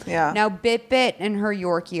road. Yeah. Now, Bit and her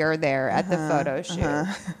Yorkie are there at the photo shoot.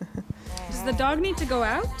 Does the dog need to go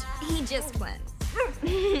out? He just went.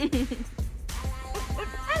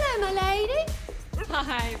 Hello, my lady.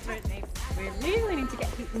 Hi, Brittany. We really need to get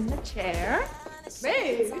you in the chair.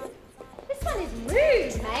 Rude. This one is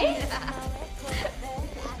rude, mate.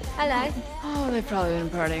 Hello. Oh, they've probably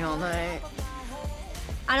been partying all night.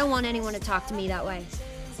 I don't want anyone to talk to me that way.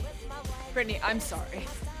 Brittany, I'm sorry.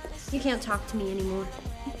 You can't talk to me anymore.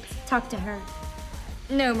 Talk to her.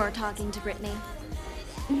 No more talking to Britney.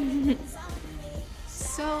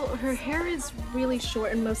 So, her hair is really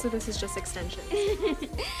short and most of this is just extensions.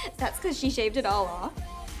 That's because she shaved it all off.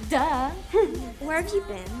 Duh. Where have you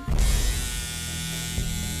been?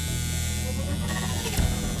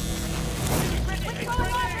 What's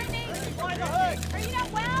going on, Britney? Are you not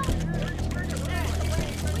well?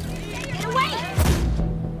 Get away!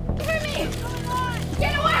 From me!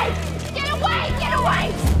 Get away! Get away! Get away!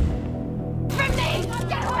 From me!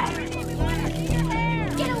 Get away!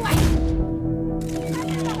 Get away!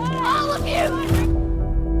 All of you!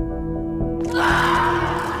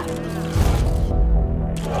 Ah!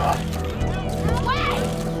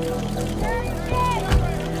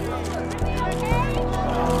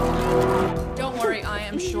 Don't worry, I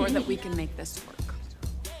am sure that we can make this work.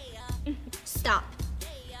 Stop.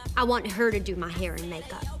 I want her to do my hair and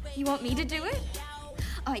makeup. You want me to do it?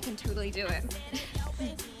 Oh, I can totally do it.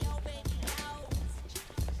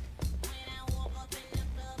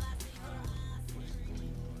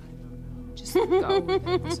 Just go with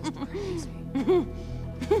it. This is crazy.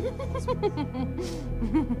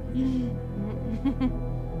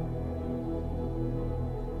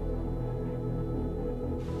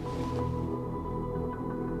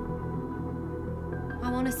 I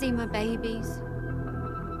want to see my babies.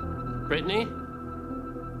 Brittany?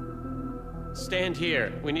 Stand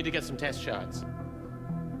here. We need to get some test shots.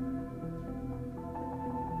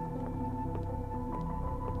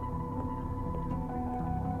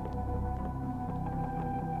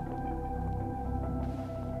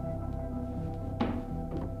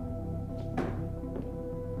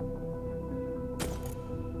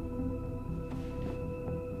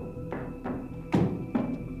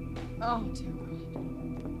 Oh, dear God.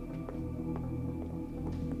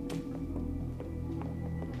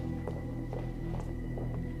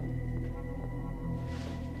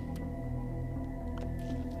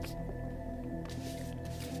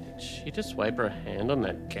 she just wipe her hand on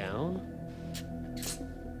that gown?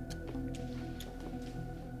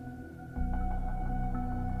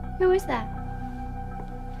 Who is that?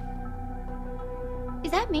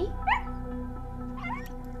 Is that me?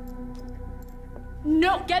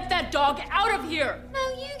 No, get that dog out of here! No,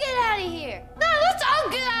 you get out of here. No, let's all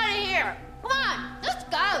get out of here. Come on, let's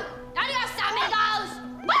go. Adios, amigos.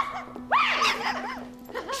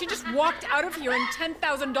 She just walked out of here in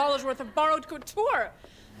 $10,000 worth of borrowed couture.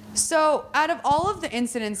 So, out of all of the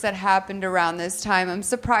incidents that happened around this time, I'm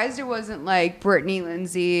surprised it wasn't like Britney,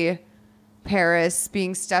 Lindsay, Paris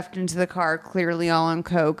being stuffed into the car, clearly all on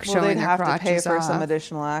coke, Well, showing they'd their have to crotches pay for some off.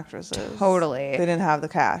 additional actresses. Totally. They didn't have the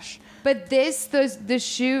cash. But the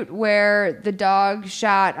shoot where the dog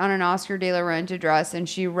shot on an Oscar de la Renta dress and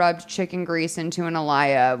she rubbed chicken grease into an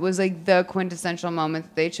Alaya was like the quintessential moment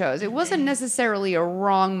that they chose. It wasn't necessarily a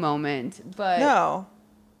wrong moment, but No.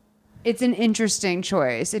 it's an interesting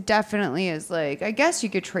choice. It definitely is. Like, I guess you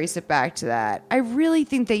could trace it back to that. I really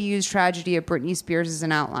think they used tragedy of Britney Spears as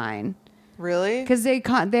an outline. Really? Because they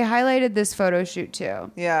highlighted this photo shoot too.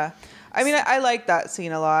 Yeah. I mean, I like that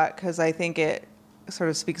scene a lot because I think it sort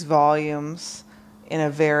of speaks volumes in a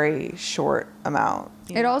very short amount.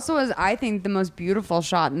 It also is, I think, the most beautiful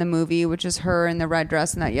shot in the movie, which is her in the red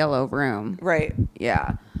dress in that yellow room. Right.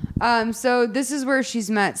 Yeah. So this is where she's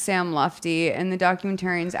met Sam Lufty, and the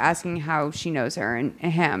documentarian's asking how she knows her and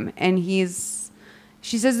him. And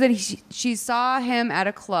she says that she saw him at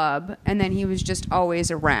a club, and then he was just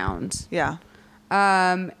always around. Yeah.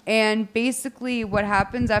 And basically what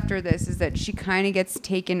happens after this is that she kind of gets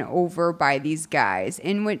taken over by these guys.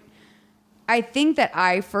 And what I think that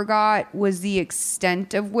I forgot was the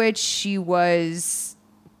extent of which she was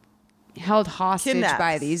held hostage Kidnapped.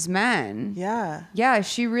 by these men. Yeah. Yeah,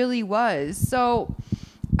 she really was. So,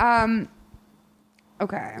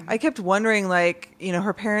 okay. I kept wondering, like, you know,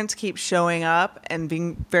 her parents keep showing up and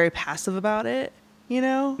being very passive about it, you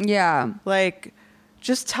know? Yeah. Like,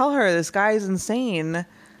 just tell her this guy's insane.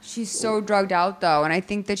 She's so drugged out, though, and I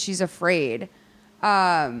think that she's afraid.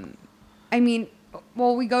 I mean,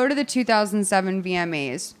 well, we go to the 2007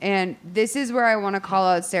 VMAs, and this is where I want to call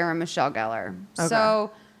out Sarah Michelle Gellar. Okay.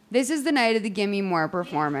 So this is the night of the Gimme More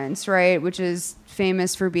performance, right? Which is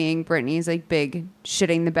famous for being Britney's like big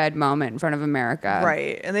shitting the bed moment in front of America.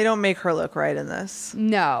 Right. And they don't make her look right in this.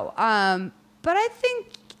 No. But I think,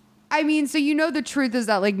 I mean, so you know the truth is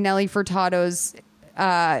that like Nelly Furtado's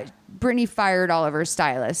Britney fired all of her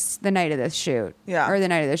stylists the night of this shoot. Yeah. Or the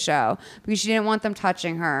night of the show. Because she didn't want them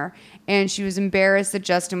touching her. And she was embarrassed that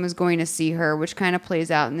Justin was going to see her, which kind of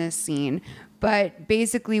plays out in this scene. But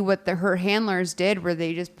basically what her handlers did were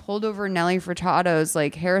they just pulled over Nelly Furtado's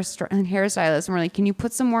like hairstylist and were like, can you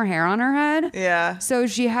put some more hair on her head? Yeah. So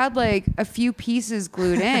she had like a few pieces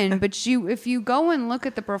glued in, but if you go and look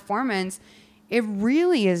at the performance, it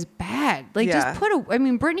really is bad. Like just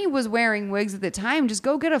Britney was wearing wigs at the time. Just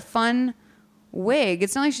go get a fun wig.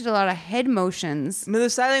 It's not like she did a lot of head motions. No, the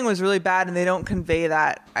styling was really bad, and they don't convey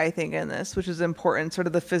that, I think, in this, which is important, sort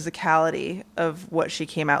of the physicality of what she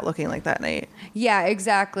came out looking like that night. Yeah,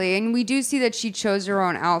 exactly. And we do see that she chose her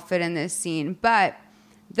own outfit in this scene. But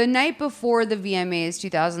the night before the VMAs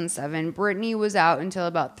 2007, Britney was out until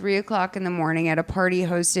about 3 o'clock in the morning at a party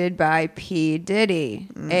hosted by P. Diddy,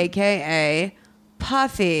 a.k.a.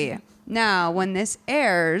 Puffy. Now, when this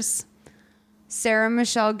airs, Sarah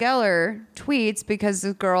Michelle Gellar tweets because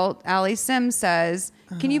the girl, Allie Sims, says,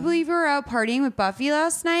 can you believe you were out partying with Buffy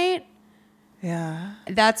last night? Yeah.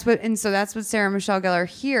 That's what Sarah Michelle Gellar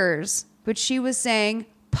hears. But she was saying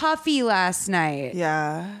Puffy last night.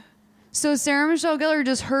 Yeah. So Sarah Michelle Gellar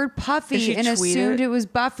just heard Puffy and assumed it was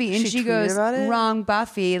Buffy. And she goes, about it? wrong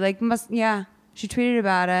Buffy. Like, she tweeted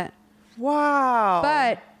about it. Wow.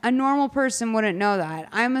 But a normal person wouldn't know that.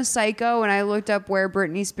 I'm a psycho, and I looked up where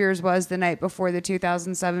Britney Spears was the night before the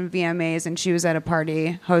 2007 VMAs, and she was at a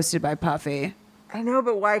party hosted by Puffy. I know,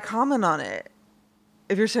 but why comment on it?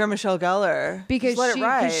 If you're Sarah Michelle Gellar, Because just let it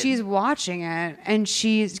ride. she's watching it, and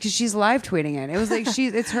she's live tweeting it. It was like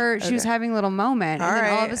it's her. She was having a little moment, and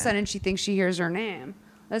then all of a sudden she thinks she hears her name.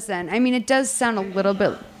 Listen, I mean, it does sound a little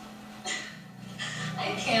bit.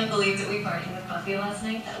 I can't believe that we partied with Buffy last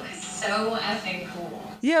night. That was so effing cool.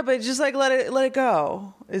 Yeah, but just like let it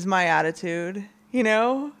go is my attitude. You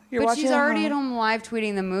know, But she's already at home live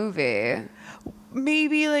tweeting the movie.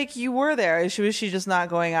 Maybe like you were there. Was she just not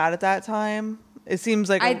going out at that time? It seems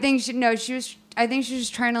like I think she was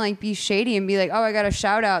just trying to like be shady and be like, oh, I got a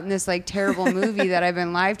shout out in this like terrible movie that I've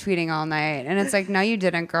been live tweeting all night. And it's like, no, you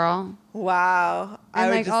didn't, girl. Wow.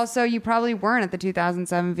 And like also you probably weren't at the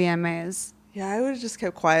 2007 VMAs. Yeah, I would have just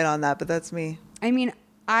kept quiet on that, but that's me. I mean,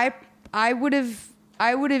 I would have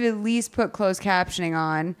I would have at least put closed captioning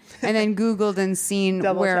on and then Googled and seen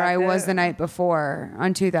where I was the night before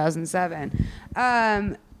on 2007.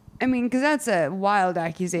 I mean, because that's a wild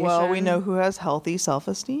accusation. Well, we know who has healthy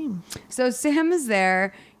self-esteem. So Sam is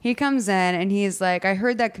there. He comes in and he's like, I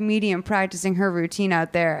heard that comedian practicing her routine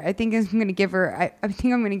out there. I think I'm going to give her, I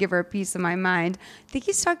think I'm going to give her a piece of my mind. I think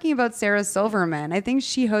he's talking about Sarah Silverman. I think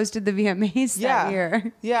she hosted the VMAs that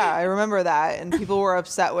year. Yeah, I remember that. And people were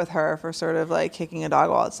upset with her for sort of like kicking a dog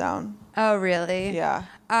while it's down. Oh, really? Yeah.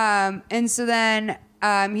 And so then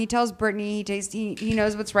he tells Brittany he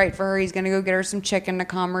knows what's right for her. He's going to go get her some chicken to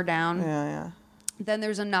calm her down. Yeah. Then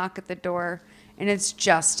there's a knock at the door. And it's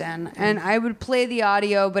Justin. And I would play the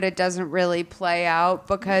audio, but it doesn't really play out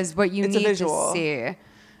because what you need to see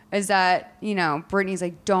is that, you know, Brittany's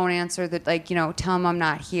like, don't answer the, like, you know, tell him I'm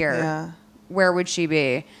not here. Yeah. Where would she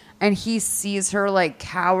be? And he sees her like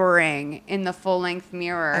cowering in the full length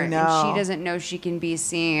mirror. I know. And she doesn't know she can be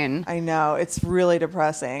seen. I know. It's really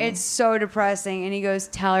depressing. It's so depressing. And he goes,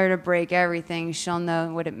 tell her to break everything. She'll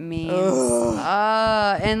know what it means.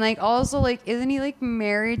 And like also like, isn't he like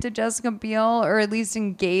married to Jessica Biel or at least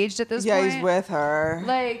engaged at this point? Yeah, he's with her.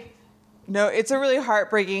 Like, no, it's a really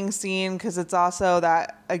heartbreaking scene because it's also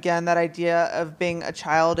that, again, that idea of being a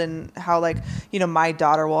child and how, like, you know, my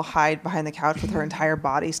daughter will hide behind the couch with her entire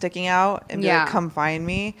body sticking out and be like, come find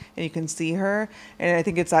me. And you can see her. And I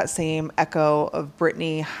think it's that same echo of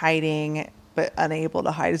Britney hiding but unable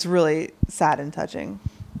to hide. It's really sad and touching.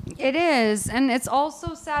 It is. And it's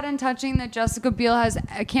also sad and touching that Jessica Biel has...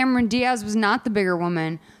 Cameron Diaz was not the bigger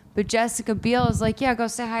woman. But Jessica Biel is like, yeah, go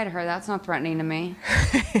say hi to her. That's not threatening to me.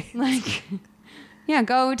 Like, yeah,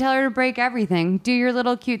 go tell her to break everything. Do your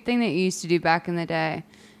little cute thing that you used to do back in the day.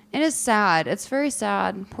 It is sad. It's very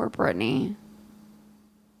sad. Poor Britney.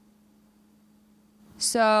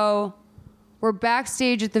 So we're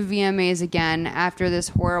backstage at the VMAs again after this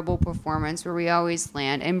horrible performance where we always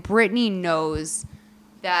land. And Britney knows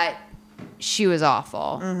that she was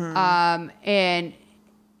awful. And...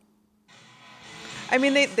 I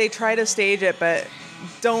mean, they try to stage it, but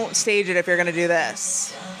don't stage it if you're going to do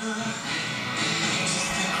this.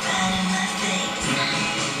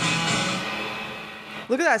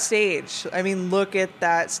 Look at that stage. I mean, look at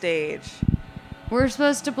that stage. We're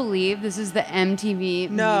supposed to believe this is the MTV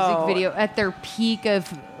music video at their peak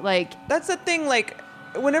of, like... That's the thing, like,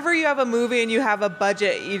 whenever you have a movie and you have a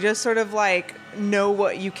budget, you just sort of, like, know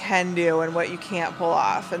what you can do and what you can't pull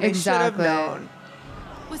off. And they should have known.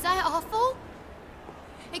 Was that awful?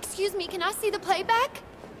 Excuse me, can I see the playback?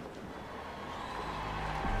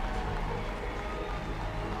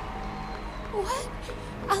 What?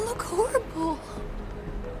 I look horrible.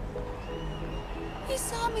 He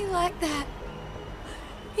saw me like that.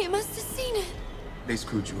 He must have seen it. They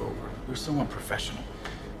screwed you over. You're so unprofessional.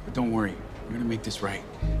 But don't worry, we're gonna make this right.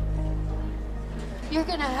 You're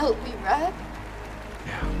gonna help me, right?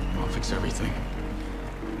 Yeah, I'll fix everything.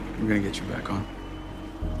 We're gonna get you back on.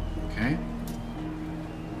 Okay?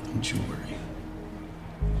 Don't you worry.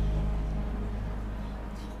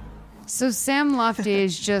 So Sam Lofty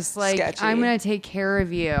is just like, Sketchy. I'm going to take care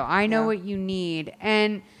of you. I know what you need.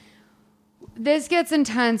 And this gets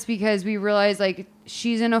intense because we realize like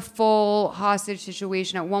she's in a full hostage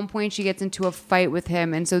situation. At one point she gets into a fight with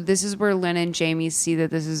him. And so this is where Lynn and Jamie see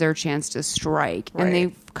that this is their chance to strike. Right. And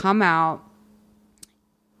they come out.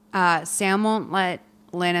 Sam won't let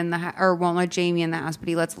Lynn in the or won't let Jamie in the house, but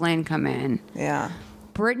he lets Lynn come in. Yeah.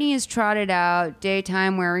 Brittany is trotted out,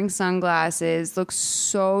 daytime, wearing sunglasses, looks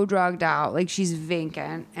so drugged out, like she's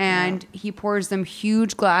vacant. And he pours them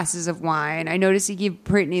huge glasses of wine. I noticed he gave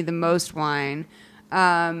Brittany the most wine.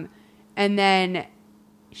 And then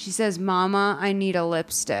she says, Mama, I need a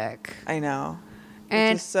lipstick. I know.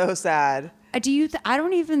 And it's just so sad. I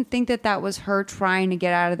don't even think that was her trying to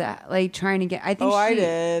get out of that, like trying to get. I think. I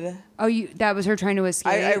did. Oh, that was her trying to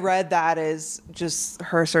escape. I read that as just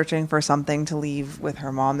her searching for something to leave with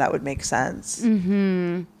her mom that would make sense.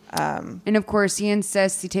 Mm-hmm. And of course, he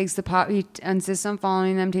insists. He insists on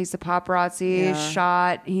following them. Takes the paparazzi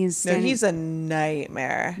shot. He's a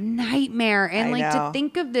nightmare. And like to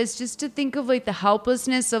think of this, just to think of like the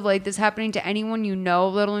helplessness of like this happening to anyone you know,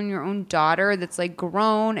 let alone your own daughter that's like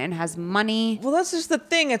grown and has money. Well, that's just the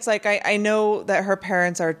thing. It's like I know that her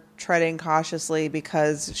parents are treading cautiously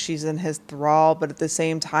because she's in his thrall, but at the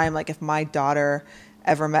same time, like if my daughter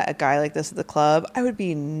ever met a guy like this at the club, I would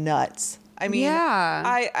be nuts. I mean,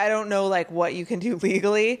 I don't know like what you can do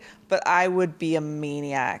legally, but I would be a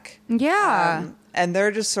maniac. Yeah. And they're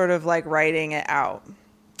just sort of like writing it out.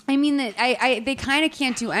 I mean, they kind of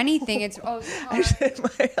can't do anything. It's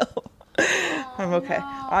I'm okay.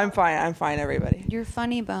 I'm fine, everybody. You're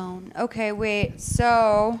funny bone. Okay, wait.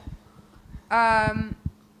 So,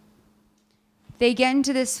 they get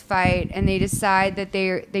into this fight and they decide that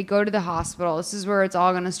they go to the hospital. This is where it's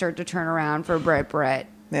all going to start to turn around for Britt.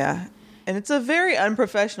 Yeah. And it's a very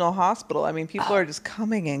unprofessional hospital. I mean, people are just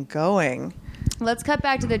coming and going. Let's cut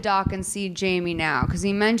back to the doc and see Jamie now, because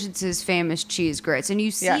he mentions his famous cheese grits, and you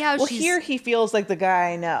see how she's... here he feels like the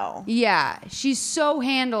guy I know. Yeah, she's so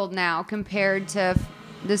handled now compared to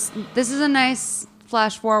this. This is a nice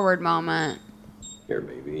flash forward moment. Here,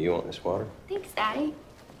 baby, you want this water? Thanks, Daddy.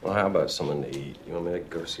 Well, how about something to eat? You want me to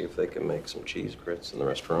go see if they can make some cheese grits in the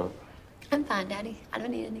restaurant? I'm fine, Daddy. I don't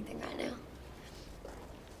need anything right now.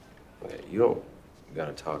 Okay, you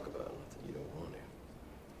gotta talk about nothing you don't want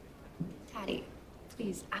to. Daddy,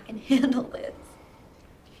 please, I can handle this.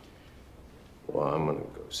 Well, I'm gonna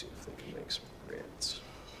go see if they can make some grits.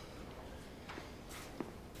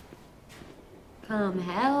 Come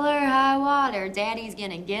hell or high water, Daddy's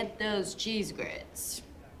gonna get those cheese grits.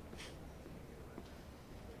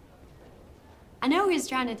 I know he's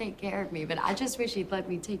trying to take care of me, but I just wish he'd let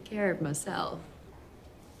me take care of myself.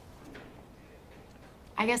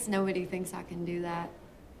 I guess nobody thinks I can do that.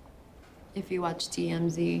 If you watch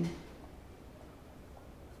TMZ,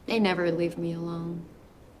 they never leave me alone.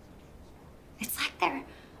 It's like they're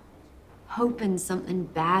hoping something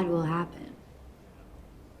bad will happen.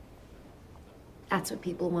 That's what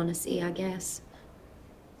people want to see, I guess.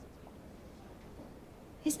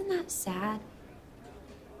 Isn't that sad?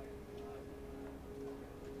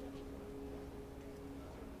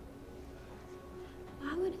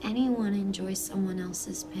 Why would anyone enjoy someone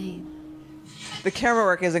else's pain? The camera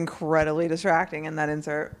work is incredibly distracting in that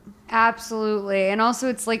insert. Absolutely. And also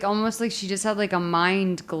it's like almost like she just had like a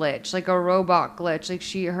mind glitch, like a robot glitch. Like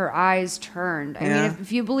her eyes turned. I mean,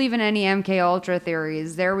 if you believe in any MK Ultra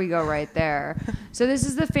theories, there we go right there. So this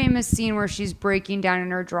is the famous scene where she's breaking down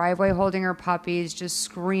in her driveway, holding her puppies, just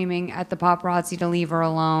screaming at the paparazzi to leave her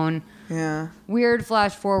alone. Yeah. Weird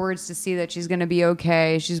flash forwards to see that she's going to be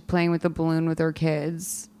okay. She's playing with a balloon with her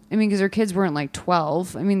kids. I mean, because her kids weren't like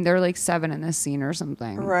 12. I mean, they're like 7 in this scene or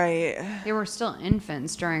something. Right. They were still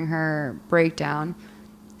infants during her breakdown.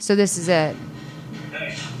 So this is it.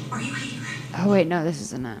 Hey, are you here? Oh, wait, no, this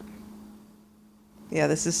isn't it. Yeah,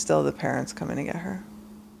 this is still the parents coming to get her.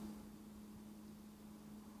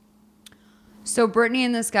 So Brittany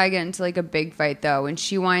and this guy get into like a big fight though, and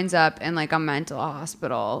she winds up in like a mental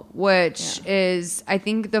hospital, which is, I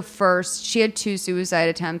think she had 2 suicide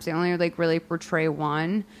attempts. They only like really portray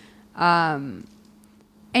one. And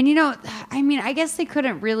you know, I mean, I guess they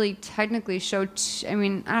couldn't really technically show,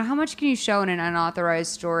 how much can you show in an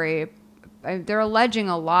unauthorized story? They're alleging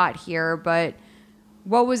a lot here, but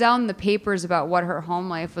what was out in the papers about what her home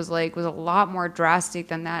life was like was a lot more drastic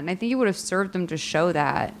than that. And I think it would have served them to show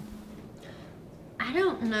that. I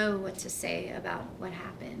don't know what to say about what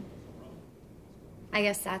happened. I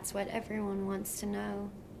guess that's what everyone wants to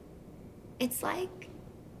know. It's like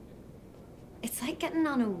getting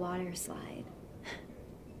on a water slide.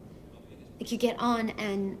 Like you get on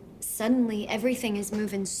and suddenly everything is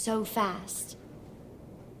moving so fast.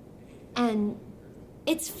 And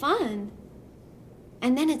it's fun.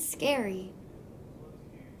 And then it's scary.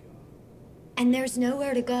 And there's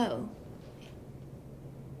nowhere to go.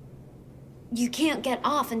 You can't get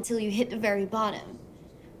off until you hit the very bottom.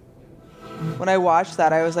 When I watched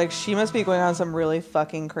that, I was like, she must be going on some really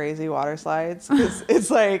fucking crazy water slides. 'Cause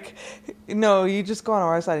it's like, no, you just go on a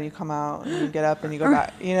water slide and you come out and you get up and you go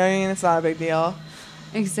back. You know what I mean? It's not a big deal.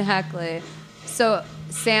 Exactly. So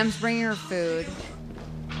Sam's bringing her food.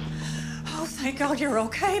 Oh, thank God you're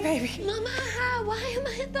okay, baby. Mama, why am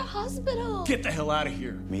I at the hospital? Get the hell out of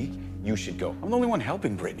here. Me? You should go. I'm the only one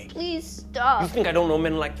helping Britney. Please stop. You think I don't know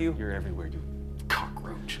men like you? You're everywhere, you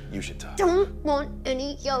cockroach. You should talk. Don't want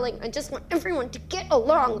any yelling. I just want everyone to get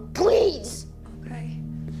along, please. Okay.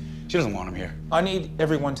 She doesn't want him here. I need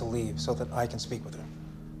everyone to leave so that I can speak with her.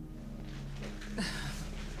 You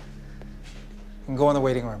can go in the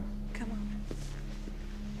waiting room. Come on.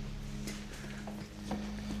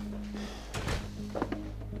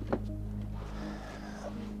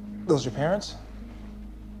 Those your parents?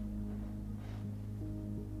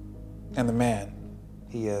 And the man,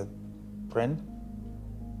 he a friend?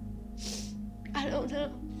 I don't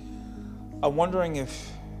know. I'm wondering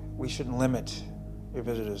if we shouldn't limit your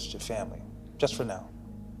visitors to family, just for now.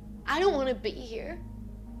 I don't want to be here.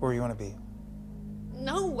 Where you want to be?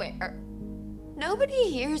 Nowhere. Nobody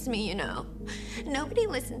hears me, you know. Nobody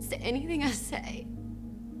listens to anything I say.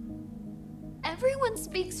 Everyone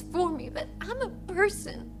speaks for me, but I'm a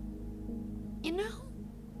person. You know?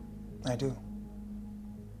 I do.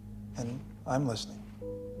 and I'm listening.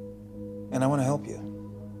 And I want to help you.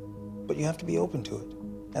 But you have to be open to it.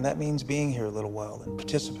 And that means being here a little while and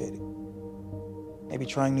participating. Maybe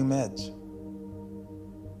trying new meds.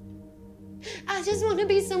 I just want to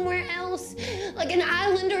be somewhere else, like an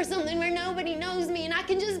island or something where nobody knows me and I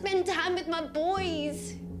can just spend time with my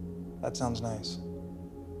boys. That sounds nice.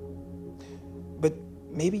 But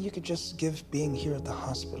maybe you could just give being here at the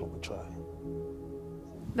hospital a try.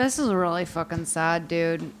 This is really fucking sad,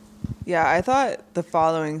 dude. Yeah, I thought the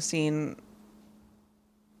following scene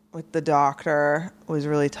with the doctor was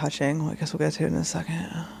really touching. Well, I guess we'll get to it in a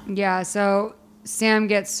second. Yeah, so Sam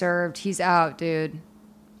gets served. He's out, dude.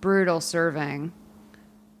 Brutal serving.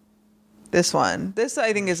 This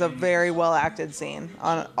I think is a very well acted scene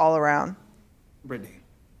on all around. Brittany,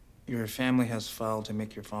 your family has filed to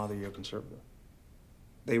make your father your conservator.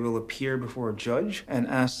 They will appear before a judge and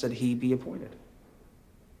ask that he be appointed.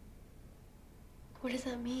 What does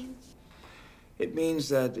that mean? It means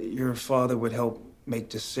that your father would help make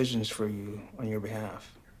decisions for you on your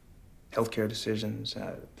behalf. Healthcare decisions,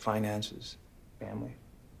 finances, family.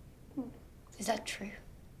 Is that true?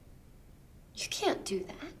 You can't do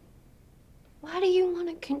that. Why do you want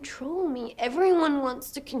to control me? Everyone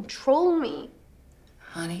wants to control me.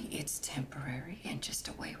 Honey, it's temporary and just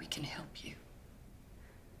a way we can help you.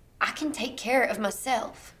 I can take care of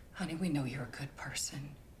myself. Honey, we know you're a good person.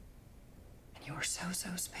 And you're so, so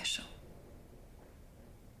special.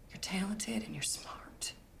 You're talented and you're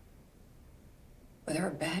smart. But there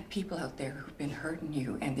are bad people out there who've been hurting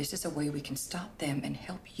you, and this is a way we can stop them and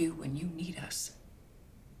help you when you need us.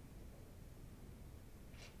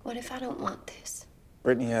 What if I don't want this?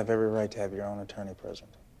 Brittany, you have every right to have your own attorney present.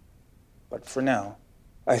 But for now,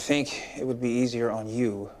 I think it would be easier on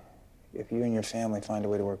you if you and your family find a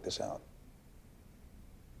way to work this out.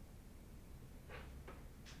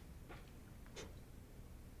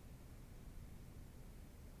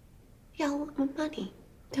 Y'all want my money,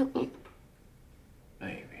 don't you?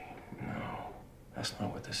 Baby, no. That's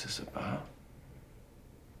not what this is about.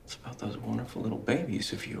 It's about those wonderful little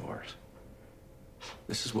babies of yours.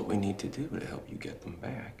 This is what we need to do to help you get them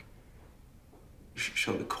back. You should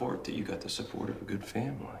show the court that you got the support of a good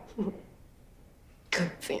family.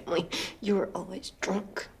 Good family. You were always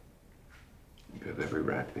drunk. You have every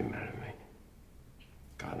right to be mad at me.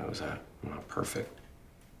 God knows that. I'm not perfect.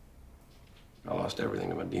 I lost everything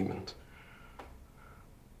to my demons.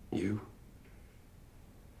 You,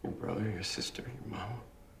 your brother, your sister, your mom.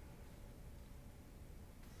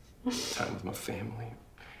 Time with my family.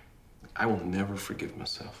 I will never forgive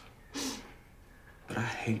myself. But I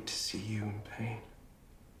hate to see you in pain.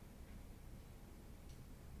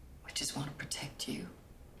 We just want to protect you.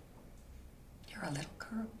 You're a little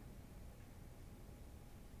girl.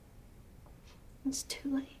 It's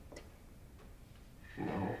too late.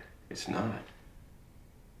 No, it's not.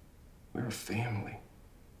 We're a family.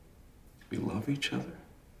 We love each other.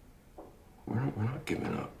 We're not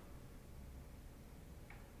giving up.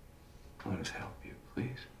 Let us help you,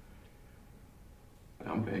 please.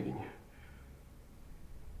 I'm begging you.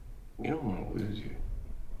 We don't want to lose you.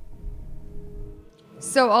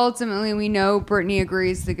 So ultimately, we know Brittany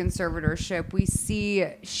agrees to the conservatorship.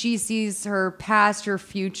 She sees her past, her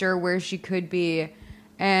future, where she could be,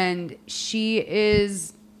 and she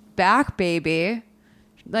is back, baby.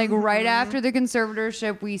 Like right after the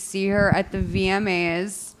conservatorship, we see her at the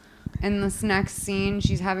VMAs. In this next scene,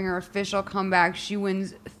 she's having her official comeback. She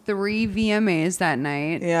wins 3 VMAs that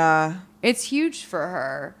night. Yeah. It's huge for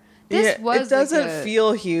her. It doesn't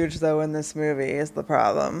feel huge, though, in this movie, is the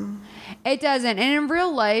problem. It doesn't. And in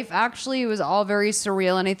real life, actually, it was all very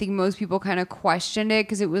surreal. And I think most people kind of questioned it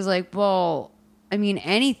because it was like, well, I mean,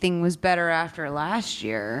 anything was better after last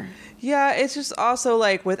year. Yeah, it's just also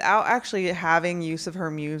like without actually having use of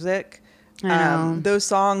her music, those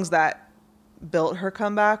songs that built her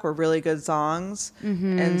comeback were really good songs.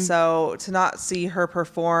 Mm-hmm. And so to not see her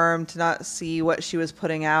perform, to not see what she was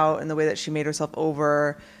putting out and the way that she made herself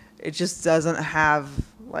over, it just doesn't have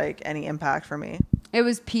like any impact for me. It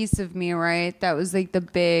was Piece of Me, right? That was like the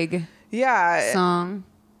big song.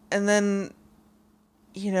 And then,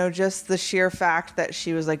 you know, just the sheer fact that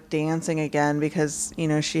she was like dancing again because, you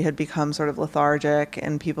know, she had become sort of lethargic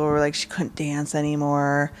and people were like, she couldn't dance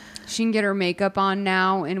anymore. She can get her makeup on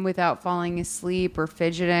now and without falling asleep or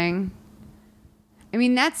fidgeting. I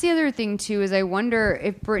mean, that's the other thing, too, is I wonder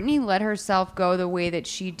if Brittany let herself go the way that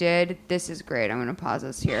she did. This is great. I'm going to pause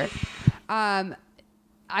this here.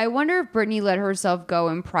 I wonder if Brittany let herself go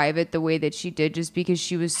in private the way that she did just because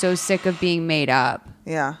she was so sick of being made up.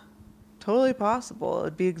 Yeah. Totally possible.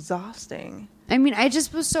 It'd be exhausting. I mean, I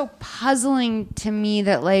just was so puzzling to me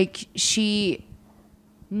that, like, she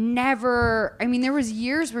never, I mean, there was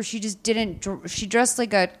years where she just didn't, she dressed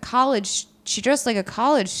like a college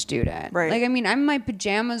student. Right. Like, I mean, I'm in my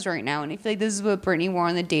pajamas right now, and I feel like this is what Britney wore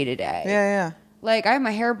on the day-to-day. Yeah. Like, I have my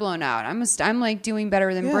hair blown out. I'm like doing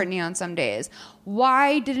better than Britney on some days.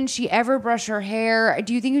 Why didn't she ever brush her hair?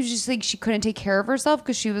 Do you think it was just like she couldn't take care of herself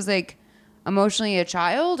because she was like emotionally a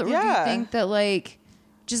child? Or do you think that like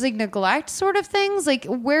just like neglect sort of things? Like,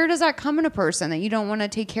 where does that come in a person that you don't want to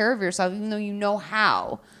take care of yourself even though you know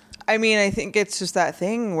how? I mean, I think it's just that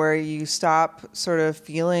thing where you stop sort of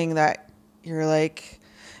feeling that you're like,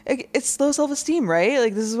 it's low self-esteem, right?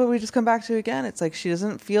 Like, this is what we just come back to again. It's like she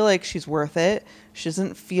doesn't feel like she's worth it. She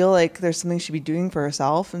doesn't feel like there's something she'd be doing for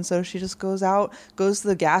herself. And so she just goes to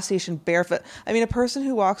the gas station barefoot. I mean, a person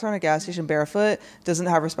who walks around a gas station barefoot doesn't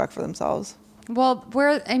have respect for themselves. Well,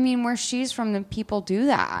 where she's from, the people do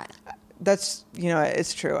that. That's,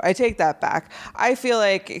 it's true. I take that back. I feel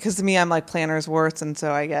like, because to me, I'm like planner's warts, and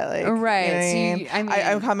so I get like, right.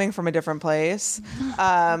 I'm coming from a different place.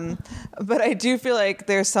 But I do feel like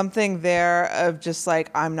there's something there of just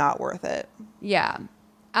like, I'm not worth it. Yeah.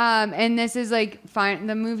 And this is like, fine.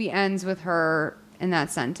 The movie ends with her in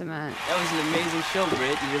that sentiment. That was an amazing show,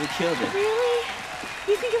 Britt. You really killed it. Really?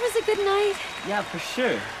 You think it was a good night? Yeah, for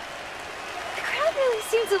sure. The crowd really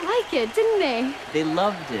seemed to like it, didn't they? They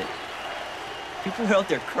loved it. People were out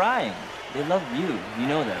there crying. They love you. You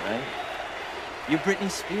know that, right? You're Britney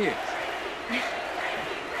Spears.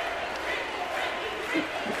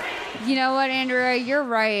 You know what, Andrea? You're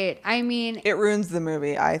right. I mean, it ruins the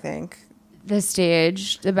movie, I think. The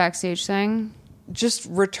backstage thing. Just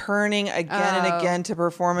returning again and again to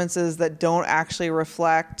performances that don't actually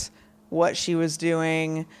reflect what she was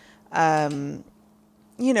doing.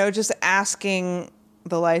 Just asking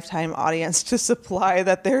the Lifetime audience to supply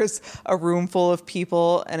that there's a room full of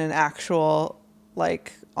people and an actual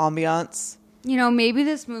like ambiance. Maybe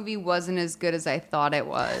this movie wasn't as good as I thought it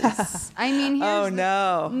was. I mean,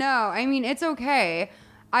 no, I mean, it's okay.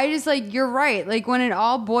 I just like, you're right. Like, when it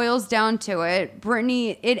all boils down to it,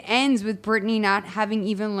 it ends with Britney not having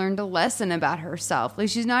even learned a lesson about herself. Like,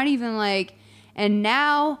 she's not even like, and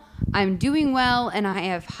now I'm doing well and I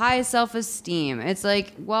have high self-esteem. It's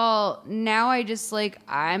like, well, now I just like,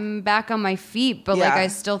 I'm back on my feet, but like, I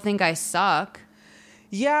still think I suck.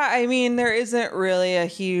 Yeah. I mean, there isn't really a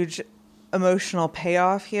huge emotional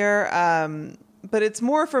payoff here. But it's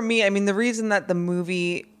more for me. I mean, the reason that the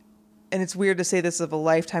movie, and it's weird to say this of a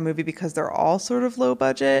Lifetime movie because they're all sort of low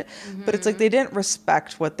budget, but it's like they didn't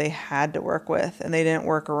respect what they had to work with and they didn't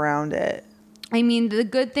work around it. I mean, the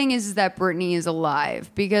good thing is that Britney is alive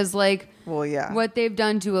because, like, what they've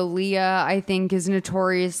done to Aaliyah, I think, is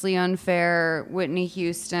notoriously unfair. Whitney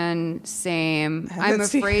Houston, same. I'm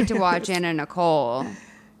afraid to watch Anna Nicole.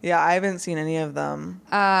 Yeah, I haven't seen any of them.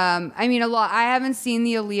 I mean, a lot. I haven't seen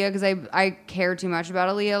the Aaliyah because I care too much about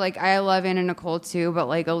Aaliyah. Like, I love Anna Nicole too, but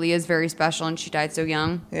like Aaliyah's very special and she died so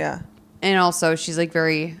young. Yeah. And also, she's like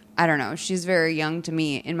I don't know, she's very young to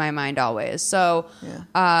me in my mind always. So,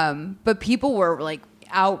 but people were like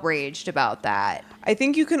outraged about that. I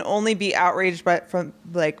think you can only be outraged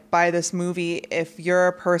by this movie if you're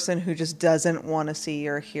a person who just doesn't want to see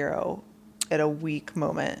your hero at a weak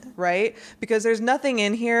moment, right? Because there's nothing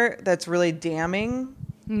in here that's really damning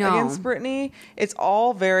against Britney. It's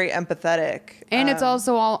all very empathetic. And it's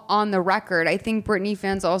also all on the record. I think Britney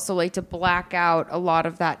fans also like to black out a lot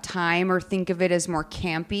of that time or think of it as more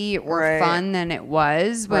campy or fun than it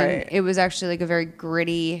was when it was actually like a very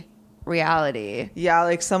gritty reality. Yeah,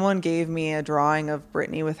 like someone gave me a drawing of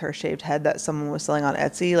Britney with her shaved head that someone was selling on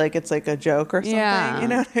Etsy. Like it's like a joke or something, you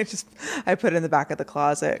know? I put it in the back of the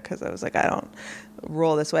closet because I was like, I don't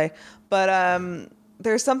roll this way. But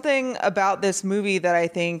there's something about this movie that I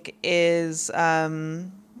think is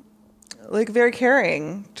like very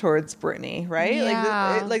caring towards Britney, right?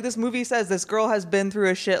 Yeah. Like this movie says this girl has been through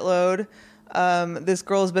a shitload. This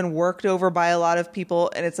girl has been worked over by a lot of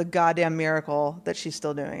people, and it's a goddamn miracle that she's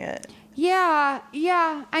still doing it. Yeah.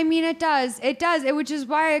 I mean, it does, which is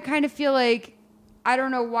why I kind of feel like, I don't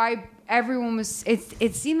know why everyone was,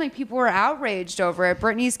 it seemed like people were outraged over it,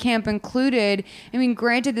 Britney's camp included. I mean,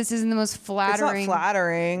 granted, this isn't the most flattering. It's not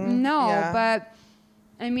flattering. No, but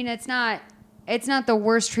I mean, it's not the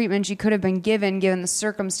worst treatment she could have been given the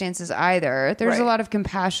circumstances either. There's a lot of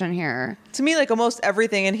compassion here. To me, like almost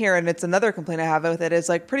everything in here, and it's another complaint I have with it, is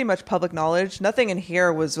like pretty much public knowledge. Nothing in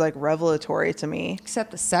here was like revelatory to me.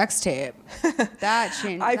 Except the sex tape. That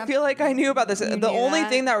changed. I feel like I knew about this. The only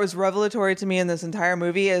thing that was revelatory to me in this entire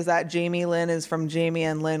movie is that Jamie Lynn is from Jamie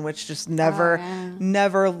and Lynn, which just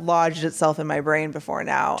never lodged itself in my brain before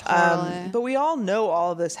now. Totally. But we all know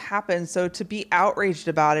all of this happened, so to be outraged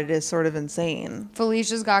about it is sort of insane.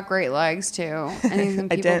 Felicia's got great legs too. I think some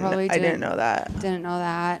people probably didn't know that. Didn't know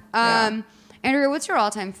that. Andrea, what's your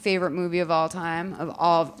all-time favorite movie of all time? Of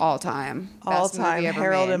all time? All time,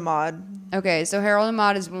 Harold and Maude. Okay, so Harold and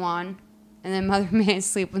Maude is 1, and then Mother May I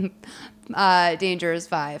Sleep with Danger is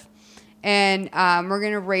 5. And we're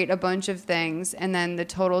going to rate a bunch of things, and then the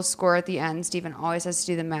total score at the end. Stephen always has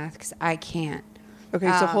to do the math because I can't.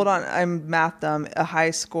 Okay, so hold on. I'm math dumb. A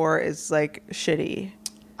high score is like shitty.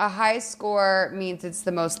 A high score means it's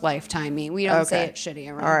the most lifetimey. We don't say it's shitty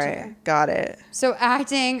around All right, here. got it. So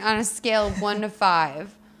acting on a scale of 1 to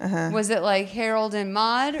 5, was it like Harold and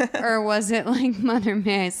Maude, or was it like Mother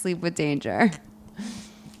May I Sleep with Danger?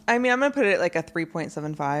 I mean, I'm going to put it at like a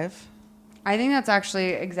 3.75. I think that's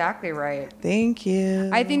actually exactly right. Thank you.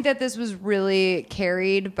 I think that this was really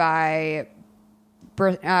carried by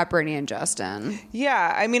Britney and Justin.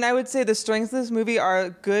 Yeah, I mean, I would say the strengths of this movie are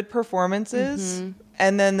good performances. Mm-hmm.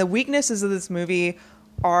 And then the weaknesses of this movie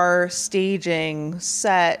are staging,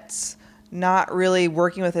 sets, not really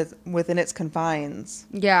working within its confines.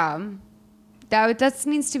 Yeah. That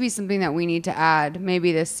needs to be something that we need to add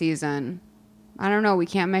maybe this season. I don't know. We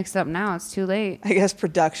can't mix it up now. It's too late. I guess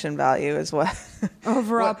production value is what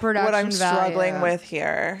overall production what I'm struggling value. with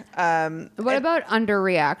here. What about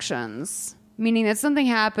underreactions? Meaning that something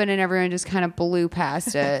happened and everyone just kind of blew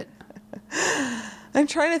past it. I'm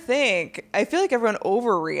trying to think. I feel like everyone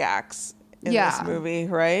overreacts in this movie,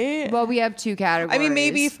 right? Well, we have 2 categories. I mean,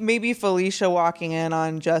 maybe Felicia walking in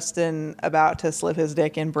on Justin about to slip his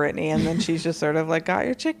dick in Britney, and then she's just sort of like, got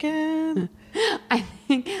your chicken. I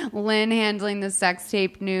think Lynn handling the sex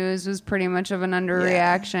tape news was pretty much of an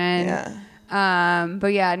underreaction. Yeah. But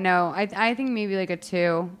yeah, no, I think maybe like a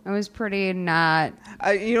 2. It was pretty not.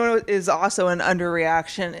 You know what is also an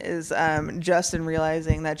underreaction is Justin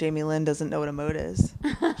realizing that Jamie Lynn doesn't know what a mode is.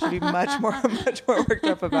 Should be much more worked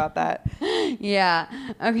up about that. Yeah.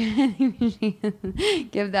 Okay. I think we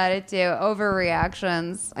should give that a 2.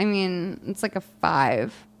 Overreactions. I mean, it's like a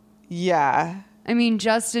 5. Yeah. I mean,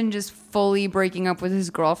 Justin just fully breaking up with his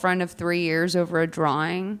girlfriend of 3 years over a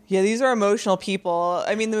drawing. Yeah, these are emotional people.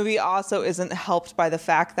 I mean, the movie also isn't helped by the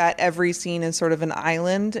fact that every scene is sort of an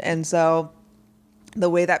island. And so the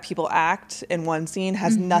way that people act in one scene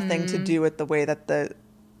has nothing to do with the way that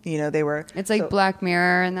they were. It's like Black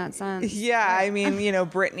Mirror in that sense. Yeah, I mean,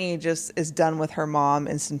 Britney just is done with her mom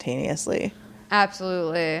instantaneously.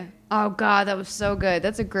 Absolutely. Oh, God, that was so good.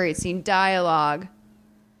 That's a great scene. Dialogue.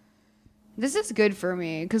 This is good for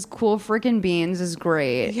me because Cool Frickin' Beans is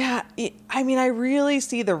great. Yeah, I mean, I really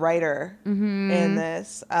see the writer in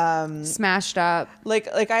this. Smashed up.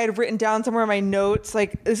 Like I had written down somewhere in my notes,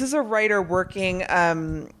 like, this is a writer working,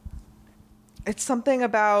 it's something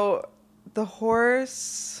about the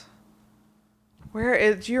horse.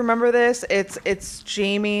 Do you remember this? It's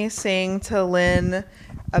Jamie saying to Lynn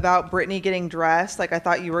about Britney getting dressed. Like, I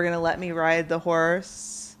thought you were going to let me ride the horse.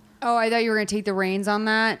 Oh, I thought you were going to take the reins on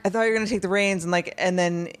that. I thought you were going to take the reins and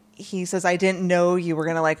then he says, I didn't know you were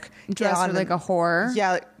going to like dress her like a whore.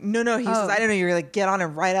 Yeah. No. He says, I didn't know you were like get on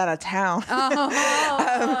and ride out of town.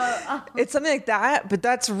 It's something like that. But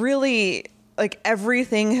that's really like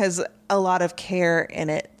everything has a lot of care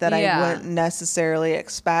in it that I wouldn't necessarily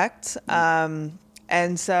expect.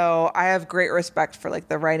 And so I have great respect for like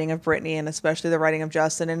the writing of Britney and especially the writing of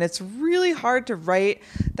Justin. And it's really hard to write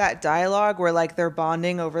that dialogue where like they're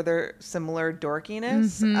bonding over their similar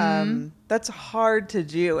dorkiness. That's hard to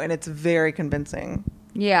do. And it's very convincing.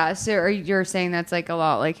 Yeah. So you're saying that's like a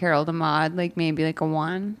lot like Harold and Maude, like maybe like a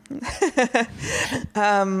 1?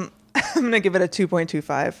 I'm going to give it a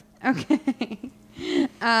 2.25. Okay.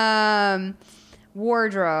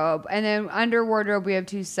 Wardrobe, and then under wardrobe we have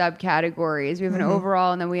 2 subcategories. We have an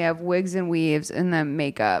overall, and then we have wigs and weaves, and then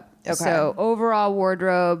makeup. Okay. So overall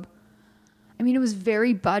wardrobe, I mean, it was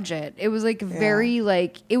very budget. It was like very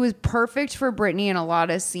like it was perfect for Britney in a lot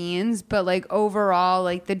of scenes, but like overall,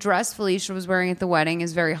 like the dress Felicia was wearing at the wedding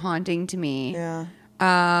is very haunting to me. Yeah.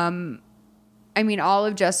 I mean, all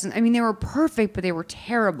of Justin. I mean, they were perfect, but they were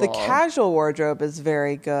terrible. The casual wardrobe is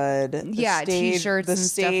very good. T-shirts and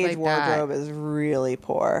stuff like that. The stage wardrobe is really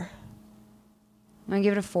poor. I'm gonna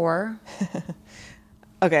give it a 4.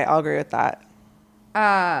 Okay, I'll agree with that.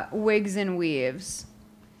 Wigs and weaves.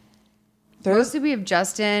 Mostly we have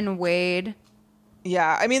Justin, Wade,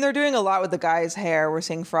 Yeah, I mean, they're doing a lot with the guy's hair. We're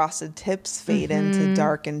seeing frosted tips fade into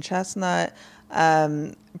dark and chestnut.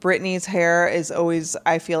 Britney's hair is always,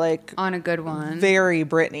 I feel like, on a good one. Very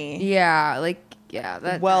Britney. Yeah, like,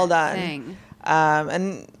 yeah. Well that done. thing.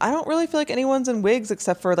 And I don't really feel like anyone's in wigs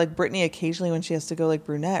except for like Britney occasionally when she has to go like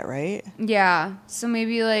brunette, right? Yeah, so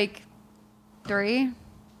maybe like 3,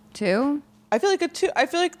 2. I feel like a 2. I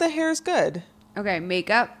feel like the hair is good. Okay,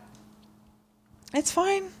 makeup. It's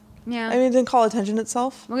fine. Yeah. I mean, it didn't call attention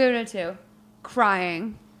itself. We'll give it a 2.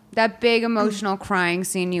 Crying. That big emotional crying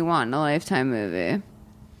scene you want in a Lifetime movie.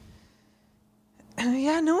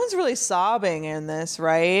 Yeah, no one's really sobbing in this,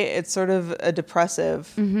 right? It's sort of a depressive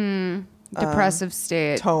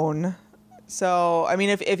state. Tone. So, I mean,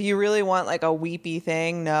 if you really want like a weepy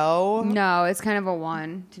thing, no. No, it's kind of a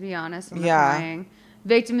 1, to be honest. I'm Yeah. crying.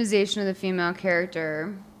 Victimization of the female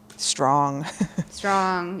character. Strong.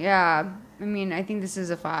 Strong, yeah. I mean, I think this is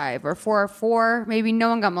a 5 or 4. Maybe no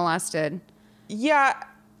one got molested. Yeah,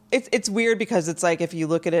 it's weird because it's like if you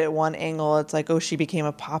look at it at one angle, it's like, oh, she became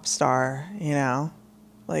a pop star, you know?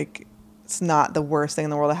 Like, it's not the worst thing in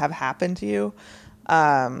the world to have happen to you.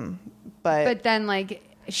 But then, like,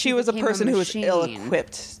 she was a became person who was machine.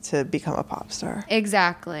 ill-equipped to become a pop star.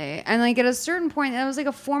 Exactly. And, like, at a certain point, that was, like,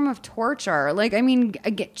 a form of torture. Like, I mean,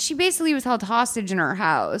 she basically was held hostage in her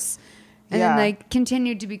house. And then, like,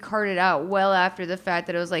 continued to be carted out well after the fact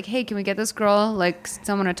that it was like, hey, can we get this girl, like,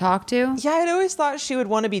 someone to talk to? Yeah, I'd always thought she would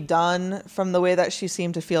want to be done from the way that she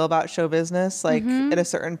seemed to feel about show business. Like, at a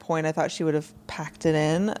certain point, I thought she would have packed it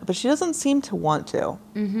in. But she doesn't seem to want to.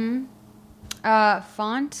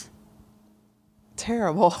 Font?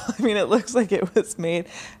 Terrible. I mean, it looks like it was made...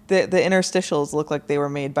 The interstitials look like they were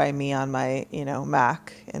made by me on my,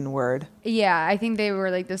 Mac in Word. Yeah, I think they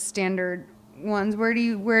were, like, the standard ones. Where do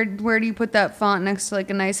you put that font next to,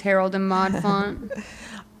 like, a nice Harold and Maude font?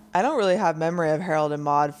 I don't really have memory of Harold and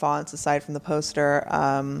Maude fonts aside from the poster.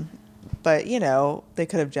 But, they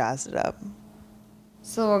could have jazzed it up.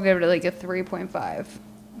 So we'll give it, like, a 3.5.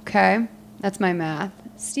 Okay? That's my math.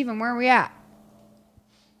 Steven, where are we at?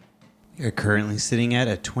 You're currently sitting at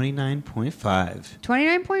a 29.5.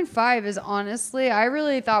 29.5 is honestly, I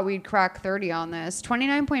really thought we'd crack 30 on this.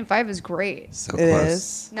 29.5 is great. So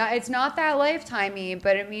close. No, it's not that Lifetimey,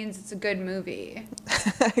 but it means it's a good movie.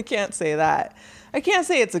 I can't say that. I can't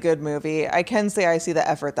say it's a good movie. I can say I see the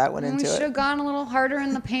effort that went into We it. should have gone a little harder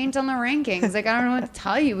in the paint on the rankings. Like, I don't know what to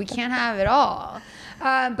tell you. We can't have it all.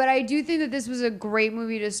 But I do think that this was a great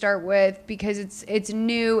movie to start with because it's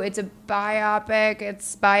new. It's a biopic.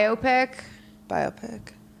 It's biopic. Biopic.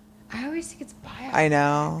 I always think it's biopic. I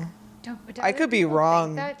know. I could be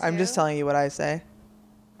wrong. that I'm just too? telling you what I say.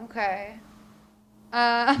 Okay.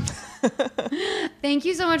 Thank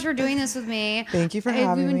you so much for doing this with me. Thank you for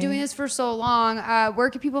having me. We've been doing this for so long. Where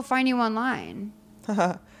can people find you online?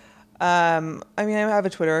 I mean, I have a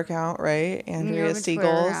Twitter account, right? Andrea have a Twitter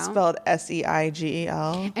Seigel, account. spelled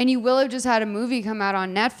Seigel. And you will have just had a movie come out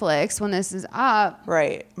on Netflix when this is up.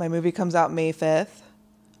 Right. My movie comes out May 5th.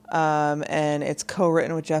 And it's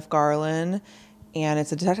co-written with Jeff Garlin. And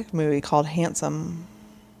it's a detective movie called Handsome.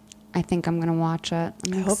 I think I'm going to watch it.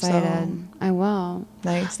 I'm hope so. excited. I will.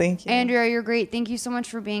 Nice. Thank you. Andrea, you're great. Thank you so much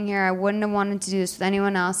for being here. I wouldn't have wanted to do this with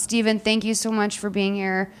anyone else. Steven, thank you so much for being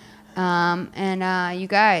here. And you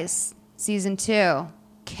guys, season 2,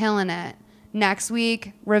 killing it. Next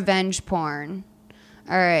week, revenge porn.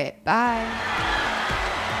 All right, bye.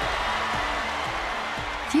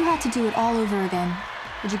 If you had to do it all over again,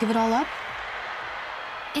 would you give it all up?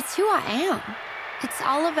 It's who I am. It's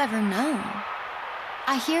all I've ever known.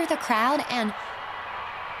 I hear the crowd and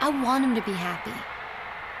I want them to be happy.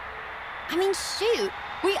 I mean, shoot,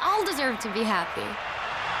 we all deserve to be happy.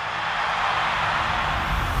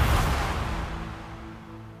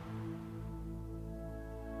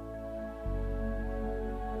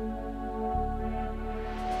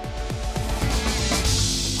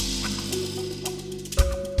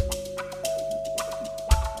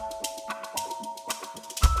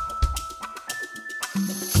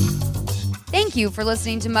 Thank you for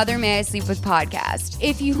listening to Mother May I Sleep With podcast.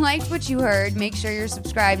 If you liked what you heard, make sure you're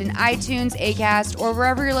subscribed in iTunes, Acast, or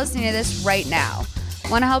wherever you're listening to this right now.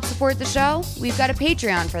 Want to help support the show? We've got a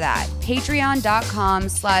Patreon for that.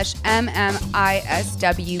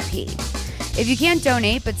 Patreon.com/MMISWP. If you can't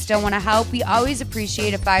donate but still want to help, we always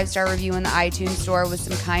appreciate a 5-star review in the iTunes store with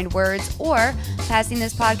some kind words or passing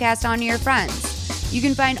this podcast on to your friends. You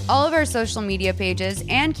can find all of our social media pages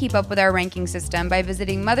and keep up with our ranking system by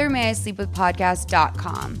visiting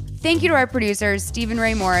mothermayisleepwithpodcast.com. Thank you to our producers, Stephen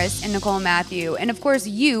Ray Morris and Nicole Matthew, and of course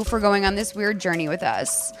you for going on this weird journey with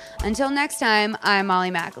us. Until next time, I'm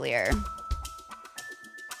Molly McAleer.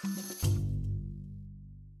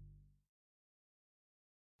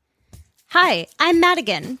 Hi, I'm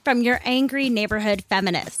Madigan from Your Angry Neighborhood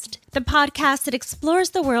Feminist, the podcast that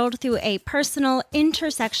explores the world through a personal,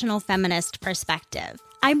 intersectional feminist perspective.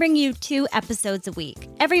 I bring you 2 episodes a week.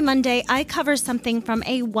 Every Monday, I cover something from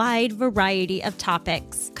a wide variety of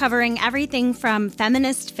topics, covering everything from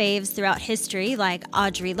feminist faves throughout history like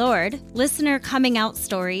Audre Lorde, listener coming out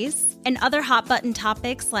stories, and other hot-button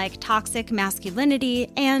topics like toxic masculinity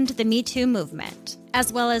and the Me Too movement,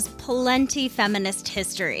 as well as plenty feminist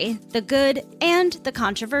history, the good and the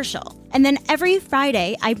controversial. And then every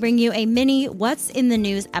Friday, I bring you a mini What's in the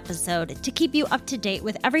News episode to keep you up to date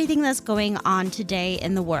with everything that's going on today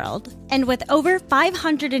in the world. And with over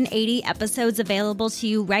 580 episodes available to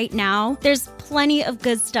you right now, there's plenty of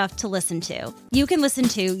good stuff to listen to. You can listen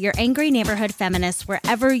to Your Angry Neighborhood Feminist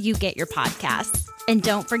wherever you get your podcasts. And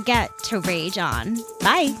don't forget to rage on.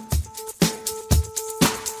 Bye.